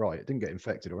obviously did it right. It didn't get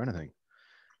infected or anything.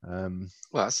 Well,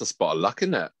 that's a spot of luck,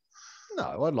 isn't it?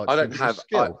 No, I'd like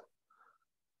to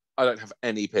I don't have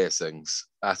any piercings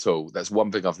at all. That's one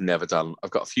thing I've never done.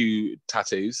 I've got a few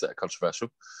tattoos that are controversial.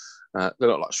 They're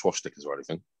not like swastikas or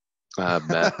anything.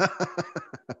 They're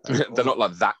not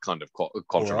like that kind of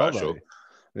controversial.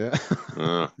 Yeah.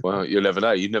 Well, you'll never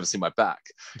know. You've never seen my back.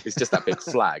 It's just that big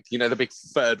flag. You know, the big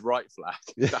third right flag.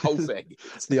 Yeah. The whole thing.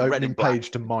 It's the opening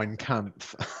page to Mein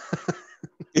Kampf.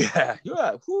 Yeah.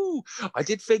 Woo. I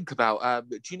did think about.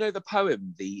 Do you know the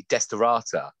poem, the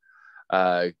Desiderata?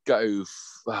 Oh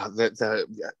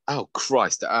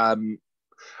Christ. I'm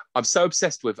so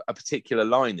obsessed with a particular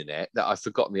line in it that I've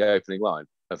forgotten the opening line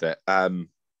of it.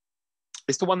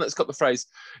 It's the one that's got the phrase,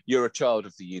 "You're a child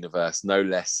of the universe, no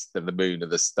less than the moon or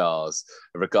the stars.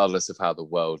 Regardless of how the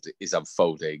world is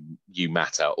unfolding, you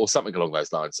matter," or something along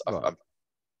those lines. Right.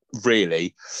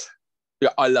 Really, yeah,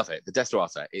 I love it. The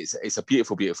Desiderata. It's a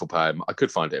beautiful, beautiful poem. I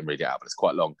could find it and read it out, but it's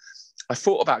quite long. I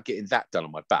thought about getting that done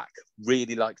on my back.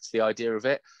 Really liked the idea of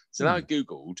it. So now I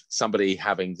Googled somebody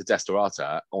having the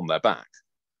Desiderata on their back,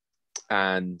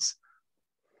 and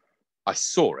I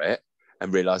saw it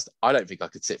and realised I don't think I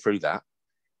could sit through that.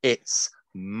 It's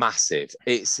massive.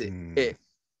 It's a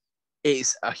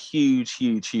huge,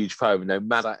 huge, huge poem. No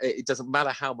matter, it doesn't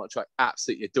matter how much I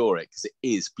absolutely adore it, because it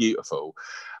is beautiful.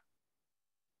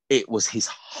 It was his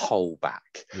whole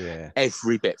back. Yeah.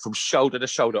 Every bit, from shoulder to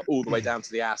shoulder, all the way down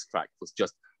to the ass crack, was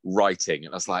just writing.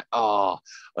 And I was like,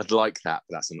 I'd like that,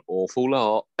 but that's an awful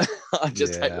lot. I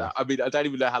just take that. I mean, I don't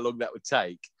even know how long that would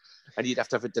take. And you'd have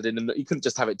to have it done you couldn't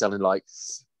just have it done in like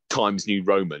Times New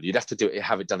Roman. You'd have to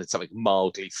have it done in something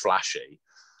mildly flashy.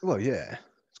 Well, yeah,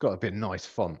 it's got a bit nice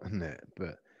font, hasn't it?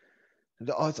 But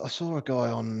I saw a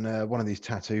guy on one of these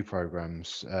tattoo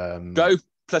programs. Go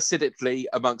placidly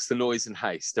amongst the noise and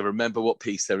haste to remember what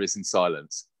peace there is in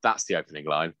silence. That's the opening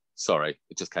line. Sorry,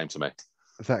 it just came to me.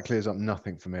 That clears up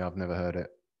nothing for me. I've never heard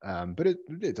it, but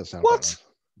it does sound. What?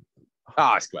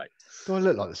 It's great. Do I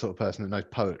look like the sort of person that knows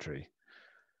poetry?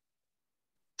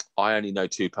 I only know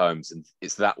two poems, and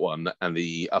it's that one, and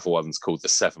the other one's called The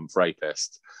Seventh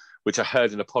Rapist, which I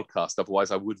heard in a podcast.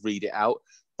 Otherwise, I would read it out,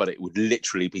 but it would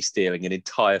literally be stealing an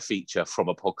entire feature from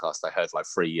a podcast I heard like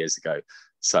 3 years ago.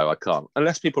 So I can't,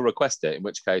 unless people request it, in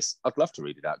which case I'd love to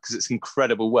read it out, because it's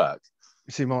incredible work.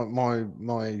 You see,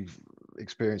 my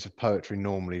experience of poetry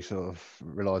normally sort of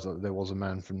relies on there was a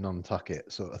man from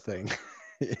Nantucket sort of thing.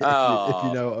 if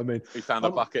you know what I mean. He found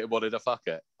a bucket and wanted to fuck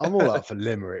it. I'm all up for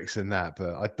limericks and that,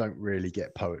 but I don't really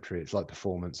get poetry. It's like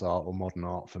performance art or modern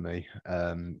art for me.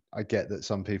 I get that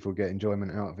some people get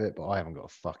enjoyment out of it, but I haven't got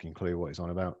a fucking clue what it's on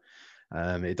about.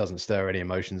 It doesn't stir any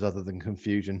emotions other than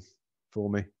confusion for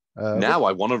me. Now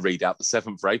I want to read out The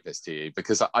Seventh Rapist to you,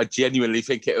 because I genuinely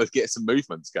think it would get some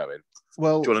movements going.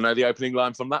 Well, do you want to know the opening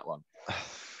line from that one?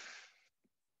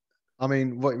 I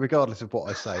mean, regardless of what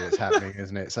I say, it's happening,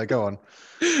 isn't it? So go on.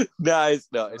 No, it's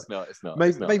not.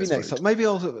 Maybe next time. Maybe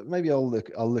I'll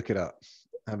look it up.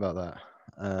 How about that?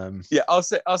 Yeah, I'll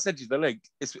send you the link.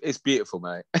 It's beautiful,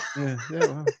 mate. Yeah.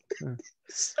 Well, yeah.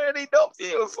 It's really not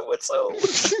beautiful at all.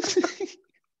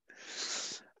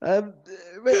 But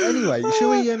anyway, shall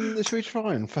we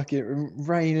try and fucking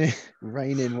rein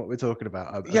in what we're talking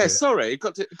about? Yeah, sorry,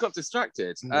 got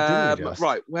distracted. Didn't we just?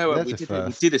 Right, where were we? We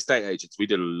did estate agents. We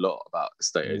did a lot about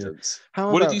estate agents.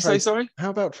 What did you say? Sorry. How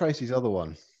about Tracy's other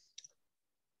one?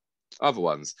 Other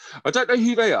ones. I don't know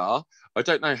who they are. I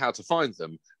don't know how to find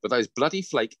them. But those bloody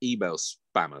flake email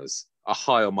spammers are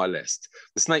high on my list.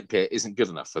 The snake pit isn't good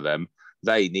enough for them.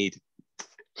 They need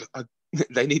a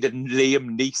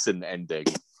Liam Neeson ending.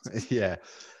 Yeah.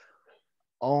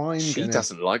 She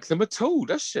doesn't like them at all,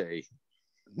 does she?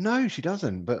 No, she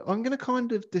doesn't. But I'm going to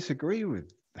kind of disagree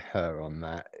with her on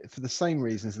that for the same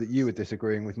reasons that you were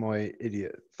disagreeing with my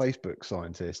idiot Facebook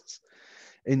scientists.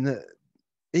 In that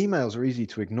emails are easy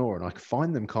to ignore, and I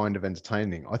find them kind of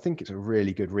entertaining. I think it's a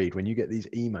really good read when you get these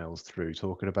emails through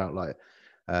talking about like,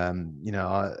 I'm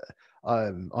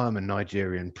a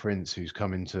Nigerian prince who's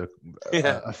come into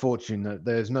a fortune that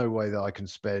there's no way that I can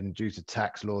spend due to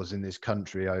tax laws in this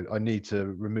country. I need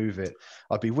to remove it.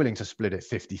 I'd be willing to split it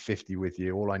 50-50 with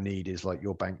you. All I need is like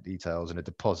your bank details and a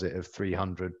deposit of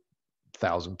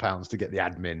 £300,000 to get the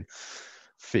admin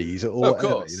fees or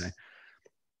whatever, you know.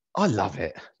 I love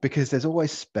it because there's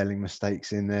always spelling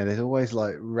mistakes in there. There's always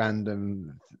like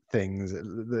random things that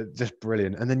are just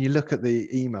brilliant. And then you look at the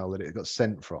email that it got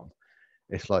sent from.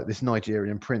 It's like this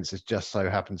Nigerian prince has just so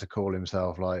happened to call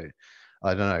himself like,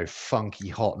 I don't know, funky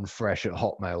hot and fresh at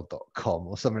hotmail.com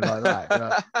or something like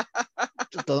that.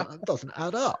 Just doesn't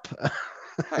add up.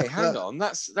 Hey, hang on.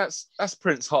 That's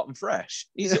Prince Hot and Fresh.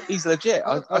 He's legit.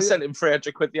 I sent him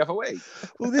 300 quid the other week.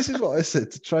 Well, this is what I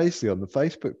said to Tracy on the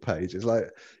Facebook page. It's like,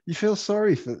 you feel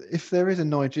sorry for if there is a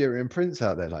Nigerian prince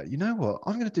out there, like, you know what?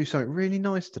 I'm going to do something really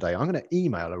nice today. I'm going to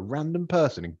email a random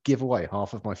person and give away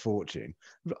half of my fortune.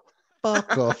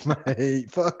 Fuck off,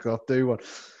 mate. Fuck off. Do one.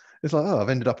 It's like, I've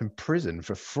ended up in prison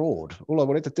for fraud. All I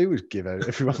wanted to do was give out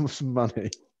everyone some money.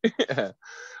 Yeah.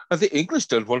 I think English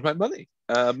don't want my money.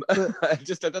 I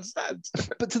just don't understand.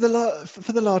 But for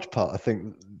the large part, I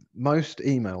think most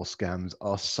email scams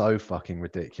are so fucking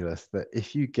ridiculous that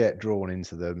if you get drawn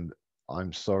into them,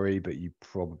 I'm sorry, but you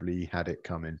probably had it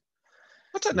coming.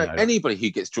 I don't know anybody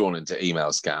who gets drawn into email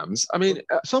scams. I mean,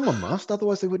 someone must,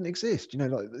 otherwise they wouldn't exist. You know,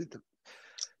 like.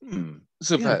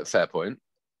 It's a fair point.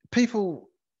 People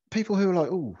who are like,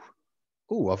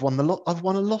 oh, I've won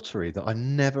a lottery that I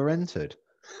never entered,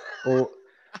 or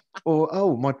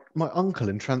oh, my uncle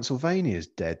in Transylvania is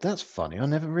dead. That's funny. I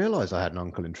never realised I had an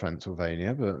uncle in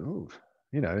Transylvania, but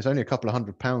it's only a couple of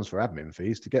 £100 for admin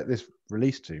fees to get this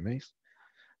released to me.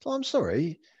 So I'm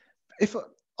sorry if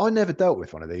I never dealt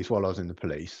with one of these while I was in the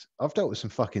police. I've dealt with some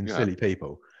fucking silly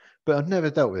people, but I've never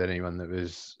dealt with anyone that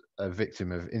was a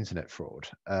victim of internet fraud.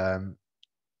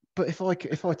 But if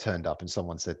I turned up and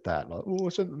someone said that, like, I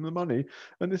sent them the money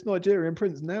and this Nigerian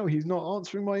prince, now he's not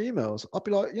answering my emails, I'd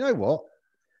be like, you know what?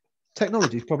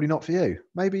 Technology is probably not for you.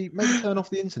 Maybe turn off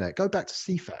the internet. Go back to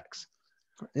CFAX.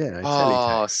 Yeah,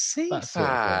 teletext. CFAX. Sort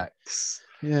of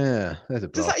yeah, there's a.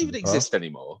 Does that even exist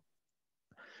anymore?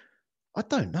 I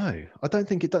don't know. I don't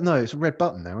think it does. No, it's a red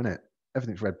button now, isn't it?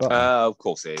 Everything's red button. Of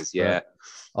course it is. Yeah.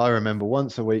 I remember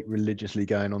once a week religiously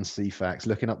going on CFAX,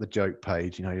 looking up the joke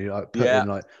page. You know, you like put in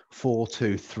like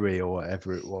 423 or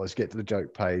whatever it was, get to the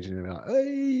joke page, and you're like,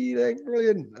 "Hey, they're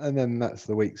brilliant!" And then that's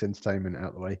the week's entertainment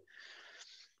out the way.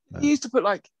 You used to put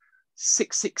like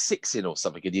 666 in or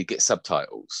something, and you'd get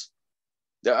subtitles.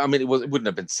 I mean, it wouldn't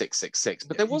have been 666,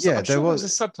 but there was. Yeah, there was a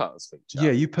subtitles feature.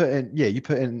 Yeah, you put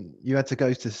in. You had to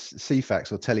go to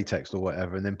CFAX or teletext or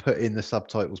whatever, and then put in the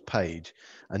subtitles page,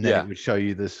 and then it would show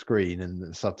you the screen and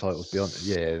the subtitles beyond it.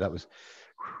 Yeah, that was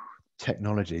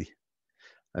technology,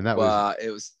 and that was. It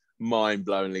was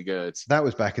mind-blowingly good. That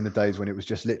was back in the days when it was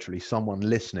just literally someone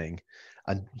listening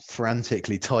and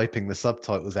frantically typing the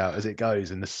subtitles out as it goes,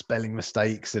 and the spelling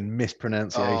mistakes and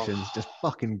mispronunciations. Just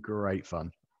fucking great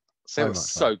fun. They were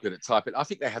so good at typing. I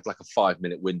think they had like a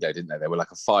 5-minute window, didn't they? They were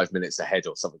like a 5 minutes ahead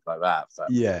or something like that.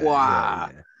 But, wow.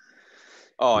 Yeah.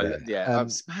 Oh, yeah. Man,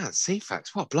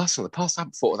 CFAX, what a blast from the past. I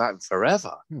haven't thought of that in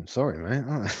forever. Sorry, mate.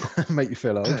 Make you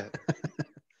feel old.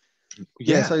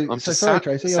 I'm so sorry,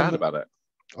 Tracy. Sad about it.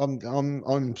 I'm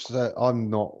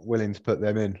not willing to put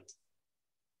them in.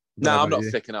 No, I'm not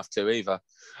thick enough to either.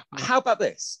 How about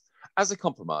this? As a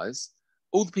compromise,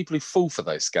 all the people who fall for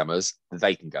those scammers,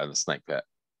 they can go in the snake pit.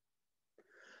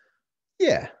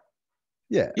 Yeah.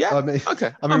 I mean,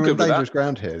 okay. I mean, we're in dangerous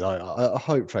ground here. I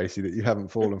hope, Tracy, that you haven't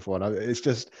fallen for one. It's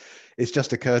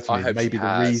just occurred to me maybe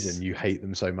the reason you hate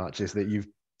them so much is that you've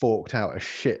forked out a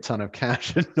shit ton of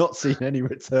cash and not seen any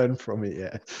return from it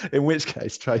yet. In which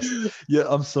case, Tracy,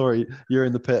 I'm sorry, you're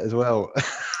in the pit as well.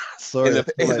 Sorry, in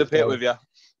the pit with you.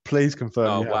 Please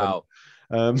confirm. Oh wow.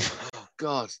 Oh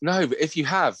God, no! But if you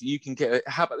have, you can get.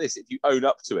 How about this? If you own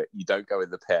up to it, you don't go in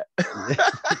the pit.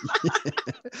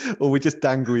 Or we just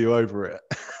dangle you over it.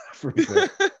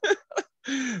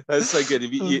 That's so good.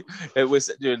 If it was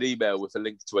send you an email with a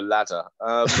link to a ladder.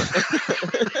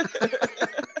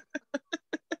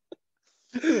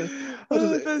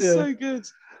 That's so good.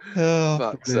 Oh,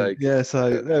 fuck's sake. Yeah,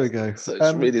 so there we go.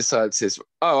 Social media sciences.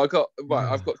 I've got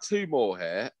two more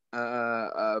here.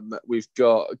 We've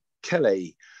got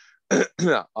Kelly.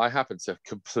 I happen to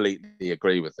completely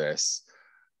agree with this.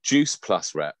 Juice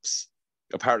Plus reps.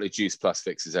 Apparently, Juice Plus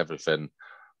fixes everything.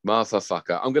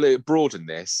 Motherfucker. I'm going to broaden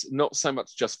this, not so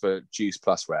much just for Juice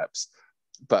Plus reps,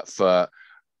 but for,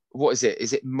 what is it?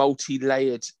 Is it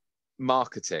multi-layered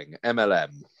marketing?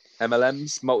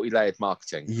 MLMs, multi-layered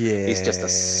marketing. Yeah. It's just a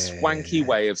swanky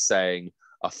way of saying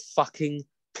a fucking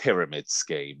pyramid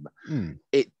scheme.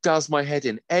 It does my head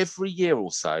in. Every year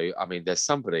or so, I mean, there's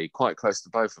somebody quite close to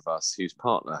both of us whose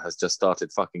partner has just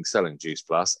started fucking selling Juice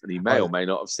Plus, and he may or may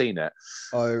not have seen it.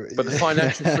 But the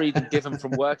financial freedom given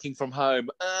from working from home,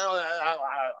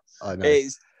 I know.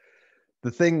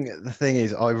 The thing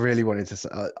is, I really wanted to say,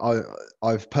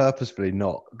 I've purposefully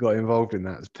not got involved in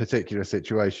that particular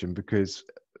situation because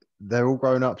they're all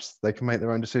grown ups. They can make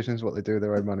their own decisions, what they do with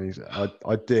their own monies.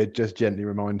 I did just gently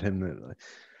remind him that,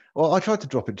 well, I tried to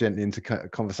drop it gently into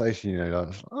conversation, like,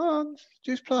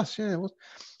 Juice Plus, yeah.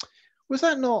 Was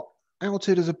that not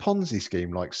outed as a Ponzi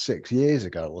scheme like 6 years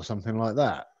ago or something like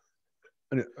that?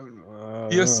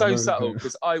 You're so subtle,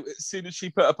 because as soon as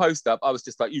she put a post up, I was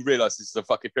just like, you realise this is a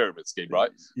fucking pyramid scheme, right?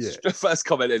 Yeah. First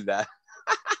comment in there.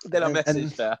 Then I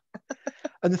messaged her.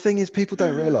 And the thing is, people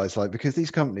don't realise, like, because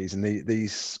these companies and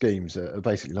these schemes are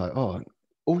basically like, all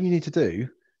you need to do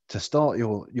to start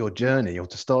your journey or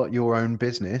to start your own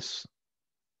business,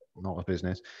 not a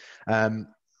business,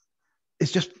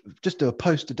 is just do a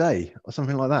post a day or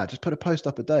something like that. Just put a post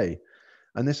up a day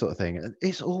and this sort of thing.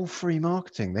 It's all free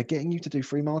marketing. They're getting you to do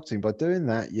free marketing. By doing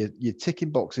that, you're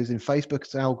ticking boxes in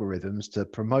Facebook's algorithms to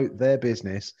promote their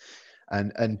business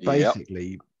and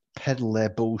basically peddle their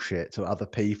bullshit to other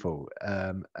people.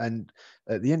 And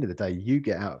at the end of the day, you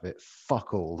get out of it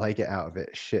fuck all. They get out of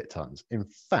it shit tons. In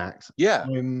fact,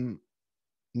 I'm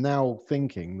now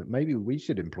thinking that maybe we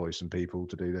should employ some people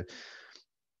to do this.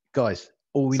 Guys,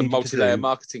 all we need multi-layer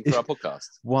marketing for our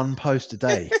podcast. One post a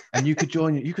day, and you could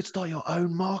start your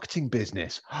own marketing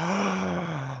business.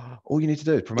 All you need to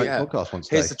do is promote the podcast once a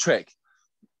day. Here's the trick.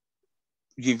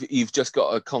 You've just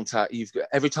got to contact.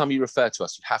 Every time you refer to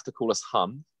us, you have to call us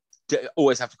Hun.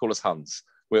 Always have to call us Huns.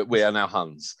 We are now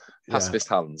Huns, pacifist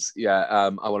Huns. I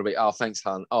want to be. Oh, thanks,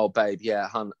 Hun. Oh, babe, yeah,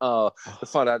 Hun. Oh, the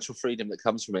financial freedom that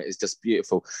comes from it is just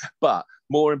beautiful. But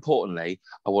more importantly,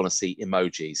 I want to see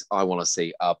emojis. I want to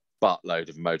see a buttload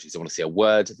of emojis. I want to see a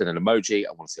word, then an emoji.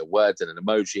 I want to see a word, then an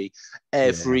emoji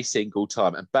every single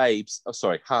time. And babes,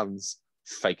 Huns,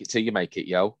 fake it till you make it,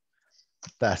 yo.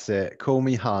 That's it. Call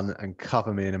me Hun and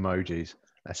cover me in emojis.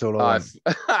 That's all I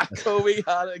want. Call me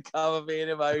Hun and cover me in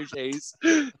emojis.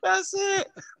 That's it.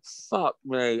 Fuck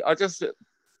me.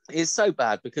 It's so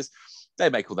bad because they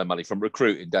make all their money from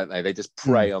recruiting, don't they? They just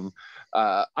prey on,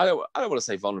 I don't want to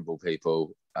say vulnerable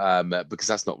people because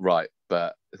that's not right,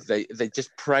 but they just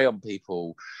prey on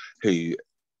people who,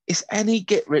 it's any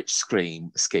get rich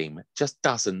scheme just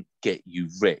doesn't get you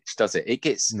rich, does it? It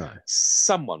gets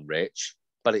someone rich,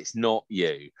 but it's not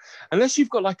you. Unless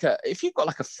you've got if you've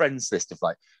got a friends list of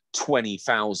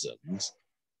 20,000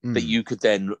 that you could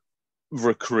then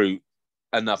recruit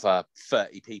another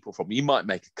 30 people from, you might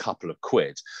make a couple of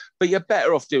quid, but you're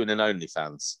better off doing an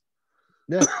OnlyFans.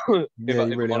 Yeah. if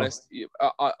I'm honest,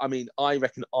 I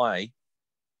reckon I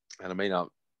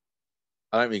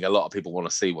don't think a lot of people want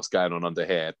to see what's going on under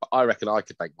here, but I reckon I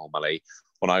could make more money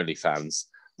on OnlyFans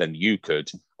than you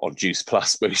could on Juice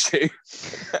Plus, Booshu.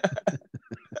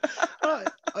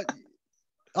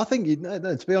 I think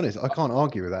to be honest, I can't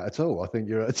argue with that at all. I think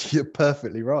you're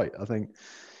perfectly right. I think,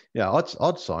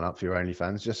 I'd sign up for your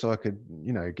OnlyFans just so I could,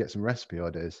 get some recipe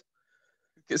ideas.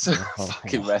 Get some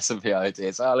fucking recipe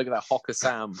ideas. Oh, look at that Hocker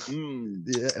Sam.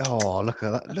 Yeah. Oh, look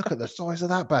at that. Look at the size of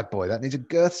that bad boy. That needs a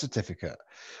girth certificate.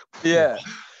 Yeah.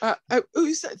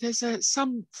 Who's that? There's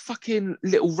some fucking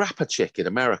little rapper chick in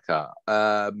America.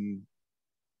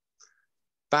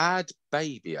 Bad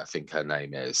Baby, I think her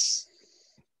name is.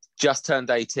 Just turned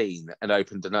 18 and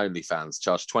opened an OnlyFans,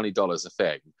 charged $20 a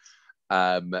thing,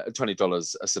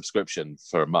 $20 a subscription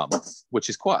for a month, which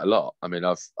is quite a lot. I mean,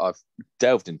 I've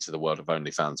delved into the world of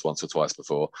OnlyFans once or twice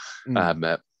before.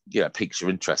 It piques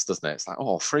your interest, doesn't it? It's like,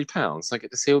 £3, I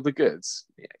get to see all the goods.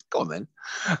 Yeah, go on then.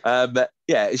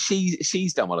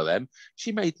 She's done one of them.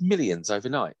 She made millions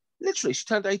overnight. Literally, she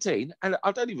turned 18, and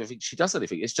I don't even think she does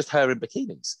anything. It's just her in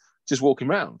bikinis, just walking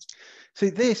around. See,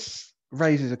 this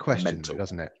raises a question, Mental.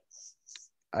 doesn't it?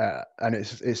 And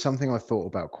it's something I've thought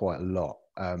about quite a lot,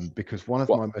 because one of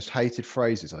my most hated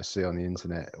phrases I see on the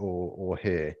internet or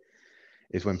hear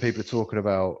is when people are talking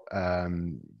about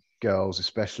girls,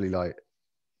 especially like,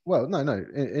 well, no,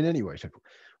 in any way, shape,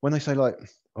 when they say like,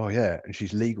 oh yeah, and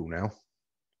she's legal now,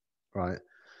 right?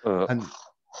 And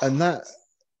that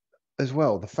as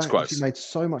well, the fact that she made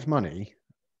so much money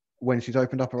when she's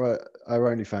opened up her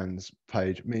OnlyFans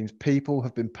page means people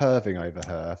have been perving over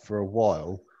her for a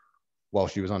while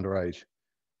she was underage.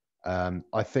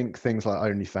 I think things like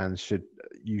OnlyFans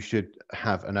you should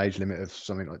have an age limit of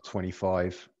something like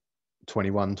 25,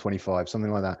 21, 25,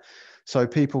 something like that, so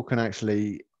people can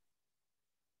actually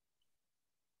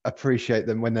appreciate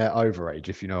them when they're overage,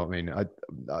 if you know what I mean.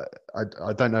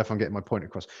 I don't know if I'm getting my point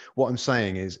across. What I'm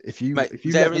saying is, if you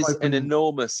there is an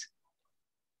enormous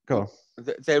go on.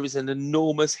 There is an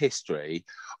enormous history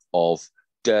of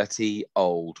dirty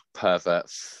old pervert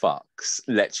fucks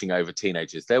leching over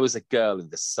teenagers. There was a girl in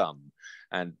The Sun,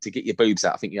 and to get your boobs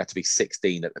out, I think you had to be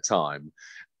 16 at the time,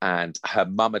 and her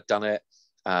mum had done it.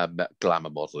 Glamour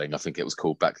modeling, I think it was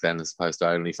called back then, as opposed to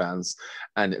OnlyFans.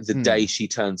 And the day she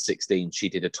turned 16, she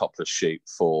did a topless shoot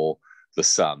for The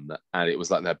Sun, and it was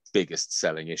like their biggest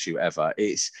selling issue ever.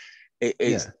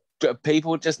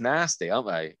 People are just nasty, aren't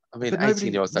they? I mean,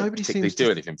 18-year-olds don't particularly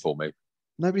do anything for me.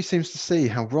 Nobody seems to see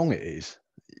how wrong it is.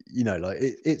 You know, like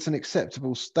it's an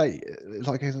acceptable state,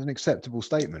 like it's an acceptable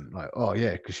statement, like, oh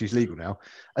yeah, because she's legal now,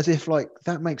 as if like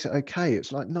that makes it okay.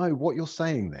 It's like, no, what you're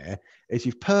saying there is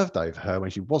you've perved over her when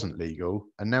she wasn't legal,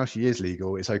 and now she is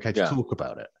legal. It's okay to talk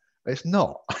about it. But it's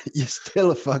not. You're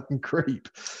still a fucking creep.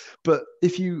 But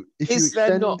is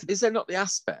there not the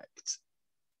aspect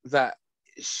that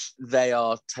they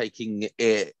are taking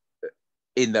it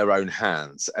in their own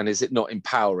hands, and is it not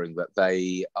empowering that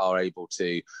they are able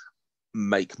to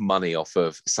make money off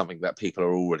of something that people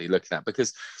are already looking at?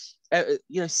 Because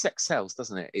sex sells,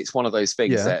 doesn't it? It's one of those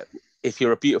things that if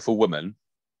you're a beautiful woman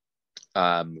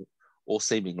or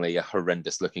seemingly a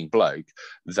horrendous looking bloke,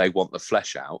 they want the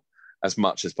flesh out as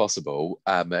much as possible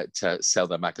to sell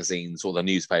their magazines or the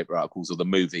newspaper articles or the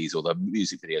movies or the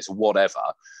music videos or whatever.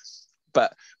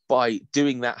 But by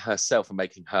doing that herself and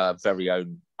making her very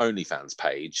own OnlyFans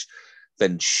page,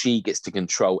 then she gets to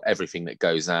control everything that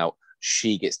goes out.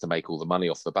 She gets to make all the money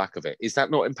off the back of it. Is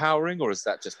that not empowering, or is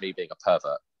that just me being a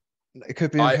pervert? It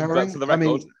could be empowering. But for the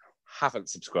record, haven't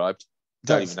subscribed.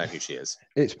 Don't even know who she is.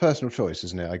 It's personal choice,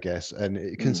 isn't it? I guess,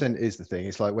 and consent is the thing.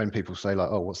 It's like when people say, like,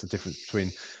 "Oh, what's the difference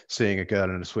between seeing a girl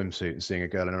in a swimsuit and seeing a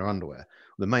girl in her underwear?"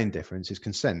 Well, the main difference is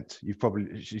consent.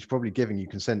 She's probably giving you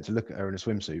consent to look at her in a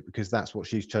swimsuit because that's what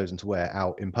she's chosen to wear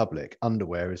out in public.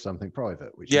 Underwear is something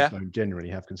private, which you don't generally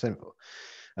have consent for.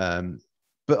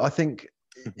 But I think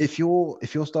if you're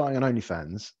starting an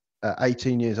OnlyFans at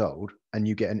 18 years old and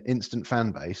you get an instant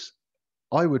fan base,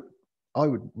 I would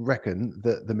reckon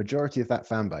that the majority of that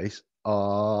fan base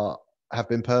have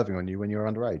been perving on you when you're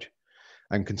underage,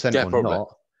 and consent or probably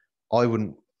not. I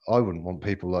wouldn't want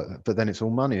people like that. But then it's all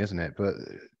money, isn't it? But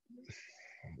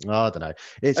I don't know.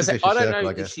 It's a vicious circle,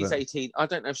 I guess. If she's 18. I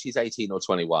don't know if she's 18 or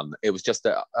 21. It was just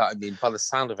that, I mean, by the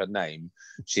sound of her name,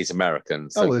 she's American,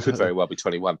 so it could very well be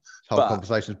 21. Whole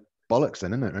conversation's bollocks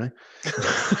then, isn't it, really?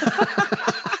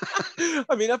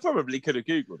 I mean, I probably could have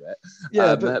Googled it.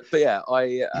 Yeah, but yeah,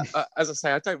 as I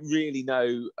say, I don't really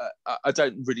know. I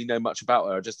don't really know much about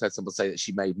her. I just heard someone say that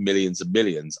she made millions and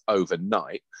millions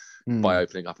overnight by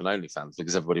opening up an OnlyFans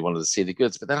because everybody wanted to see the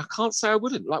goods. But then I can't say I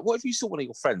wouldn't. Like, what if you saw one of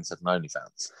your friends had an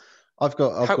OnlyFans? I've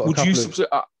got a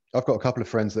couple of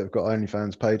friends that have got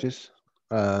OnlyFans pages.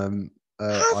 Have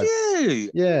you?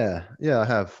 Yeah, I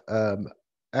have.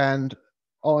 And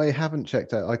I haven't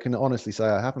checked out. I can honestly say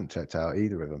I haven't checked out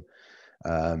either of them,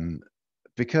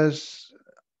 because,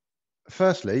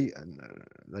 firstly,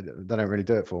 they don't really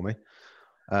do it for me,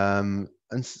 and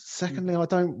secondly, I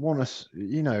don't want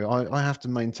to. I have to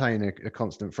maintain a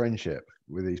constant friendship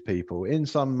with these people in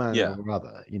some manner or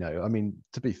other. I mean,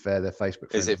 to be fair, they're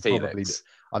Facebook friends. Is it Felix?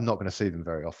 I'm not going to see them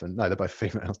very often. No, they're both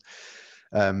females.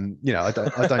 I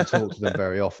don't talk to them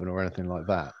very often or anything like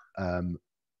that.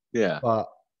 But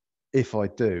if I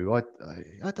do,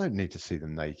 I don't need to see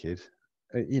them naked.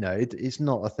 It's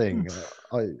not a thing.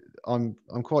 I'm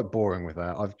quite boring with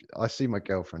that. I see my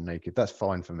girlfriend naked. That's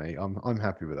fine for me. I'm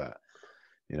happy with that.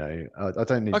 I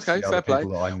don't need to see other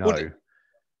people that I know. Well,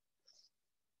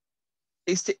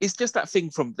 it's just that thing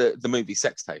from the movie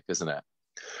Sex Tape, isn't it?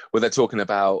 Where they're talking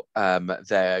about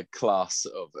their class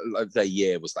of their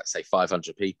year was, like, say,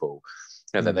 500 people.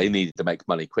 that they needed to make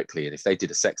money quickly. And if they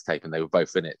did a sex tape and they were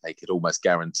both in it, they could almost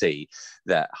guarantee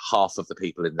that half of the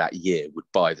people in that year would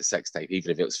buy the sex tape,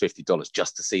 even if it was $50,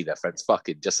 just to see their friends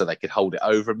fucking, just so they could hold it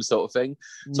over them, sort of thing.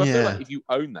 So I feel like if you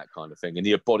own that kind of thing and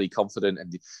you're body confident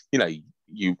and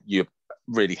you're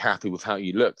really happy with how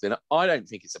you look, then I don't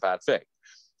think it's a bad thing.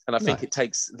 And I think it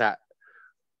takes that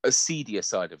a seedier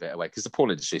side of it away, because the porn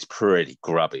industry is pretty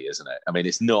grubby, isn't it? I mean,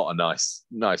 it's not a nice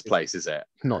place, is it?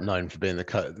 Not known for being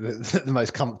the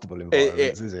most comfortable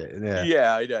environments, is it?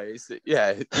 Yeah, I know.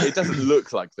 It doesn't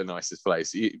look like the nicest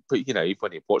place. But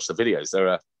when you watch the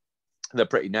videos, they're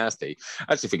pretty nasty.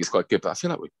 I actually think it's quite good, but I feel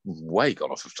like we've way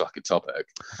gone off of fucking topic.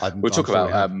 We'll talk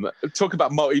about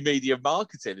multimedia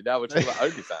marketing, and now we're talking about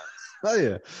OnlyFans.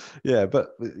 Oh yeah,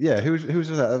 but who was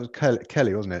that? That was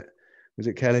Kelly, wasn't it? Was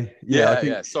it Kelly?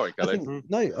 Yeah. Sorry, Kelly.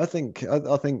 I think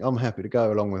I'm happy to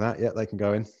go along with that. Yeah, they can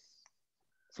go in.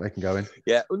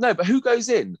 Yeah, no, but who goes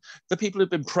in? The people who've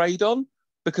been preyed on,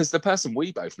 because the person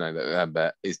we both know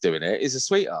that is doing it is a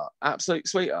sweetheart, absolute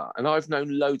sweetheart. And I've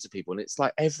known loads of people, and it's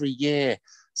like every year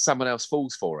someone else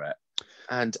falls for it.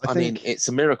 And I mean, it's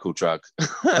a miracle drug.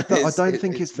 I don't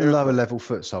think it's the lower level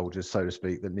foot soldiers, so to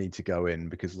speak, that need to go in,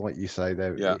 because, like you say,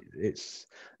 it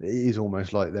is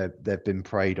almost like they've been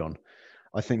preyed on.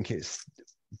 I think it's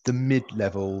the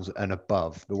mid-levels and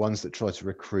above, the ones that try to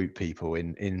recruit people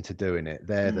into doing it.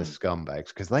 They're the scumbags,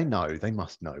 because they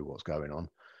must know what's going on.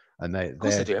 And of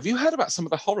course they do. Have you heard about some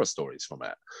of the horror stories from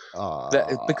it?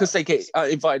 Because they get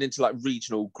invited into like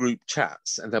regional group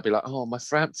chats, and they'll be like, "Oh, my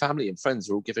family and friends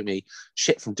are all giving me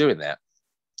shit from doing that,"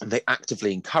 and they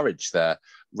actively encourage their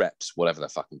reps, whatever they're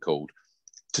fucking called,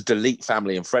 to delete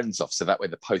family and friends off, so that way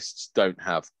the posts don't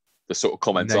have the sort of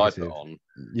comments negative. I put on.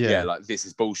 Yeah, like, this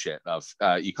is bullshit, love.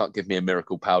 You can't give me a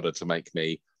miracle powder to make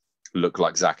me look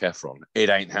like Zac Efron.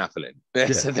 It ain't happening.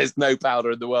 So there's no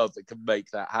powder in the world that can make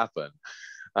that happen.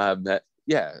 I don't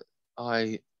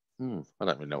really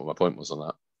know what my point was on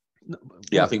that.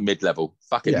 I think mid-level,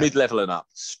 mid-level and up,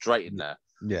 straight in there.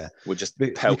 Yeah, we'll just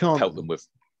pelt them with.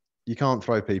 You can't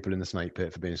throw people in the snake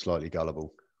pit for being slightly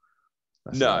gullible.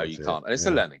 No, you can't, and it's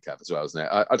a learning curve as well, isn't it?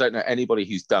 I don't know anybody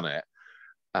who's done it,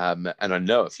 and I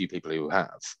know a few people who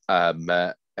have. And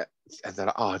they're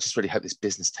like, "Oh, I just really hope this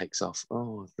business takes off.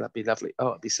 Oh, that'd be lovely. Oh,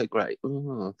 it'd be so great."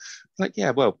 Oh. Like,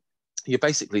 yeah, well, you're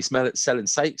basically selling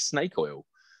snake oil.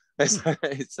 It's not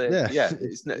going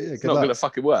to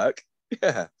fucking work.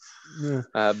 I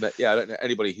don't know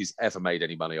anybody who's ever made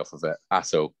any money off of it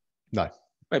at all. No,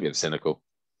 maybe I'm cynical.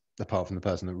 Apart from the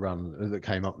person that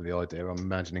came up with the idea, I'm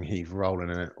imagining he's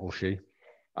rolling in it, or she.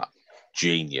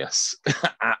 Genius,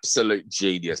 absolute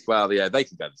genius. Well, yeah, they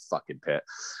can go to the fucking pit.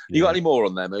 You got any more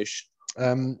on there, Moosh?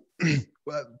 Was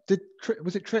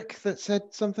it Trick that said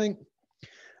something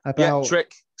about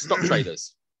Trick stock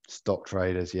traders? Stock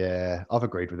traders, yeah. I've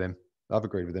agreed with him.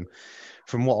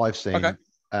 From what I've seen, okay.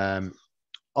 I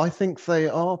think they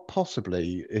are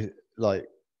possibly like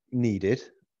needed,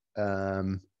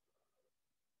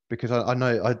 because I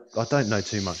know I don't know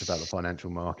too much about the financial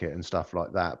market and stuff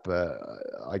like that, but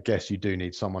I guess you do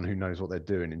need someone who knows what they're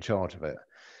doing in charge of it.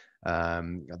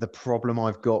 The problem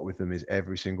I've got with them is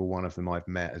every single one of them I've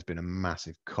met has been a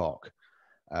massive cock.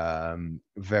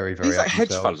 Very, very. These like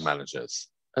hedge fund managers.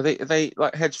 Are they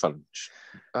like hedge funds?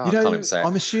 Oh, I can't even say it.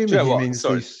 I'm assuming he means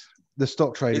the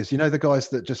stock traders. The guys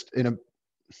that just that'll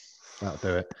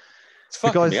do it. It's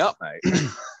fucking me up, mate.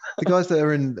 The guys that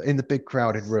are in the big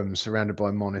crowded rooms surrounded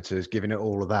by monitors, giving it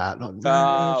all of that, like,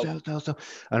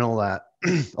 and all that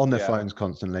on their phones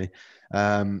constantly.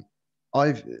 I've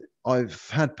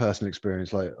had personal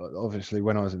experience. Like, obviously,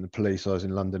 when I was in the police, I was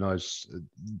in London. I was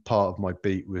part of my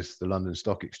beat was the London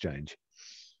Stock Exchange.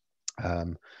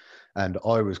 And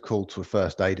I was called to a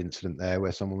first aid incident there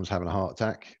where someone was having a heart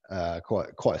attack,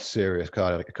 quite a serious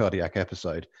cardiac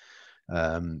episode.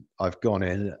 I've gone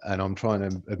in and I'm trying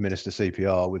to administer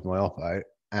CPR with my oppo,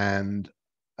 and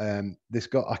this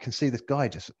guy, I can see this guy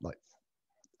just like,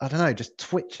 I don't know, just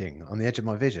twitching on the edge of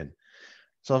my vision.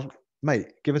 So I was,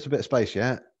 mate, give us a bit of space,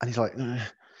 yeah? And he's like, and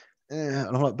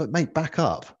I'm like, but mate, back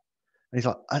up. And he's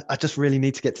like, I just really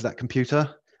need to get to that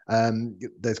computer.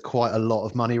 There's quite a lot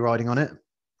of money riding on it.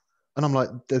 And I'm like,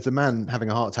 there's a man having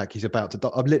a heart attack. He's about to die.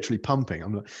 I'm literally pumping.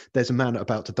 I'm like, there's a man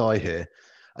about to die here.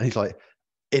 And he's like,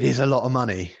 it is a lot of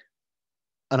money.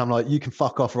 And I'm like, you can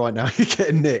fuck off right now. You're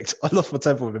getting nicked. I lost my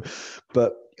temper with him.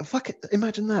 But fuck it,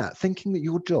 imagine that. Thinking that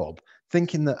your job,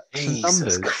 thinking that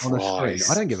numbers on a screen.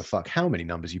 I don't give a fuck how many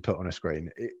numbers you put on a screen.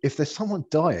 If there's someone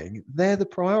dying, they're the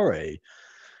priority.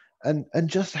 And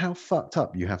just how fucked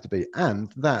up you have to be.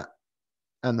 And the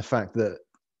fact that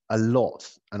a lot,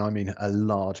 and I mean a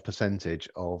large percentage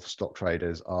of stock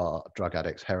traders are drug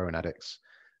addicts, heroin addicts,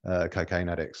 cocaine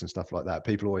addicts and stuff like that.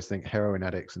 People always think heroin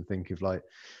addicts and think of like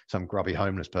some grubby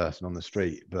homeless person on the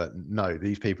street, but no,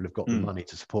 these people have got the money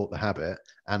to support the habit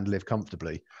and live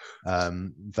comfortably.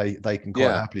 They can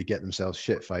quite happily get themselves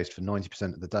shit-faced for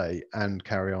 90% of the day and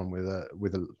carry on with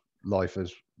a life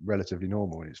as relatively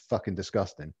normal, and it's fucking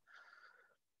disgusting.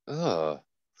 Oh,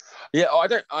 yeah. I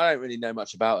don't really know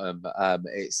much about them.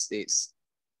 It's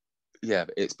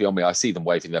beyond me. I see them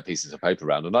waving their pieces of paper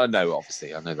around, and I know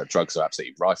that drugs are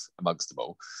absolutely rife amongst them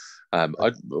all.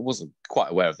 I wasn't quite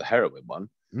aware of the heroin one.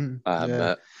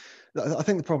 I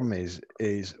think the problem is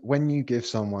when you give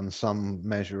someone some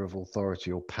measure of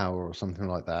authority or power or something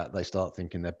like that, they start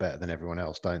thinking they're better than everyone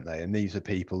else, don't they? And these are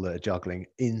people that are juggling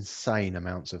insane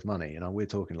amounts of money. We're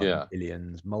talking like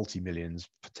billions, multi-millions,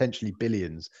 potentially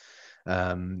billions.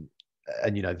 And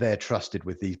they're trusted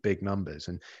with these big numbers.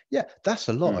 And that's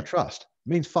a lot of trust. It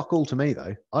means fuck all to me,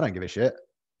 though. I don't give a shit.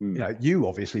 You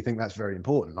obviously think that's very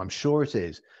important. I'm sure it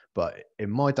is. But in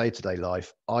my day-to-day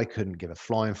life, I couldn't give a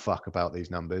flying fuck about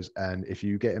these numbers. And if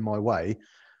you get in my way,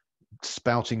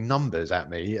 spouting numbers at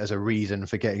me as a reason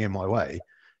for getting in my way,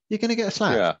 you're going to get a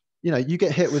slap. You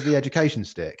get hit with the education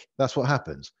stick. That's what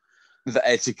happens. The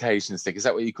education stick, is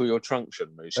that what you call your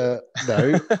truncheon, Musha?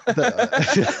 No,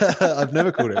 I've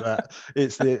never called it that.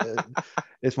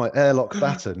 It's my airlock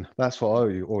baton. That's what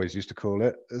I always used to call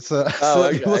it.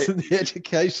 It wasn't the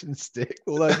education stick.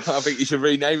 Although I think you should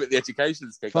rename it the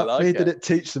education stick. Fuck me, did it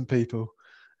teach some people?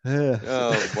 Yeah.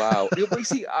 Oh wow. You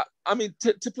see, I mean,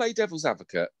 to play devil's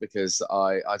advocate, because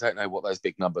I don't know what those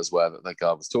big numbers were that the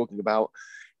guy was talking about.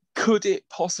 Could it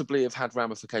possibly have had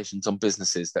ramifications on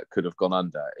businesses that could have gone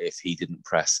under if he didn't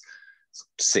press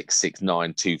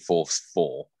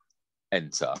 669244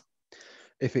 enter?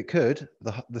 If it could,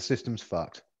 the system's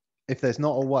fucked. If there's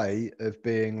not a way of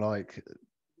being like,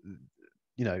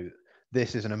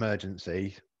 this is an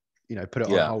emergency, put it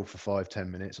on hold for 5-10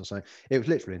 minutes or something. It was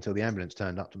literally until the ambulance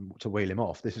turned up to wheel him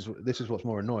off. This is what's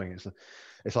more annoying.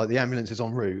 It's like the ambulance is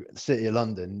en route. The City of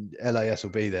London, LAS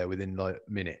will be there within like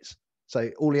minutes.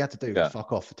 So all he had to do was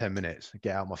fuck off for 10 minutes,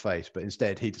 get out of my face. But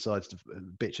instead, he decides to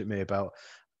bitch at me about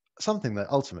something that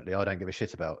ultimately I don't give a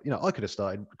shit about. I could have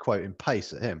started quoting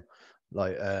PACE at him,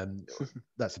 like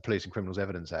that's the Police and Criminals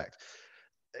Evidence Act.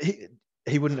 He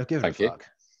wouldn't have given a fuck,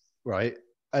 right?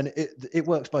 And it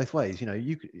works both ways.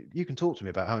 You can talk to me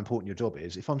about how important your job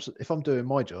is. If I'm doing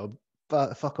my job,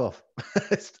 but fuck off.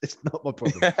 it's not my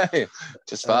problem.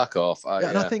 Just fuck off.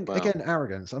 And I think again,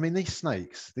 arrogance. I mean, these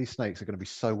snakes are going to be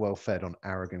so well fed on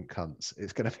arrogant cunts.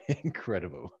 It's going to be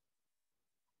incredible.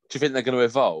 Do you think they're going to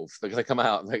evolve? They're going to come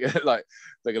out and they're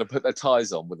going to put their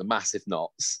ties on with the massive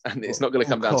knots, and it's not going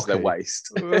to come down to their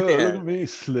waist. Look at me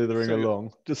slithering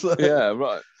along. Just like... Yeah,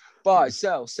 right. Buy,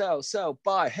 sell,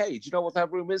 buy. Hey, do you know what that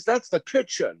room is? That's the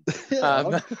kitchen.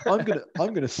 I'm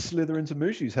gonna slither into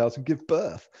Mushi's house and give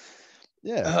birth.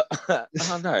 Yeah.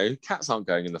 No, cats aren't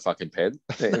going in the fucking pit.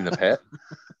 In the pit.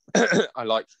 I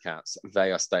like cats.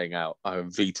 They are staying out. I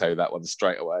veto that one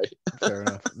straight away. Fair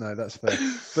enough. No, that's fair.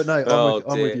 But no,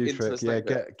 I'm with you, Trick. Yeah,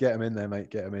 get them in there,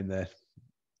 mate. Get them in there.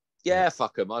 Yeah,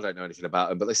 fuck them. I don't know anything about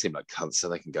them, but they seem like cunts, so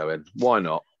they can go in. Why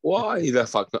not? Why the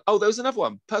fuck not? Oh, there was another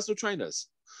one. Personal trainers.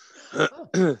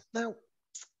 Now,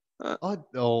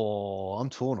 I'm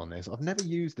torn on this. I've never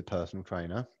used a personal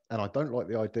trainer, and I don't like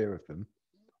the idea of them.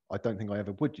 I don't think I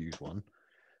ever would use one.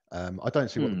 I don't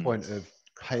see what the point of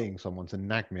paying someone to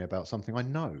nag me about something I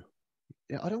know.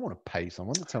 I don't want to pay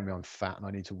someone to tell me I'm fat and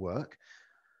I need to work.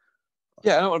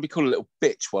 Yeah, I don't want to be called a little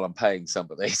bitch while I'm paying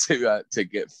somebody to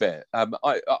get fit. I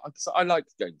like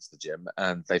going to the gym,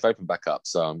 and they've opened back up,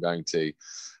 so I'm going to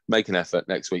make an effort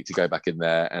next week to go back in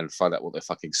there and find out what their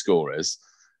fucking score is,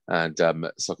 and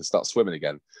so I can start swimming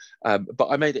again. But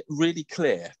I made it really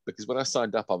clear, because when I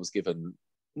signed up, I was given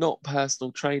not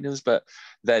personal trainers, but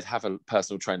they'd have a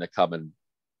personal trainer come and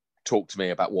talk to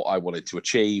me about what I wanted to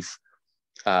achieve,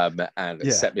 and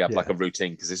set me up like a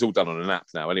routine, because it's all done on an app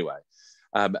now anyway.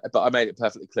 But I made it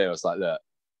perfectly clear. I was like, look,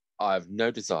 I have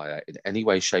no desire in any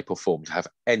way, shape or form to have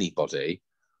anybody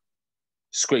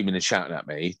screaming and shouting at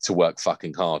me to work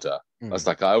fucking harder. I was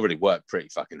like, I already work pretty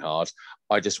fucking hard.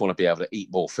 I just want to be able to eat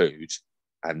more food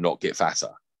and not get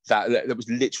fatter. That was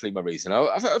literally my reason.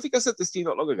 I think I said this to you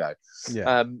not long ago.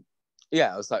 I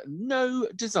was like, no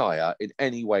desire in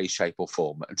any way, shape or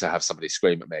form to have somebody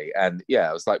scream at me. And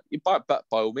I was like, but by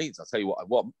all means, I'll tell you what I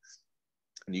want.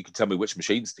 And you can tell me which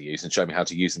machines to use and show me how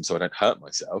to use them so I don't hurt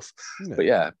myself.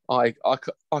 Yeah. But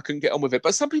I couldn't get on with it.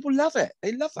 But some people love it.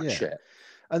 They love that shit.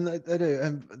 And they do.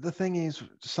 And the thing is,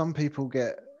 some people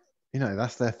get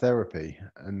that's their therapy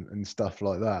and stuff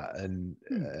like that. And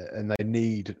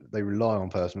they rely on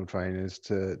personal trainers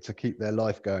to keep their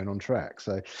life going on track.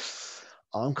 So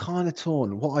I'm kind of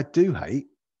torn. What I do hate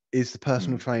is the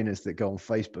personal trainers that go on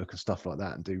Facebook and stuff like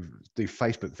that and do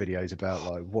Facebook videos about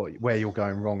like where you're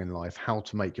going wrong in life, how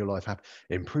to make your life happen,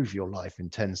 improve your life in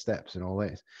 10 steps and all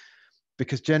this.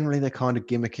 Because generally they're kind of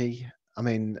gimmicky. I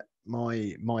mean,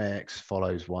 my ex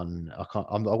follows one.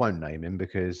 I won't name him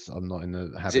because I'm not in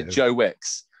the habit. Is it Joe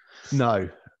Wicks? No.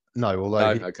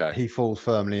 Although he falls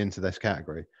firmly into this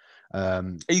category.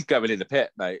 He's going in the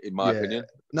pit, mate. In my opinion,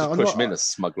 just push him in, a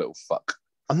smug little fuck.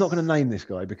 I'm not going to name this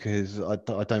guy because I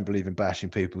don't believe in bashing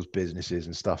people's businesses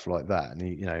and stuff like that. And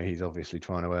he's obviously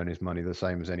trying to earn his money the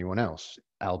same as anyone else,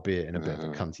 albeit in a bit of a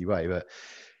cunty way. But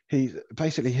he's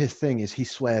basically, his thing is he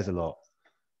swears a lot.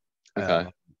 Okay.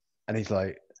 And he's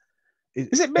like,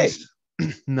 is it me?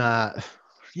 Nah,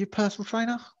 you personal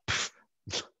trainer?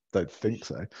 Don't think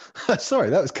so. Sorry,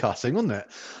 that was cutting, wasn't it?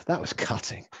 That was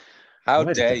cutting. How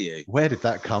dare you? Where did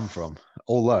that come from?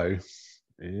 Although,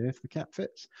 if the cap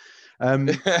fits. No,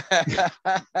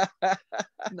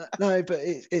 but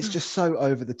it's just so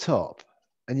over the top.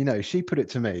 And she put it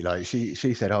to me like she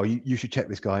said, "Oh, you should check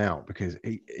this guy out because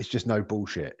it's just no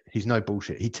bullshit. He's no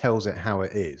bullshit. He tells it how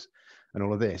it is, and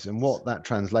all of this. And what that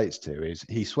translates to is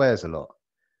he swears a lot.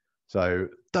 So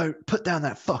don't put down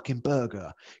that fucking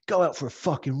burger. Go out for a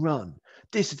fucking run.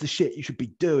 This is the shit you should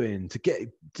be doing to get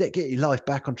your life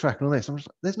back on track and all this." I'm just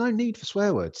like, there's no need for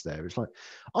swear words there. It's like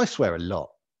I swear a lot,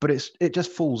 but it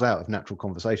just falls out of natural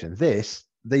conversation. These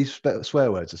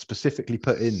swear words are specifically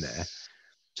put in there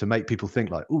to make people think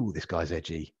like, "Oh, this guy's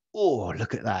edgy. Oh,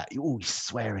 look at that. Oh, he's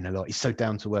swearing a lot. He's so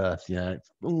down to earth."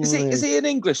 Is he an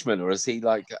Englishman or is he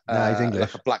like he's English,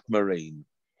 like a black Marine?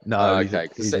 No, okay,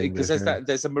 because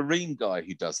there's a Marine guy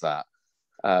who does that.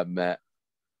 I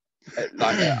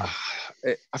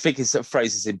think his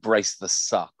phrase is "embrace the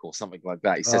suck" or something like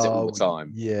that. He says it all the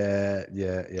time. Yeah.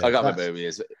 I can't remember who he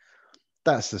is.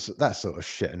 That sort of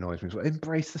shit annoys me.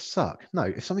 Embrace the suck. No,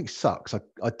 if something sucks, I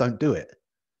don't do it.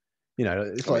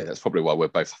 It's like that's probably why we're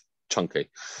both chunky.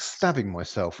 Stabbing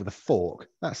myself with a fork,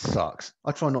 that sucks.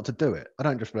 I try not to do it. I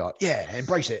don't just be like, yeah,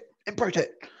 embrace it.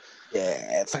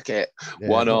 Yeah, fuck it. Yeah,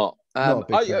 why not?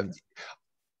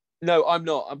 No, I'm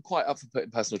not. I'm quite up for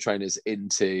putting personal trainers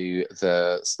into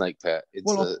the snake pit.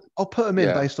 I'll put them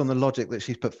in based on the logic that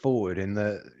she's put forward.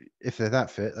 If they're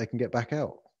that fit, they can get back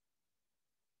out.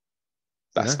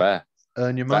 That's fair.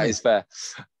 Earn your money. That is fair.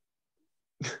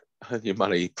 Earn your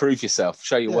money. Prove yourself.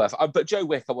 Show your worth. But Joe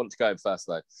Wick, I wanted to go in first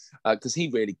though, because he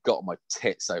really got on my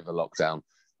tits over lockdown.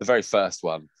 The very first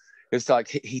one. It was like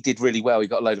he did really well. He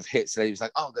got a load of hits, and he was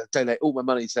like, "Oh, I'm going to donate all my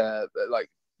money to like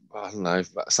I don't know,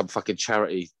 some fucking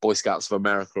charity, Boy Scouts of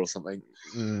America or something."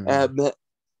 And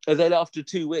then after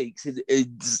 2 weeks,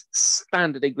 in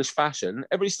standard English fashion,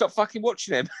 everybody stopped fucking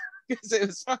watching him because it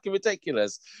was fucking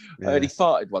ridiculous. Yeah. And he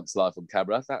farted once live on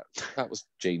camera. That was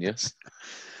genius.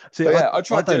 See, I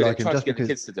tried to get the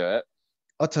kids to do it.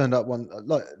 I turned up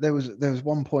there was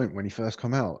one point when he first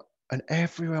come out. And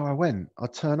everywhere I went,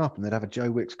 I'd turn up and they'd have a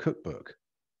Joe Wicks cookbook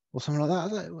or something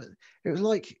like that. It was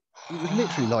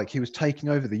literally like he was taking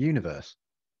over the universe.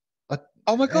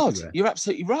 Oh my God, you're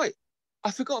absolutely right.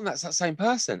 I've forgotten that's that same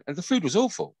person. And the food was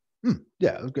awful.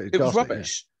 Yeah, it was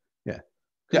rubbish. Yeah.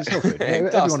 It's health food.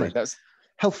 Everyone knows.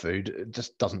 Health food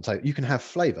just doesn't take. You can have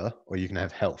flavour or you can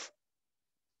have health.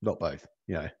 Not both,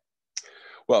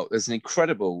 Well, there's an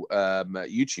incredible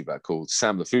YouTuber called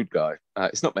Sam the Food Guy.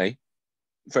 It's not me.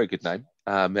 Very good name.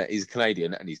 He's a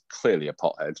Canadian and he's clearly a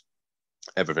pothead.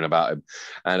 Everything about him.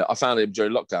 And I found him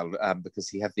during lockdown because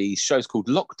he had these shows called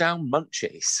Lockdown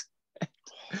Munchies.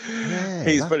 Yeah,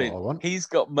 he's brilliant. He's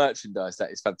got merchandise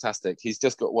that is fantastic. He's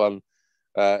just got one.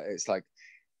 It's like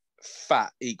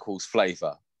fat equals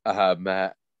flavour.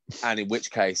 And in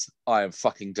which case, I am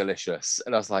fucking delicious.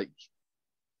 And I was like,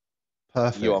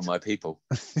 perfect. You are my people.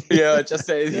 Yeah, just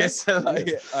saying. Yes. From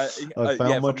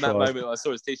that moment I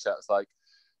saw his t-shirt, I was like,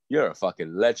 you're a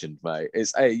fucking legend, mate.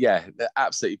 It's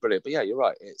absolutely brilliant. But yeah, you're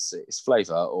right. It's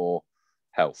flavour or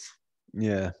health.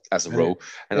 Yeah, as a rule.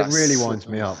 And it really winds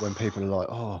me up when people are like,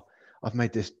 "Oh, I've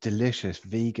made this delicious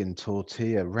vegan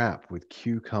tortilla wrap with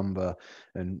cucumber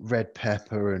and red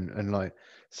pepper and like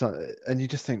so," and you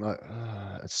just think like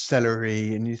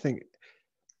celery, and you think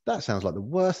that sounds like the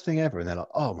worst thing ever, and they're like,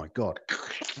 "Oh my God,"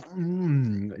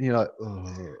 and you're like,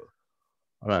 "Oh."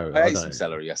 I ate some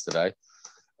celery yesterday,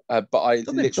 but I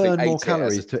literally burn more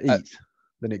calories to eat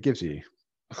than it gives you.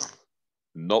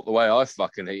 Not the way I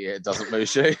fucking eat it, doesn't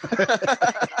Mushu.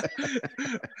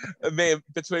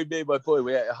 Between me and my boy,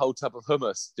 we ate a whole tub of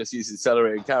hummus just using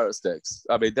celery and carrot sticks.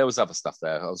 I mean, there was other stuff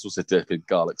there. I was also dipping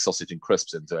garlic, sausage, and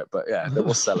crisps into it. But yeah, there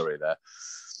was celery there.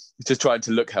 Just trying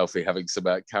to look healthy, having some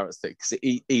carrot sticks.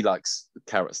 He likes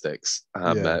carrot sticks. So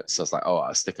I was like,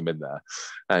 I'll stick them in there.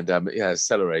 And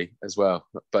celery as well.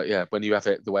 But yeah, when you have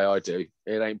it the way I do,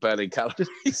 it ain't burning calories.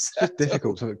 It's just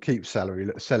difficult to keep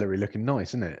celery looking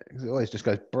nice, isn't it? It always just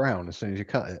goes brown as soon as you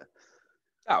cut it.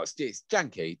 Oh, it's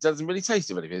janky. It doesn't really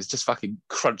taste of anything. It's just fucking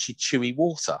crunchy, chewy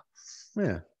water.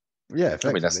 Yeah.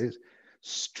 Effectively, it's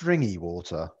stringy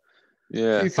water.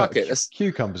 Yeah, fuck it.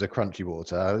 Cucumbers are crunchy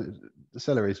water. The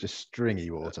celery is just stringy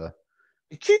water.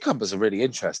 Cucumbers are really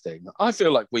interesting. I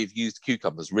feel like we've used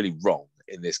cucumbers really wrong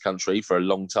in this country for a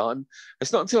long time.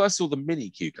 It's not until I saw the mini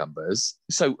cucumbers.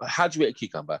 So how do you eat a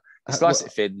cucumber? You slice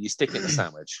it thin, you stick it in a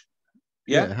sandwich.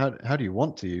 Yeah? How do you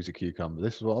want to use a cucumber?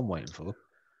 This is what I'm waiting for.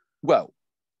 Well,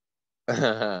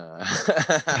 I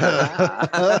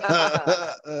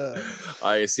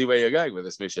see where you're going with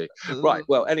this, Mushu. Right.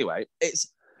 Well, anyway, it's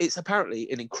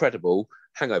apparently an incredible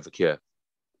hangover cure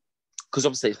because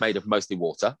obviously it's made of mostly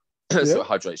water, so it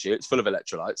hydrates you. It's full of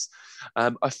electrolytes.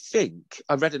 I think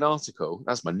I read an article.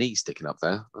 That's my knee sticking up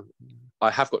there.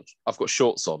 I've got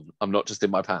shorts on. I'm not just in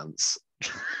my pants.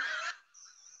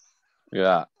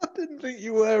 Yeah. I didn't think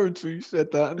you were until you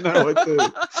said that, and now I do.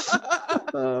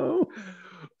 Oh.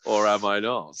 Or am I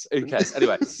not? Who cares?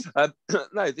 Anyway,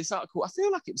 no, this article, I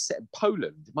feel like it was set in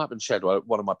Poland. It might have been shared by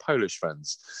one of my Polish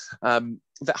friends.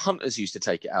 That hunters used to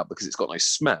take it out because it's got no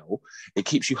smell. It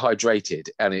keeps you hydrated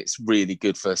and it's really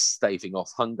good for staving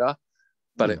off hunger.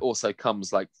 But it also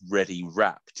comes like ready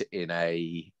wrapped in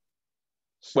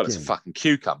well, it's a fucking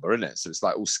cucumber, isn't it? So it's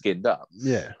like all skinned up.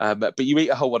 Yeah. But you eat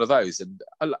a whole one of those. And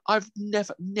I've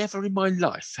never in my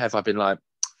life have I been like,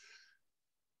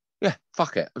 yeah,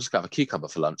 fuck it. I'm just going to have a cucumber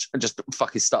for lunch and just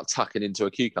fucking start tucking into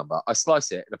a cucumber. I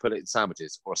slice it and I put it in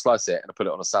sandwiches, or I slice it and I put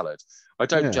it on a salad. I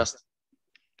don't just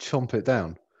chomp it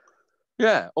down.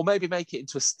 Yeah, or maybe make it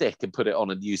into a stick and put it on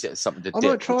and use it as something to dip. I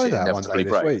might try that one day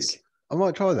this week. I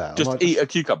might try that. Just eat a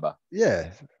cucumber.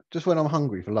 Yeah, just when I'm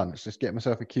hungry for lunch, just get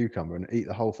myself a cucumber and eat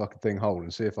the whole fucking thing whole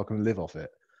and see if I can live off it.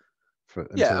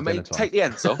 Yeah, I mean, take the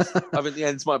ends off. I mean, the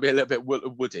ends might be a little bit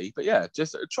woody, but yeah,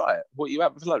 just try it. What you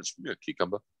having for lunch?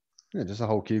 Cucumber. Yeah, just a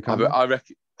whole cucumber. I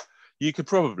reckon you could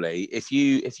probably, if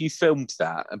you filmed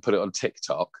that and put it on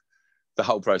TikTok, the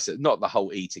whole process, not the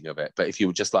whole eating of it, but if you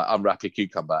would just like unwrap your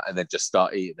cucumber and then just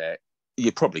start eating it,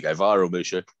 you'd probably go viral,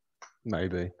 Mushu.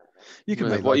 Maybe. You could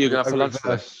make what are you going to have for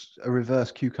lunch? A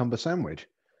reverse cucumber sandwich.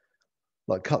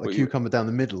 Like cut the cucumber down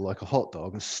the middle like a hot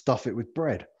dog and stuff it with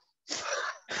bread.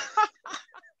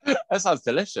 That sounds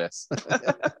delicious.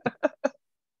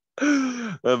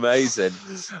 Amazing.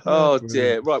 Oh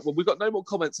dear. Right. Well, we've got no more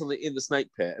comments on in the snake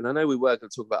pit, and I know we were going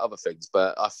to talk about other things,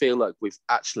 but I feel like we've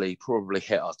actually probably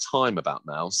hit our time about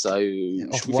now. So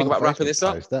should we think about wrapping this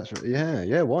up? That's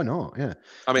yeah. Why not? Yeah.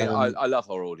 I mean, I love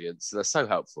our audience. They're so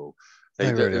helpful.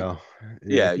 They really are.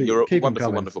 Yeah, you're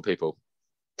wonderful people.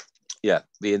 Yeah,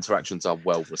 the interactions are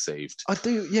well received. I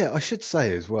do. Yeah, I should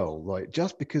say as well. Like,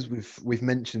 just because we've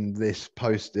mentioned this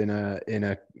post in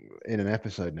an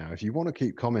episode now, if you want to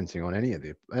keep commenting on any of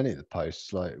the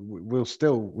posts, like we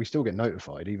still get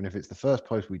notified, even if it's the first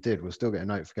post we did, we'll still get a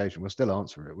notification. We'll still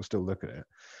answer it. We'll still look at it.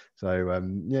 So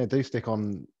yeah, do stick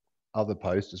on other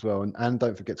posts as well, and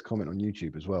don't forget to comment on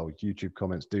YouTube as well. YouTube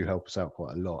comments do help us out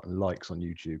quite a lot, and likes on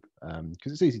YouTube,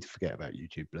 because it's easy to forget about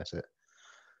YouTube. Bless it.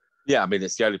 Yeah, I mean,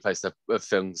 it's the only place that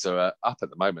things are up at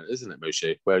the moment, isn't it,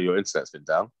 Mushu? Where your internet's been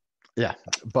down. Yeah,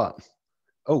 but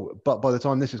by the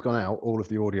time this has gone out, all of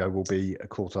the audio will be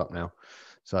caught up now.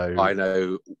 So I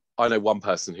know one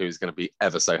person who's going to be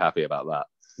ever so happy about that.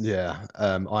 Yeah,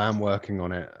 I am working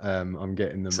on it. I'm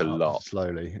getting them it's a lot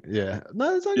slowly. Yeah,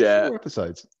 no, it's only 4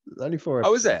 episodes. Only 4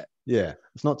 episodes. Oh, is it? Yeah,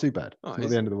 it's not too bad. It's not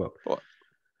the end of the world. What?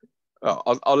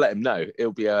 Oh, I'll let him know.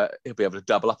 He'll be able to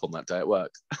double up on that day at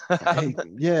work.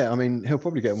 Yeah, I mean, he'll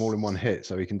probably get them all in one hit,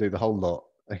 so he can do the whole lot.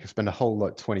 He can spend a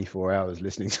whole 24 hours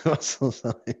listening to us or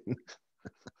something.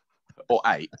 Or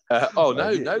 8.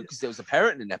 No, because there was a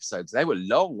parenting episodes. They were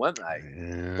long, weren't they?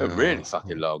 Yeah. They were really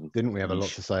fucking long. Didn't we have a lot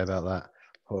to say about that?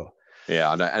 Oh.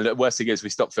 Yeah, I know. And the worst thing is we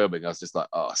stopped filming. I was just like,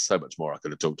 so much more I could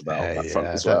have talked about on that front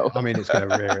as well. I mean, it's going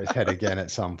to rear its head again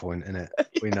at some point, isn't it?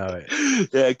 We know it.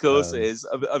 Yeah, of course it is.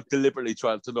 I've deliberately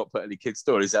tried to not put any kids'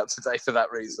 stories out today for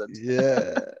that reason.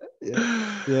 Yeah.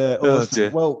 Oh,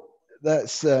 well,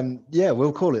 that's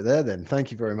we'll call it there then.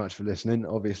 Thank you very much for listening.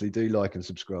 Obviously, do like and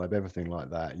subscribe, everything like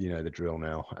that. You know the drill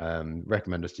now.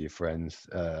 Recommend us to your friends,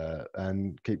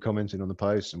 and keep commenting on the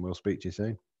posts, and we'll speak to you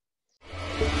soon.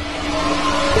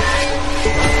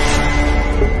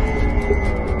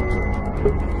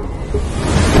 Bye.